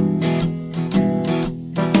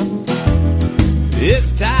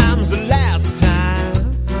 This time's the last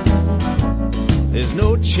time. There's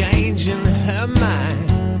no change in her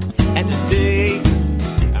mind. And today,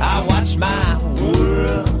 I watch my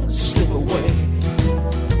world slip away.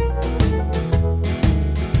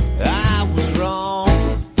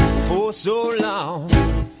 So long,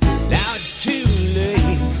 now it's too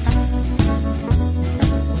late.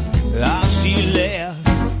 All she left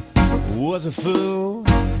was a fool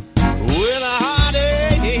with a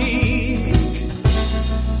heartache.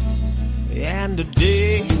 And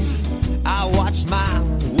today I watch my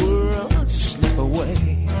world slip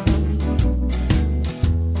away.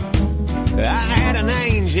 I had an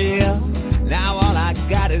angel, now all I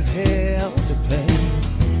got is hell to pay.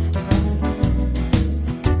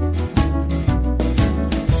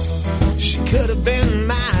 Could have been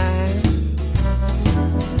mine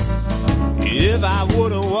if I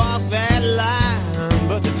would have walked that line.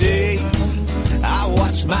 But today I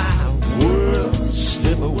watch my world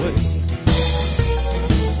slip away.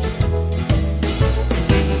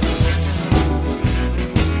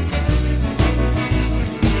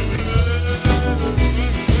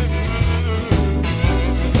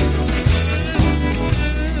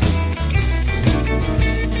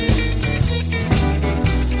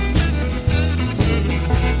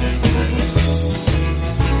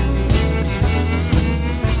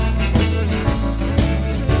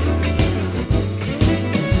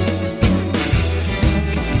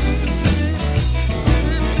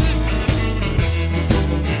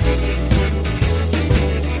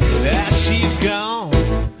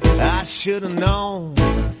 Should have known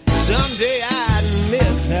someday I'd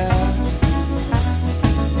miss her.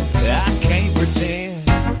 I can't pretend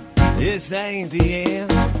this ain't the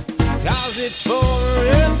end, 'cause it's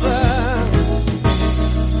forever.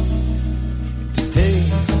 Today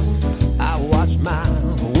I watch my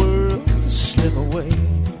world slip away.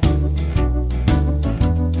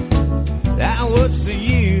 Now what's the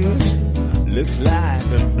use? Looks like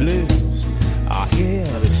the blues are here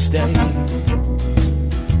to stay.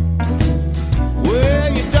 Well,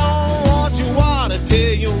 you don't want your water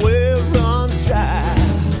till your well runs dry.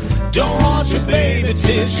 Don't want your baby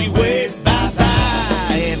till she waves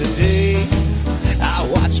bye-bye. And today, I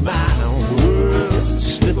watch my world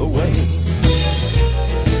slip away.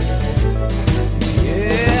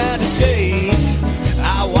 Yeah, today,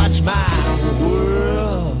 I watch my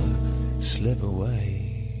world slip away.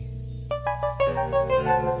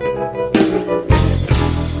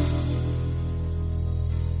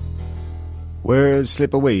 Words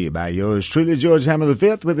Slip Away by yours truly, George Hammer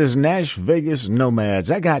V, with his Nash Vegas Nomads.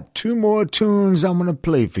 I got two more tunes I'm going to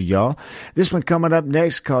play for y'all. This one coming up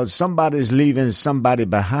next called Somebody's Leaving Somebody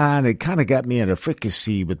Behind. It kind of got me in a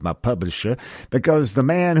fricassee with my publisher because the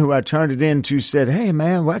man who I turned it into said, hey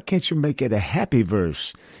man, why can't you make it a happy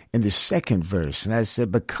verse in the second verse? And I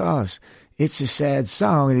said, because it's a sad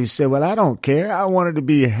song. And he said, well, I don't care. I want it to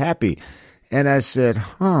be happy. And I said,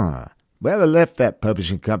 Well, I left that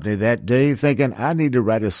publishing company that day thinking I need to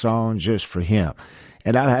write a song just for him.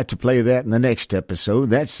 And I'll have to play that in the next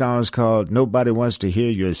episode. That song's called Nobody Wants to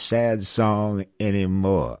Hear Your Sad Song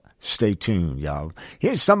Anymore. Stay tuned, y'all.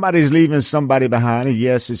 Here's Somebody's Leaving Somebody Behind. And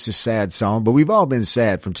yes, it's a sad song, but we've all been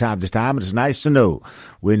sad from time to time, and it's nice to know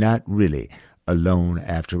we're not really alone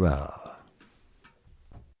after all.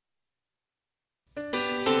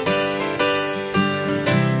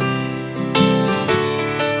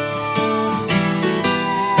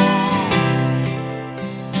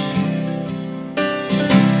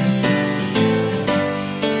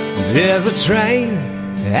 There's a train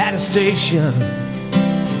at a station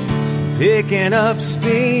picking up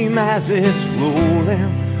steam as it's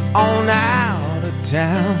rolling on out of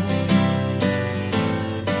town.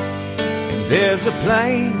 And there's a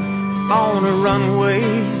plane on a runway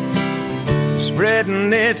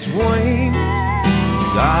spreading its wings.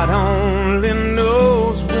 God only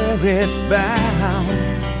knows where it's bound.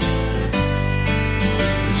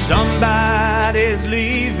 Somebody's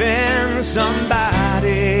leaving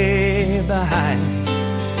somebody behind.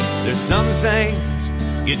 There's some things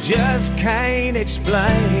you just can't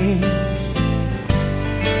explain.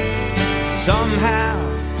 Somehow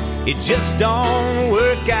it just don't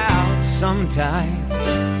work out sometimes.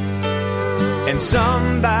 And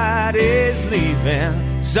somebody's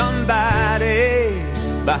leaving somebody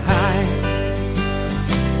behind.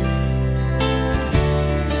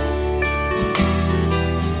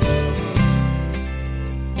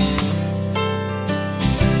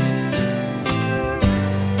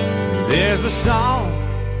 There's a song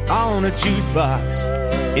on a jukebox.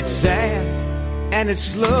 It's sad and it's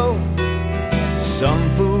slow. Some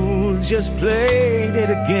fool just played it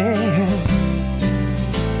again.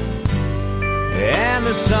 And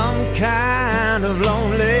there's some kind of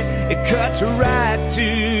lonely, it cuts right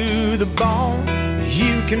to the bone.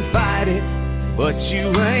 You can fight it, but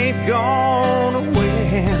you ain't gonna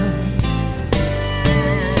win.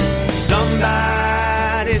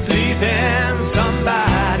 Somebody's leaving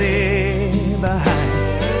somebody behind.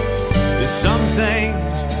 There's some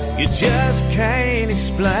things you just can't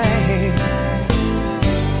explain.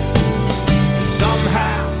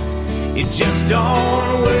 Somehow it just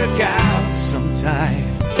don't work out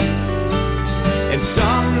sometimes. And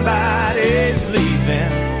somebody's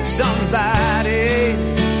leaving somebody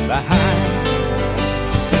behind.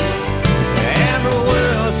 And the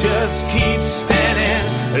world just keeps spinning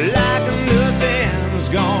like nothing's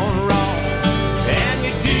gone wrong.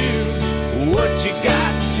 What you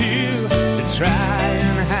got to try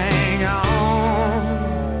and hang on.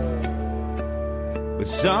 But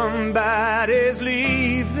somebody's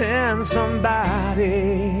leaving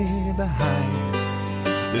somebody behind.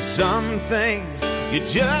 There's some things you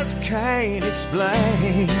just can't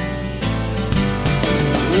explain.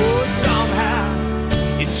 Oh,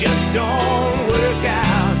 somehow it just don't work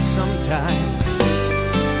out sometimes.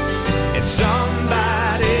 And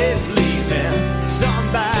somebody's leaving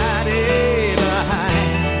somebody behind.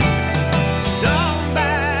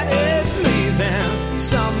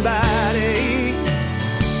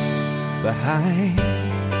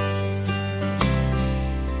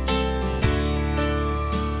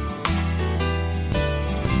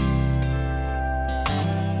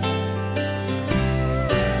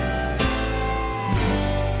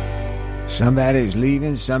 Somebody's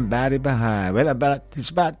leaving somebody behind. Well, it's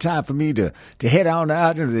about time for me to head on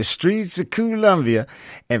out into the streets of Columbia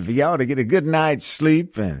and for y'all to get a good night's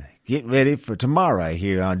sleep and get ready for tomorrow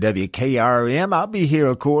here on WKRM. I'll be here,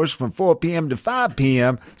 of course, from 4 p.m. to 5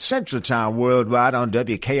 p.m. Central Time worldwide on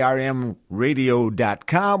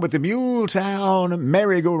WKRMradio.com with the Muletown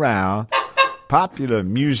Merry-Go-Round Popular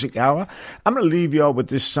Music Hour. I'm going to leave y'all with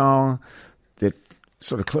this song that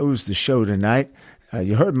sort of closed the show tonight.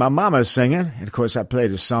 You heard my mama singing, and of course I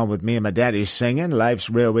played a song with me and my daddy singing, Life's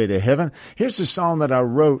Railway to Heaven. Here's a song that I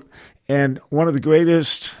wrote, and one of the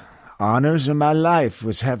greatest honors in my life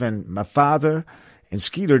was having my father and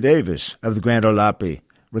Skeeter Davis of the Grand Ole Opry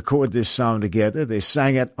record this song together. They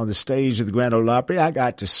sang it on the stage of the Grand Ole Opry. I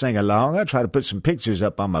got to sing along. I try to put some pictures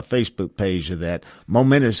up on my Facebook page of that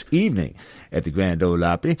momentous evening at the Grand Ole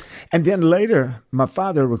Opry. And then later, my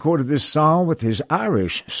father recorded this song with his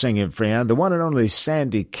Irish singing friend, the one and only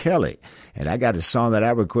Sandy Kelly. And I got a song that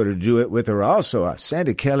I recorded to do it with her also.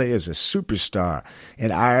 Sandy Kelly is a superstar in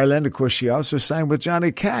Ireland. Of course, she also sang with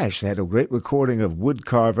Johnny Cash. They had a great recording of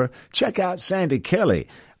Woodcarver. Check out Sandy Kelly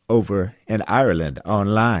over in Ireland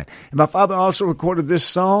online. And my father also recorded this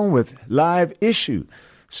song with Live Issue.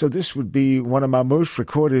 So this would be one of my most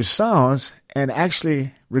recorded songs, and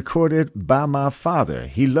actually recorded by my father.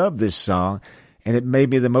 He loved this song, and it made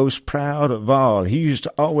me the most proud of all. He used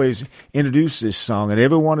to always introduce this song at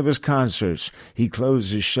every one of his concerts. He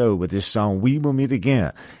closed his show with this song, We Will Meet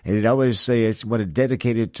Again. And he'd always say it's what it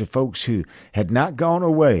dedicated to folks who had not gone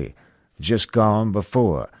away, just gone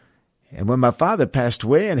before. And when my father passed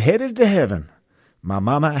away and headed to heaven, my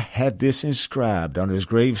mama had this inscribed on his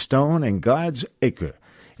gravestone in God's Acre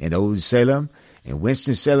in Old Salem, in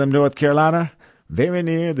Winston-Salem, North Carolina, very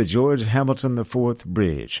near the George Hamilton IV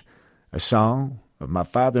Bridge. A song of my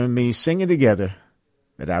father and me singing together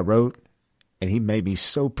that I wrote, and he made me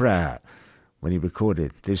so proud when he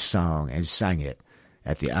recorded this song and sang it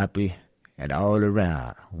at the Opry and all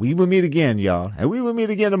around. We will meet again, y'all, and we will meet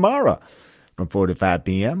again tomorrow from 4 to 5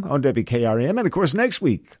 p.m. on WKRM, and, of course, next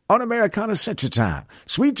week on Americana Central Time.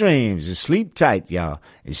 Sweet dreams and sleep tight, y'all,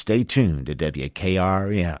 and stay tuned to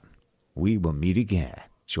WKRM. We will meet again.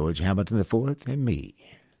 George Hamilton IV and me.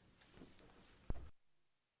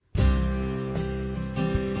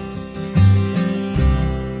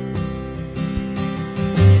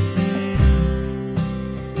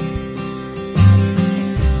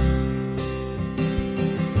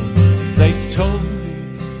 They told me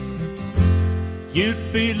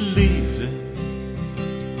you'd be leaving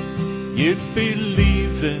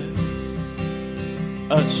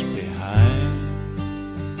us behind.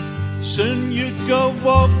 Soon you'd go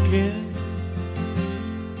walking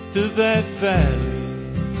through that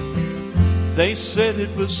valley. They said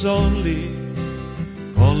it was only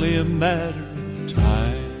a matter of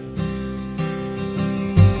time.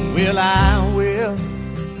 Well, I will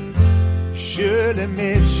surely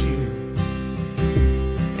miss you,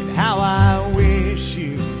 and how I wish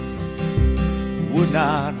you would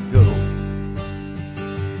not go.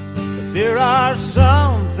 But there are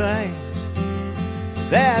some things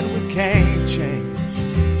that we can't change,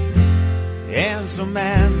 and some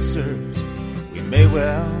answers we may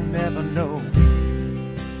well never know.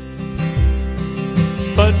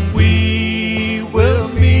 But we will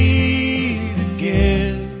meet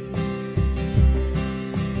again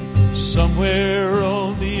somewhere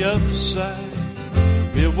on the other side.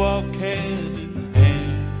 We'll walk hand in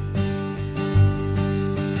hand.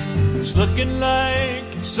 It's looking like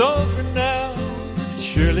it's over now, but it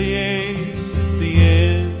surely ain't the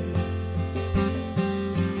end.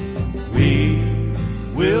 We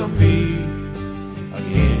will meet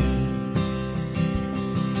again.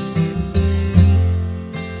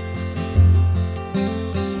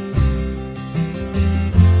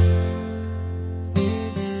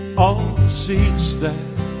 All the seeds that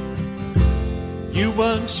you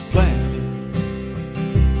once planted,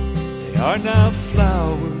 they are now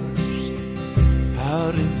flowers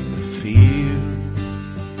out in the field.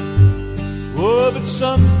 Oh, but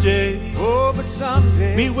someday,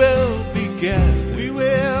 we will be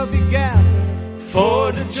gathered,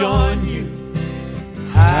 for to join you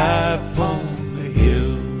high upon the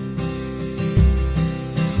hill,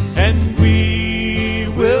 and we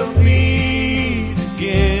will meet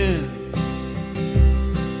again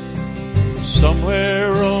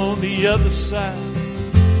somewhere on the other side.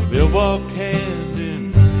 We'll walk hand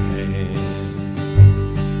in hand.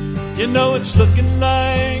 You know it's looking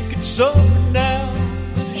like it's over now,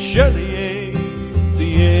 but it surely ain't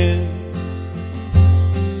the end.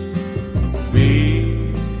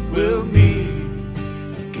 We will meet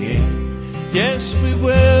again. Yes, we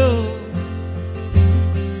will.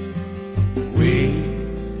 We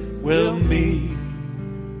will meet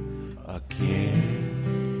again.